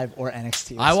 205 or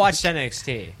NXT. I watched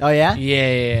NXT. Oh yeah,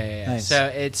 yeah. Nice. So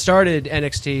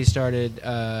NXT started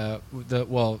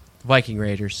Viking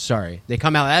Raiders. Sorry, they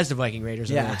come out as the Viking Raiders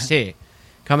on NXT.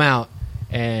 Come out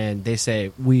and they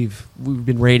say we've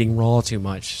been raiding Raw too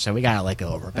much, so we gotta let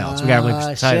go of our belts. We gotta lose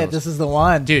the titles. Shit, this is the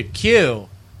one, dude. Q.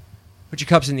 Put your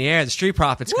cups in the air. The Street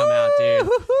Profits come out, dude.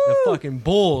 The fucking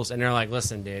Bulls. And they're like,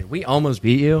 listen, dude, we almost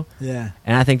beat you. Yeah.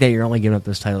 And I think that you're only giving up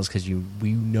those titles because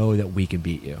we know that we can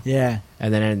beat you. Yeah.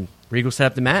 And then Regal set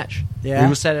up the match. Yeah.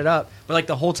 Regal set it up. But like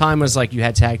the whole time was like you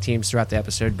had tag teams throughout the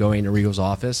episode going to Regal's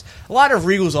office. A lot of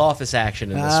Regal's office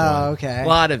action in this one. Oh, okay. A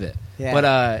lot of it. Yeah.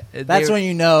 But that's when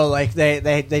you know, like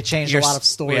they changed a lot of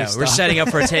stories. Yeah, we're setting up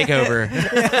for a takeover.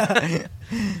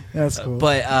 That's cool.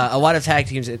 But a lot of tag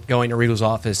teams going to Regal's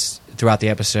office throughout the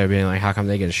episode, being like, "How come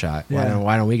they get a shot?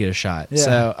 Why don't we get a shot?" Yeah.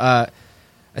 So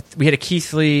we had a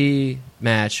Keith Lee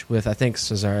match with I think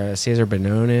Cesar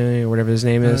Bononi or whatever his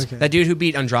name is. Okay. That dude who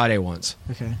beat Andrade once.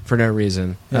 Okay. For no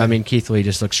reason. Yeah. I mean, Keith Lee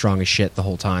just looks strong as shit the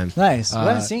whole time. Nice. We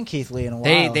haven't seen Keith Lee in a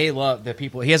while. They love the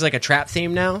people. He has like a trap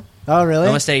theme now. Oh really?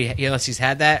 Unless he's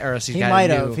had that, or else he might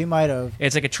have. He might have.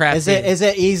 It's like a trap. Is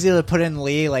it easy to put in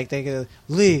Lee? Like they go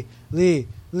Lee,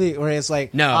 or it's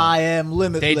like no. I am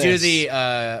limitless. They do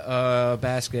the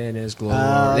bask in his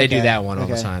glory. They do that one all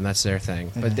the time. That's their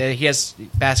thing. But he has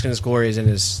bask in his glory is in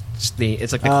his.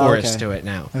 It's like the chorus to it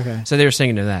now. Okay. So they were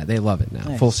singing to that. They love it now.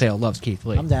 Nice. Full Sail loves Keith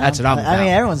Lee. I'm down. That's what I'm about. I mean,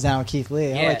 everyone's down with Keith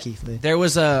Lee. I like Keith Lee. There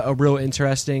was a real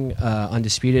interesting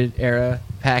Undisputed Era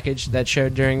package that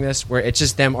showed during this, where it's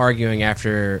just them arguing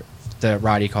after the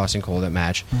Roddy Cross and Cole that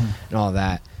match and all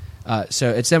that.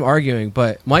 So it's them arguing,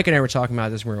 but Mike and I were talking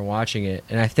about this when we were watching it,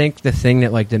 and I think the thing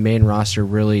that like the main roster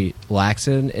really lacks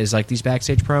in is like these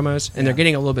backstage promos, and they're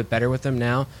getting a little bit better with them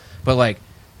now. But like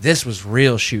this was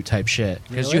real shoot type shit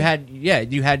because you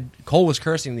had Cole was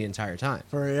cursing the entire time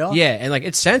For real? Yeah, and like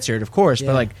it's censored, of course,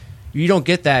 but like you don't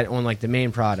get that on like the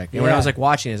main product. And when I was like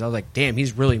watching this, I was like, damn,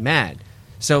 he's really mad.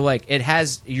 So like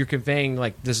you're conveying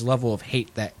like this level of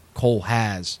hate that Cole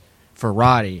has for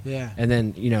Roddy. Yeah. And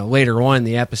then, later on in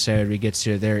the episode,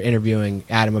 they're interviewing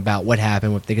Adam about what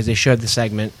happened because they showed the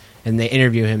segment and they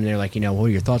interview him and they're like, what are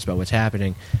your thoughts about what's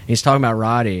happening? And he's talking about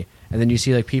Roddy. And then you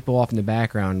see like people off in the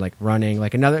background like running,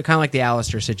 like another kind of like the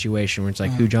Alistair situation where it's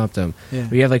like who jumped him. Yeah.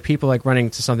 But you have like people like running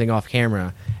to something off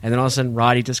camera, and then all of a sudden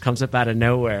Roddy just comes up out of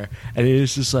nowhere, and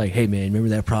it's just like, hey man, remember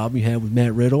that problem you had with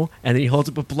Matt Riddle? And then he holds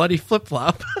up a bloody flip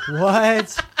flop.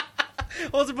 What?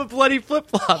 Holds up a bloody flip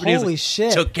flop. Holy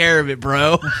shit! Took care of it,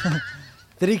 bro.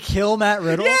 Did he kill Matt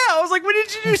Riddle? Yeah, I was like, what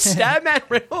did you do? Stab Matt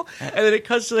Riddle? And then it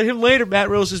cuts to him later. Matt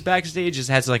Riddle's just backstage, just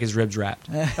has like his ribs wrapped.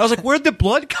 I was like, where'd the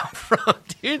blood come from,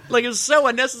 dude? Like, it was so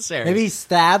unnecessary. Maybe he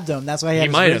stabbed him. That's why he had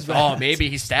his might ribs have. wrapped. Oh, maybe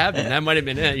he stabbed him. That might have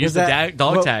been it. Use the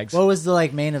dog tags. What was the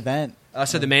like main event?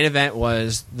 So the main event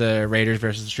was the Raiders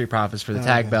versus the Street Profits for the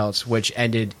tag belts, which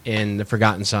ended in the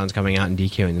Forgotten Sons coming out and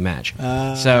DQing the match.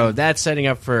 So that's setting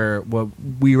up for what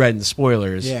we read in the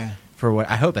spoilers. Yeah. For what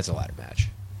I hope that's a ladder match.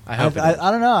 I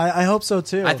don't know. I hope so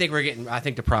too. I think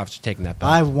the Profits are taking that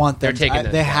belt. I want them. They're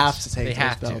taking. They have to take. They those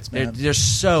have belts, to. Man. They're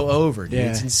so over, dude.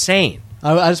 Yeah. It's insane.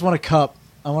 I just want a cup.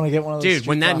 I want to get one of those. Dude,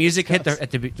 when that music hit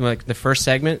at the first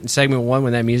segment, segment 1,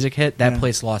 when that music hit, that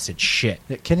place lost its shit.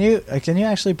 Can you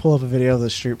actually pull up a video of the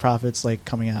Street Profits like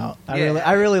coming out?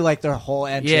 I really like their whole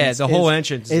entrance. Yeah, the whole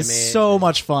entrance is so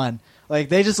much fun. Like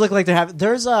they just look like they're having.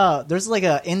 There's like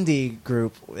a indie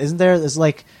group, isn't there? There's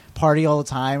like Party All the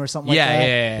Time or something like that.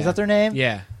 Yeah. Is that their name?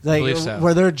 Yeah, like I believe so.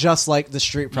 Where they're just like the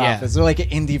Street Profits. They're like an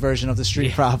indie version of the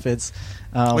Street Profits.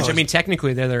 Which I mean,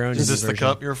 technically they're their own. Is this version. the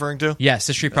cup you're referring to? Yes,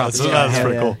 the Street Profits. That's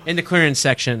pretty cool. In the clearance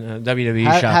section, WWE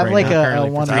shop have right like now.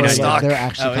 a one where they're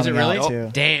actually is it coming really? out too.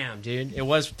 Damn, dude, it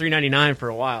was $3.99 for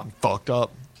a while. Fucked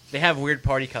up. They have weird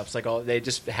party cups. Like they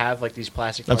just have like these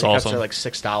plastic That's party awesome. cups. They're like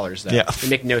 $6 though. Yeah. They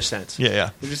make no sense. Yeah.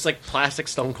 They're just like plastic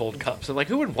Stone Cold cups. I'm like,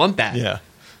 who would want that? Yeah.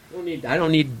 I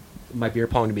don't need my beer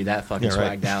pong to be that fucking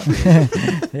swagged out.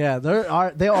 Yeah, they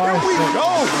are. Here we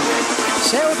go.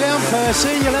 Settle down,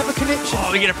 Percy. You'll have a connection.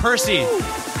 Oh, we get a Percy.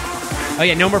 Oh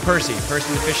yeah, no more Percy.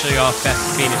 Percy's officially off. Beth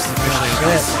Phoenix is officially off.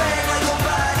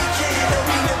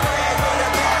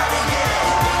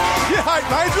 Yeah, hi,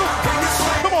 Nigel.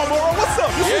 Come on, Mauro. What's up?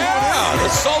 Yeah,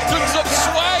 the Sultans of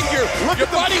Swag. Your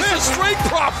buddy's the Street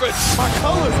Profits. My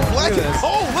color's black and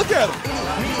cold. Look at him.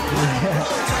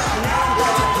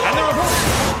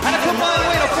 And a combined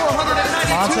weight of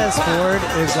 490 Montez Ford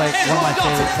is like one of my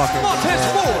favorite fuckers. Montez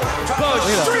Ford,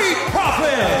 the Street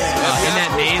Profits. In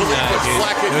that name,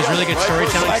 dude, it was really good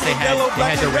storytelling. They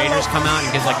had the Raiders come out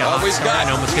and get like a hot start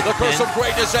and almost get the pin.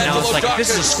 And I was like, if this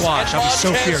is a squash, I'll be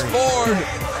so furious.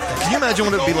 Can you imagine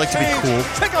what it would be like to be cool?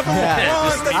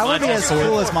 I would be as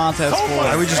cool as Montez Ford.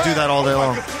 I would just do that all day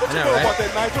long. I know,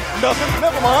 right? Nothing.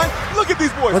 Never mind. Look at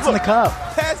these boys. What's in the cup?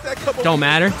 Pass that cup. Don't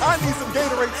matter. I need some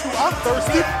Gatorade too. I'm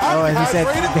thirsty. And he said,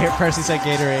 the person said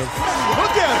Gatorade.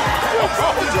 Look at it. A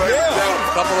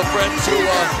couple of friends who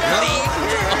lead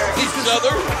each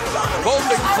other. Both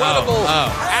incredible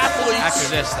athletes. After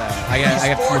this, though,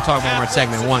 we're talking about more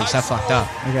segment 1 because I fucked up.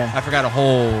 Okay. I forgot a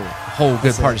whole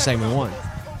good part of segment 1.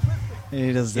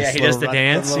 He does this. Yeah, he does the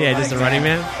dance. Yeah, he does the running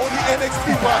man.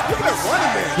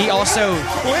 He also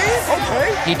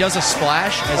he does a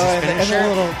splash as his finisher,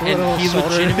 and he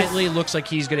legitimately looks like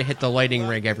he's going to hit the lighting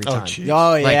rig every time.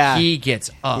 Oh yeah, like he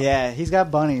gets up. Yeah, he's got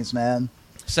bunnies, man.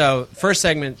 So first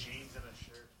segment.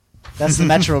 That's the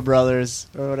Metro Brothers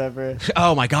or whatever.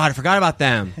 Oh my god, I forgot about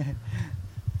them.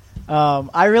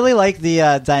 I really like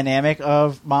the dynamic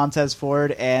of Montez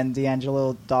Ford and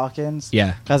D'Angelo Dawkins.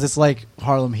 Yeah, because it's like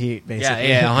Harlem Heat, basically.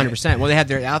 Yeah, 100%. Well, they had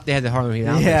the Harlem Heat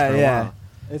outfits for a while.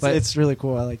 It's really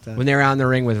cool. I like that. When they were out in the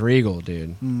ring with Regal,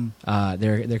 dude,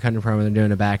 they're cutting a promo, they're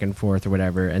doing a back and forth or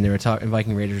whatever, and they were talking.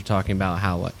 Viking Raiders were talking about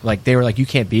how like they were like, you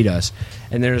can't beat us,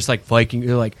 and they're just like Viking.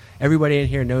 They're like, everybody in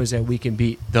here knows that we can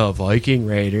beat the Viking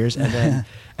Raiders, and then.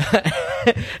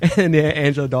 And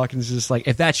Angelo Dawkins is just like,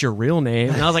 if that's your real name,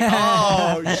 and I was like,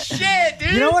 oh shit,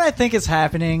 dude. You know what I think is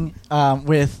happening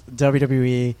with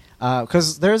WWE?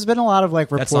 Because there's been a lot of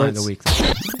like reports. That's line of the week.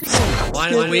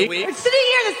 Line of the week. I'm sitting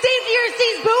here, the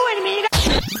CCRC's booing me.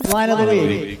 Line of the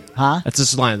week. Huh? That's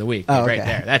just line of the week. Oh, right okay.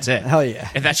 there. That's it. Hell yeah.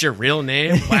 If that's your real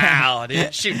name, wow,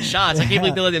 dude, shooting shots. I can't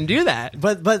believe they let them do that.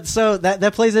 But so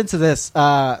that plays into this.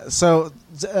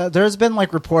 There's been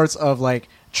like reports of like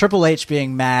Triple H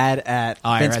being mad at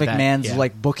Vince McMahon's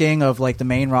like booking of like the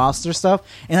main roster stuff,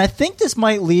 and I think this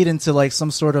might lead into like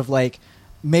some sort of like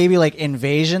maybe like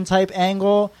invasion type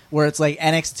angle where it's like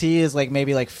NXT is like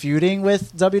maybe like feuding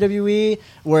with WWE,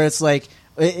 where it's like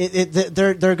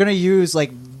they're gonna use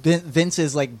like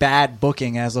Vince's like bad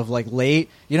booking as of like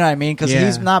late, you know what I mean? Because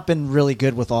he's not been really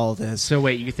good with all of this. So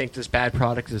wait, you think this bad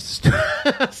product is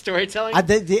storytelling?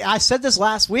 I said this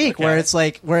last week, where it's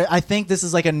like where I think this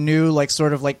is like a new like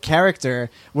sort of like character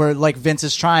where like Vince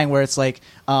is trying, where it's like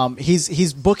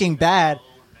he's booking bad.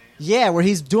 Yeah, where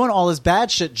he's doing all this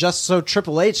bad shit just so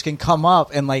Triple H can come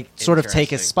up and like sort of take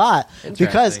his spot.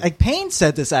 Because like Payne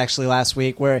said this actually last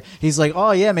week, where he's like, oh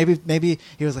yeah, maybe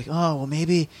he was like, oh well,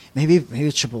 maybe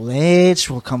Triple H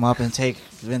will come up and take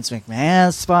Vince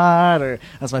McMahon's spot, or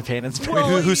that's my Payne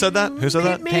inspiration. Who said that? Who said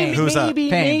that? Maybe, Who was that?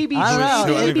 Maybe. I don't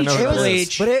know. I don't even know who that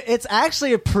is. But it's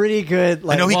actually a pretty good.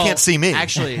 Like, I know he can't see me.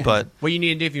 Actually, but what you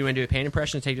need to do if you want to do a Payne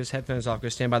impression is take those headphones off, go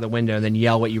stand by the window, and then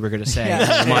yell what you were going to say.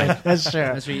 That's true.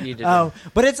 That's what you need to do.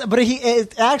 But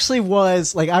it actually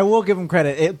was like, I will give him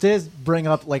credit. It did bring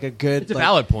up like a good. It's a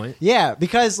valid point. Yeah,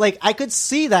 because like I could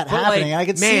see that happening. I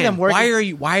could see them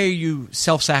working. Why are you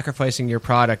self-sacrificing your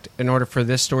product in order for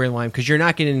this storyline? Because you're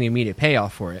not getting the immediate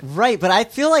payoff for it. Right, but I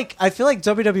feel like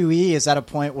WWE is at a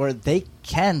point where they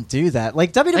can do that.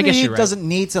 Like WWE doesn't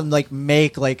need to like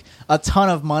make like a ton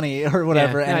of money or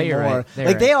whatever anymore.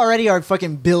 Right. They already are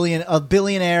fucking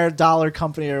billionaire dollar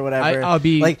company or whatever. I'll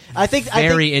be like I think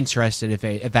interested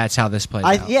if that's how this plays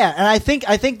out. Yeah, and I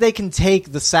think they can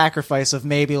take the sacrifice of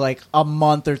maybe like a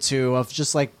month or two of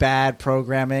just like bad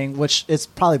programming, which it's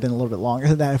probably been a little bit longer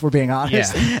than that if we're being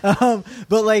honest. Yeah.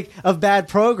 But like of bad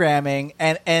programming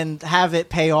and have it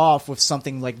pay off with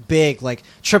something like big, like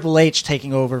Triple H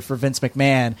taking over for Vince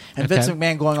McMahon, and Vince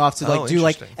McMahon going off to like do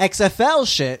like XFL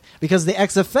shit, because the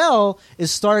XFL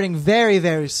is starting very,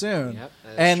 very soon. Yep,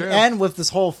 and with this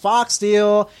whole Fox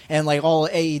deal and like all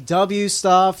AEW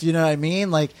stuff, you know what I mean?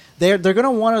 Like they're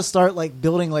gonna want to start like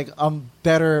building like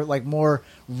better, like more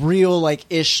real like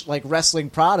ish like wrestling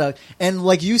product, and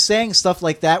like you saying stuff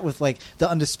like that with like the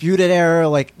Undisputed Era,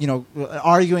 like, you know,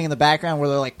 arguing in the background where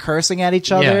they're like cursing at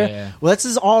each other. Yeah. Well, this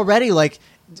is already like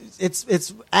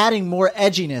it's adding more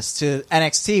edginess to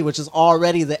NXT, which is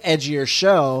already the edgier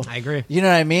show. I agree. You know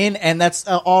what I mean? And that's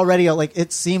already like,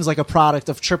 it seems like a product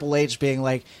of Triple H being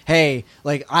like, hey,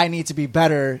 like I need to be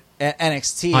better at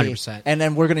NXT, 100%. And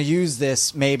then we're gonna use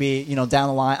this maybe, you know, down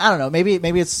the line. I don't know.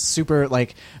 Maybe it's super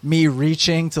like me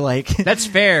reaching to like. That's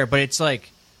fair, but it's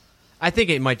like, I think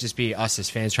it might just be us as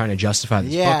fans trying to justify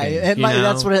this booking.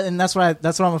 That's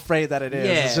what I'm afraid that it is.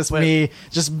 Yeah, it's just me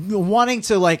just wanting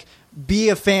to like be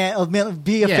a fan of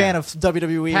fan of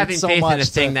WWE, having so faith much in a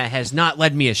thing that has not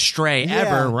led me astray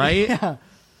ever, right? Yeah.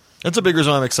 That's a big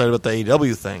reason why I'm excited about the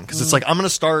AEW thing, because it's like I'm going to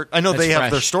start. I know It's they have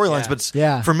fresh. their storylines, Yeah. but it's,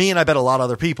 Yeah. for me and I bet a lot of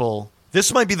other people,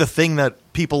 this might be the thing that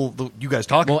people, you guys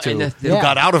talking Well, to, and who Yeah.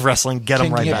 got out of wrestling, get them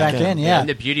Can right get back, back in, yeah. And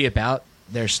the beauty about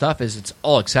their stuff is it's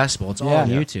all accessible. It's all Yeah. on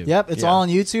YouTube. Yep, it's Yeah. all on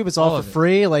YouTube. It's all, All for of it.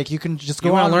 free. Like you can just You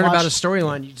go want on to learn and about a watch.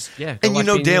 storyline? You just go And you watch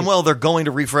know the damn news. well they're going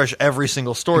to refresh every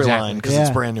single storyline because it's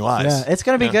brand new eyes. Yeah, it's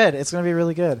gonna be Yeah. good. It's gonna be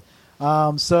really good.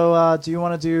 So do you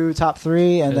want to do top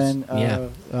three and then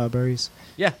Barry's?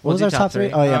 Yeah, What was do our top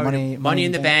three? Oh yeah, Money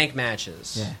in the Bank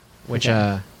matches. Yeah. Which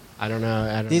I don't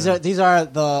know. These are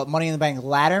the Money in the Bank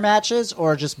ladder matches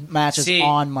or just matches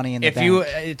on Money in the Bank?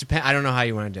 It depends. I don't know how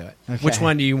you want to do it. Okay. Which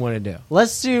one do you want to do?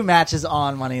 Let's do matches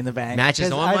on Money in the Bank. Matches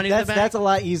 'Cause on Money in the Bank? That's a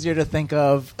lot easier to think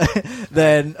of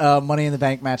than Money in the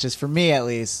Bank matches for me, at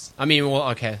least. I mean, well,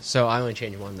 okay. So I only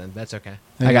change one then. That's okay.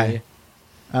 I got you.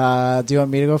 Do you want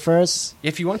me to go first?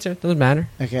 If you want to, doesn't matter.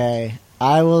 Okay,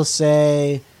 I will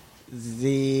say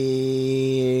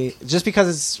just because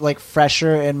it's like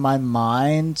fresher in my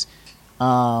mind,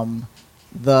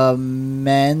 the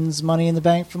men's Money in the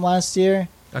Bank from last year.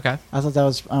 Okay. I thought that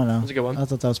was, I don't know. That's a good one. I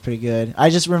thought that was pretty good. I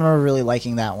just remember really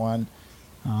liking that one.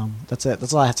 That's it.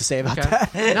 That's all I have to say about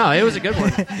that. No, it was a good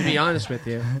one. To be honest with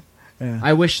you, Yeah.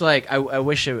 I wish I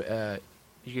wish it.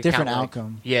 You could Different count, like-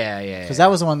 outcome. Yeah. Because that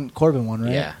was the one Corbin won,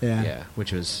 right? Yeah.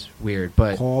 Which was weird,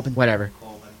 but Corbin. whatever.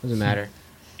 Doesn't matter.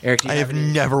 Eric, do you I have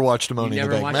never watched a Money You in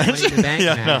never the Bank watched match. Money in the Bank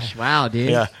Yeah, match? no. Wow, dude.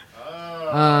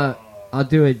 Yeah. I'll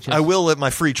do it. I will at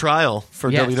my free trial for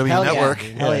Yes. WWE Hell yeah. Network.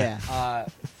 Hell yeah.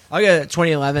 I'll get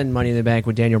 2011 Money in the Bank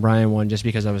when Daniel Bryan won, just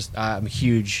because I'm a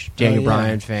huge Daniel yeah.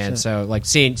 Bryan fan. Sure. So like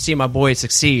seeing my boy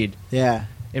succeed Yeah.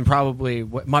 in probably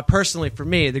personally for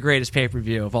me the greatest pay per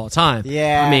view of all time.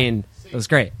 Yeah. I mean it was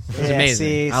great. It was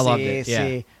amazing. I loved it. Yeah.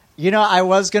 See. You know, I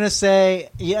was gonna say,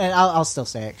 yeah, and I'll still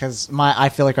say it because I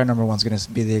feel like our number one's gonna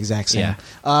be the exact same.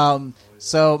 Yeah.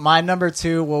 So my number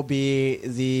two will be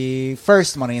the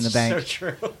first Money in the Bank. So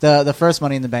true. The first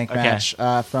Money in the Bank Okay. match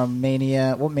from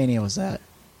Mania. What Mania was that?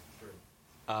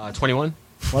 21.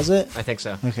 Was it? I think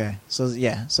so. Okay. So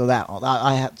yeah. So that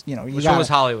I have. You know. Which one was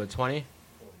Hollywood? 20.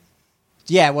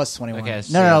 Yeah, it was 21. Okay, No,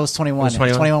 so- it was 21. It was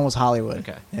 21? 21 was Hollywood.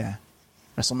 Okay. Yeah.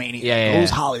 WrestleMania. Yeah. It was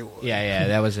Hollywood. Yeah,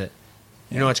 that was it.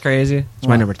 You know what's crazy? It's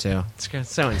my number two. It's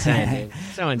so insane, dude.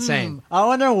 So insane. I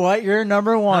wonder what your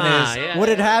number one is. Yeah. Would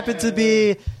it happen to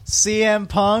be CM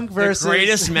Punk versus The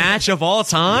greatest match of all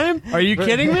time? Are you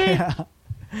kidding me?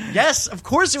 Yes, of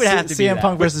course it would have to be CM that.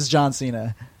 Punk versus John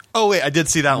Cena? Oh wait, I did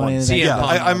see that Money one. in the Bank. Yeah, CM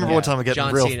Punk, I remember yeah. one time I getting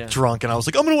John real Cena. drunk and I was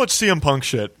like, I'm gonna watch CM Punk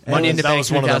shit. Money in the That Bank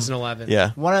was one of them. 2011.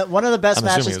 Yeah. One of the best I'm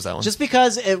assuming matches, it was that one. just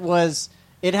because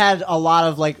it had a lot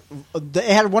of it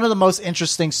had one of the most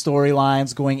interesting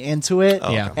storylines going into it,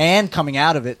 Oh, Yeah. okay. and coming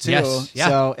out of it too. Yes, yeah.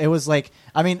 So it was like,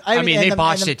 I mean, They and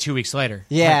botched and it 2 weeks later.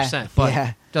 Yeah, 100%, but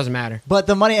yeah. doesn't matter. But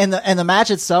the money and the match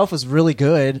itself was really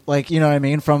good. Like, you know what I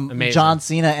mean? From Amazing. John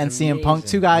Cena and CM Punk,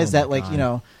 two guys that God. you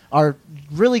know are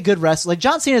really good wrestlers. Like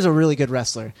John Cena is a really good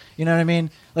wrestler. You know what I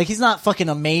mean? Like he's not fucking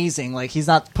amazing. Like he's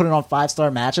not putting on 5-star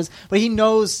matches, but he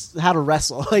knows how to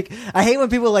wrestle. Like I hate when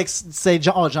people like say,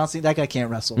 "Oh, John Cena, that guy can't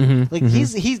wrestle." Like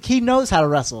he knows how to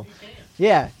wrestle.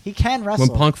 Yeah, he can wrestle.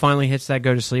 When Punk finally hits that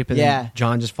go to sleep and Yeah. then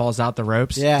John just falls out the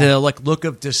ropes, Yeah. the look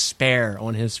of despair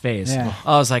on his face. Yeah.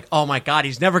 I was like, oh my God,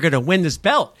 he's never going to win this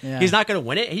belt. Yeah. He's not going to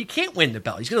win it. He can't win the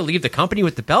belt. He's going to leave the company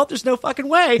with the belt. There's no fucking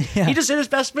way. Yeah. He just did his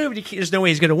best move. There's no way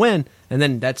he's going to win. And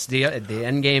then that's the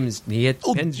end game is he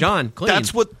pins John clean.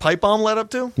 That's what Pipe Bomb led up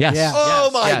to? Yes. Yeah.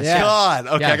 Oh my Yes. god.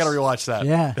 Okay, I Yes. gotta rewatch that.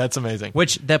 Yeah. That's amazing.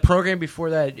 Which the program before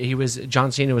that,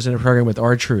 John Cena was in a program with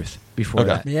R-Truth before Okay.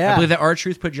 that. Yeah. I believe that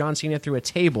R-Truth put John Cena through a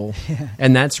table,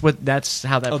 and that's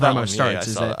how that Oh, that promo one. Yeah, starts. yeah, I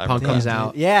is saw that that. I Punk remember comes that.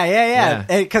 out. Yeah.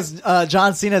 Because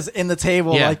John Cena's in the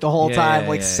table Yeah. like the whole Yeah, time, yeah,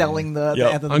 like yeah, selling the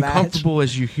Yep. end of the match. Uncomfortable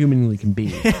as you humanly can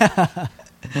be.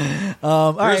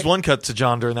 All There's right. one cut to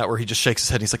John during that where he just shakes his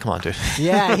head and he's like, come on, dude.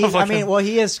 Yeah,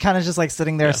 he is kind of just like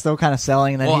sitting there, still kind of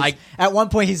selling. And then Well, at one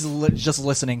point, he's just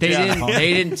listening. They to didn't. Punk.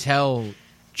 They didn't tell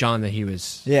John that he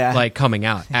was Yeah. like coming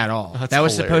out at all. That's that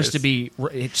was hilarious. supposed to be.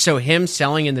 So him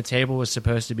selling in the table was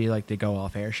supposed to be like the go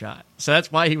off air shot. So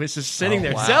that's why he was just sitting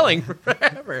there wow. selling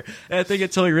forever. And I think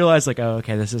until he realized like, oh,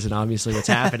 okay, this isn't obviously what's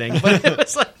happening. But it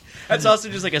was like that's also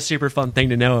just like a super fun thing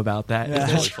to know about that. Yeah.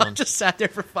 Is that John just sat there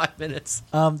for 5 minutes.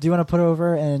 Do you want to put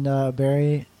over and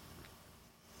Barry?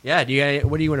 Yeah.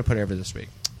 What do you want to put over this week?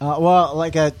 Well,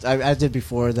 like I did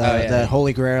before the yeah.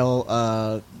 Holy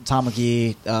Grail Tom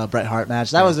McGee Bret Hart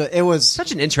match. That was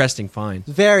Such an interesting find.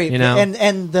 very You know?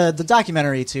 and the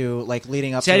documentary too, like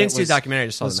leading up. See, to I it didn't see the documentary. I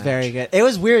just saw was the match. very good. It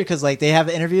was weird because like they have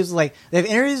interviews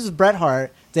with Bret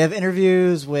Hart, They have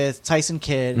interviews with Tyson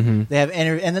Kidd. They have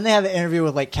and then they have an interview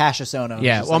with like Cassius Ohno.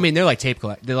 Yeah, well, I mean, they're like tape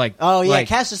collect. They're like, oh yeah, like,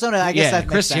 Cassius Ohno. I guess that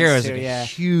makes Chris sense Hero is too. like Yeah,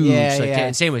 huge. Yeah, like, yeah.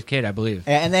 And same with Kidd, I believe.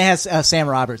 And they have Sam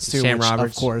Roberts too. Sam which,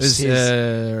 Roberts, of course.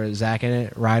 is Zach in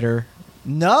it? Ryder.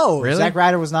 No, Really? Zack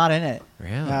Ryder was not in it.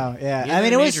 Really? No, yeah. Neither I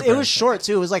mean, it was major short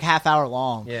too. It was like half hour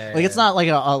long. Yeah, like it's not like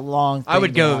a long. Thing I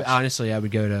would to go watch. honestly. I would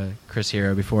go to Chris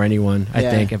Hero before anyone. I Yeah.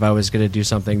 think if I was going to do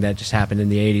something that just happened in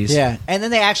the 80s. Yeah, and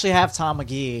then they actually have Tom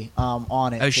McGee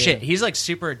on it. Oh too. shit, he's like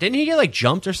super. Didn't he get like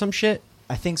jumped or some shit?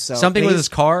 I think so. Something But with he's- his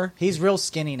car. He's real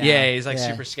skinny now. Yeah, he's like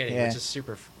Yeah, super skinny, yeah. which is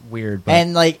super weird. But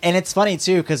And it's funny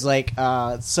too because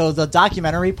so the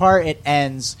documentary part it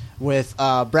ends with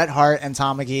Bret Hart and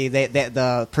Tom McGee. They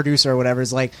the producer or whatever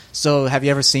is like, so have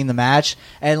you ever seen the match?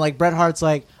 And like Bret Hart's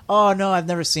like, oh no, I've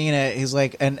never seen it. He's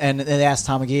like, and they asked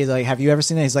Tom McGee like, have you ever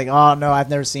seen it? He's like, oh no, I've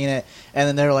never seen it. And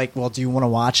then they're like, well, do you want to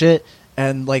watch it?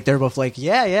 And like they're both like,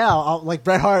 yeah. I'll, like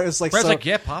Bret Hart is like, Bret's so, like,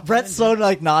 yeah, pop. Bret's so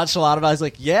like nonchalant about it. He's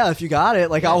like, yeah, if you got it,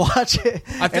 like I'll watch it.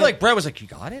 I feel like Bret was like, you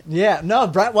got it? Yeah, no,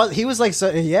 Bret was. He was like, so,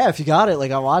 yeah, if you got it,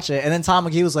 like I'll watch it. And then Tom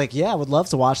McGee was like, yeah, I would love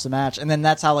to watch the match. And then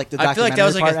that's how like the I feel documentary like that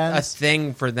was like part a ends.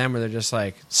 thing for them where they're just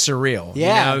like surreal.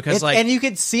 Yeah, you know? Because like, and you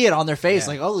could see it on their face, Yeah.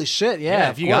 like holy shit, yeah, Yeah,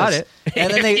 of if you got course. it. And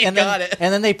then If they you and got then it.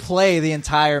 and then they play the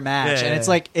entire match, Yeah, and it's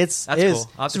yeah. like it's That's cool.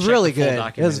 I'll have to check really the full good.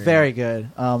 It was documentary. very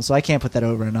good. So I can't put that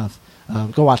over enough.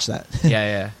 Go watch that.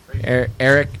 yeah.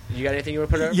 Eric, you got anything you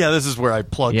want to put over? Yeah, this is where I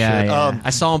plug Yeah, shit. yeah. I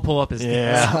saw him pull up his.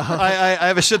 Yeah, I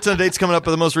have a shit ton of dates coming up,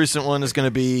 but the most recent one is going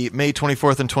to be May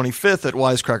 24th and 25th at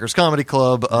Wisecrackers Comedy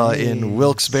Club in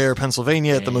Wilkes-Barre,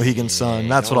 Pennsylvania at the Mohegan Sun.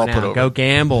 That's what I'll put over. Go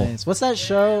gamble. Nice. What's that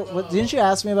show? Didn't you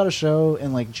ask me about a show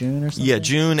in like June or something? Yeah,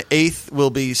 June 8th will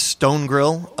be Stone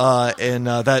Grill, and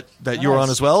that you're on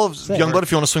as well. Sick. Youngblood,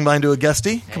 if you want to swing by and do a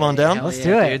guestie, come on down. Let's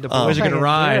do it. Dude, the boys are Fucking gonna do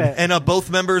ride. it. And both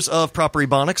members of Proper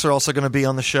Ebonics are also going to be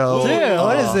on the show. Dude,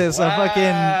 what is this? A fucking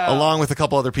Along with a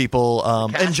couple other people.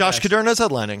 And Josh Caderna's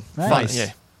headlining. Nice. Fun.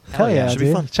 Yeah. hell yeah, should dude.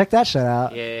 be fun. Check that shit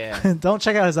out. Yeah. Don't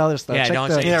check out his other stuff. Yeah, check don't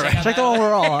the, check- yeah, right. check the one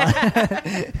we're all on.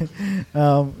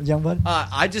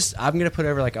 Youngblood. I'm gonna put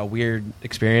over like a weird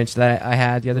experience that I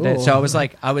had the other day. Ooh. So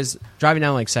I was driving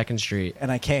down like 2nd Street.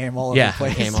 And I came all over Yeah, the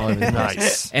place. I came all over the place.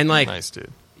 Nice. And like, Nice,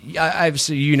 dude. I've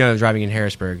so driving in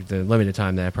Harrisburg, the limited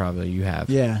time that probably you have.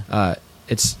 Yeah.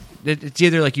 It's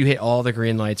either like you hit all the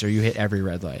green lights or you hit every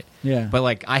red light. Yeah. But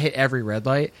like I hit every red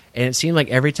light, and it seemed like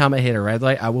every time I hit a red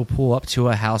light, I will pull up to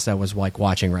a house that was like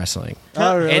watching wrestling.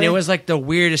 Oh, really? And it was like the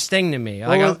weirdest thing to me.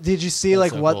 Like, Well, did you see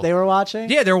like so what cool. they were watching?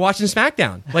 yeah, they were watching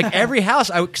SmackDown. Like every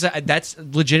house, that's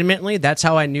legitimately that's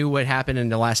how I knew what happened in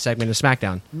the last segment of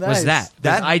SmackDown. Was Nice.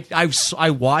 that I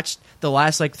watched the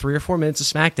last like 3 or 4 minutes of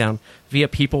SmackDown via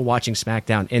people watching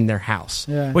SmackDown in their house,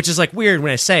 Yeah. which is like weird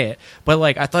when I say it, but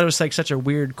like I thought it was like such a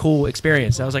weird, cool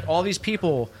experience. I was like, all these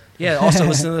people, also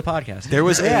listen to the podcast.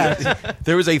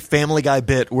 There was a Family Guy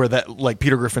bit where that like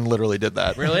Peter Griffin literally did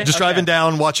that. Really? Just Okay. driving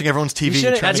down, watching everyone's TV. You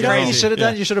should trying to you know get what home. you should have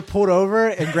done? Yeah. You should have pulled over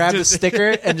and grabbed a sticker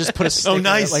and just put a sticker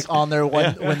nice. like on their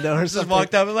window or Just something.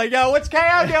 walked up and like, yo, what's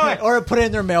KO doing? Or put it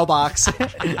in their mailbox.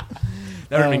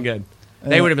 That would have been good.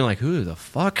 They would have been like, who the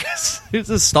fuck? Who's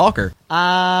this stalker? What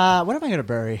am I going to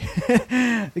bury?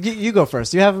 You go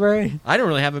first. Do you have a bury? I don't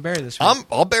really have a berry this week.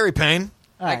 I'll bury Payne.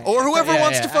 All right. Or whoever Yeah,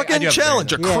 wants yeah, to I fucking do have a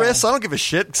challenge. Or berry. Chris, I don't give a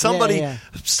shit. Somebody, Yeah.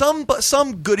 some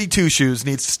goody two shoes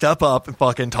needs to step up and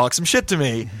fucking talk some shit to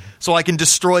me so I can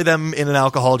destroy them in an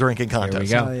alcohol drinking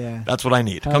contest. go. Oh, yeah. That's what I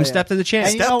need. Oh, Come yeah. step to the chance.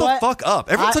 And you Step know the what? fuck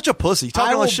up. Everyone's such a pussy.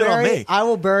 Talking all this shit on me. I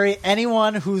will bury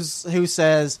anyone who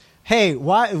says, "Hey,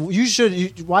 why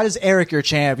does Eric your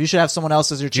champ? You should have someone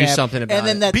else as your Do champ." something about and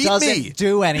then it. that Beat doesn't me.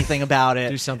 do anything about it.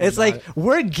 Do something It's about like it.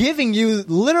 we're giving you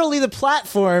literally the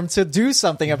platform to do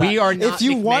something about. We are not If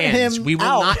you want McMahons. him, we will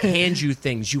out. not hand you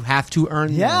things. You have to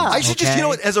earn Yeah. them. I should just, you know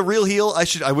what, as a real heel,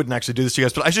 I wouldn't actually do this to you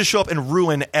guys, but I should show up and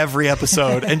ruin every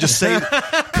episode and just say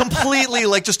completely,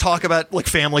 like, just talk about, like,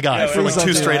 Family Guy for, like, please 2 don't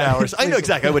do straight that. hours. I know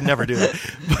exactly. I would never do that.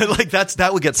 But, like,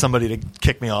 that would get somebody to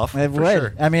kick me off. It for would.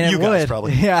 sure. I mean, it you would. guys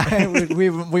probably. Yeah,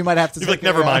 we might have to. You'd be like, take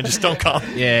never it mind, around. just don't come.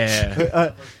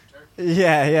 Yeah.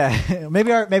 Yeah.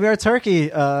 Maybe our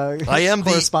turkey I am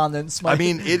correspondence. I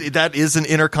mean, that is an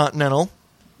intercontinental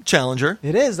challenger.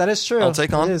 it is. That is true. I'll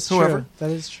take on It is whoever. True. That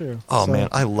is true. Oh, So, man,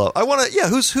 I want to,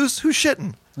 who's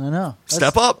shitting? I know.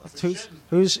 Step up.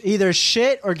 Who's either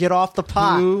shit or get off the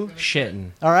pot. Who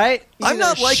shitting? All right. I'm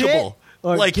not Either shit likable.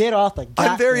 Or Like, get off the.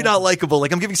 I'm very goddamn- not likable.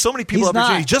 Like, I'm giving so many people He's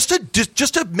opportunity not.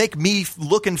 just to make me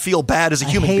look and feel bad as a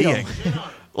human hate being. him.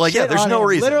 Like, yeah, Shit there's on no him.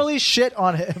 reason. Literally shit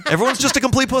on him. Everyone's just a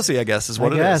complete pussy, I guess, is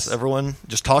what I it guess. is. Everyone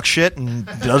just talks shit and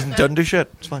doesn't do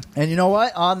shit. It's fine. And you know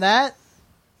what? On that,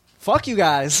 fuck you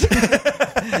guys.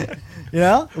 You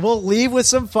know, we'll leave with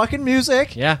some fucking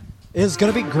music. Yeah. It's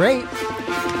gonna be great.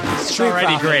 It's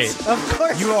already great. Of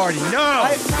course. You already know.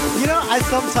 I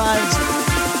sometimes,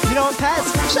 Pat,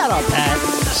 shout out Pat.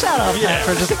 Shout out Pat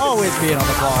for just always being on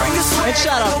the ball. And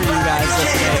shout out for you guys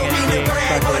listening and being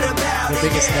fucking the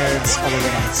biggest nerds other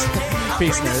than us.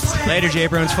 Peace, nerds. Later, J.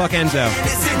 Brones. Fuck Enzo.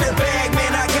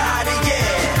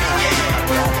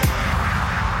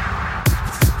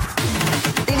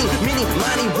 Mini,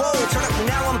 money, whoa, turn up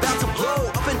now, I'm about to blow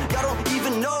up and y'all don't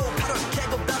even know, powder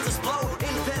keg about to explode.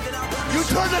 You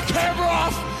turn the camera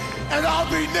off and I'll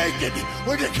be naked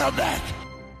when you come back.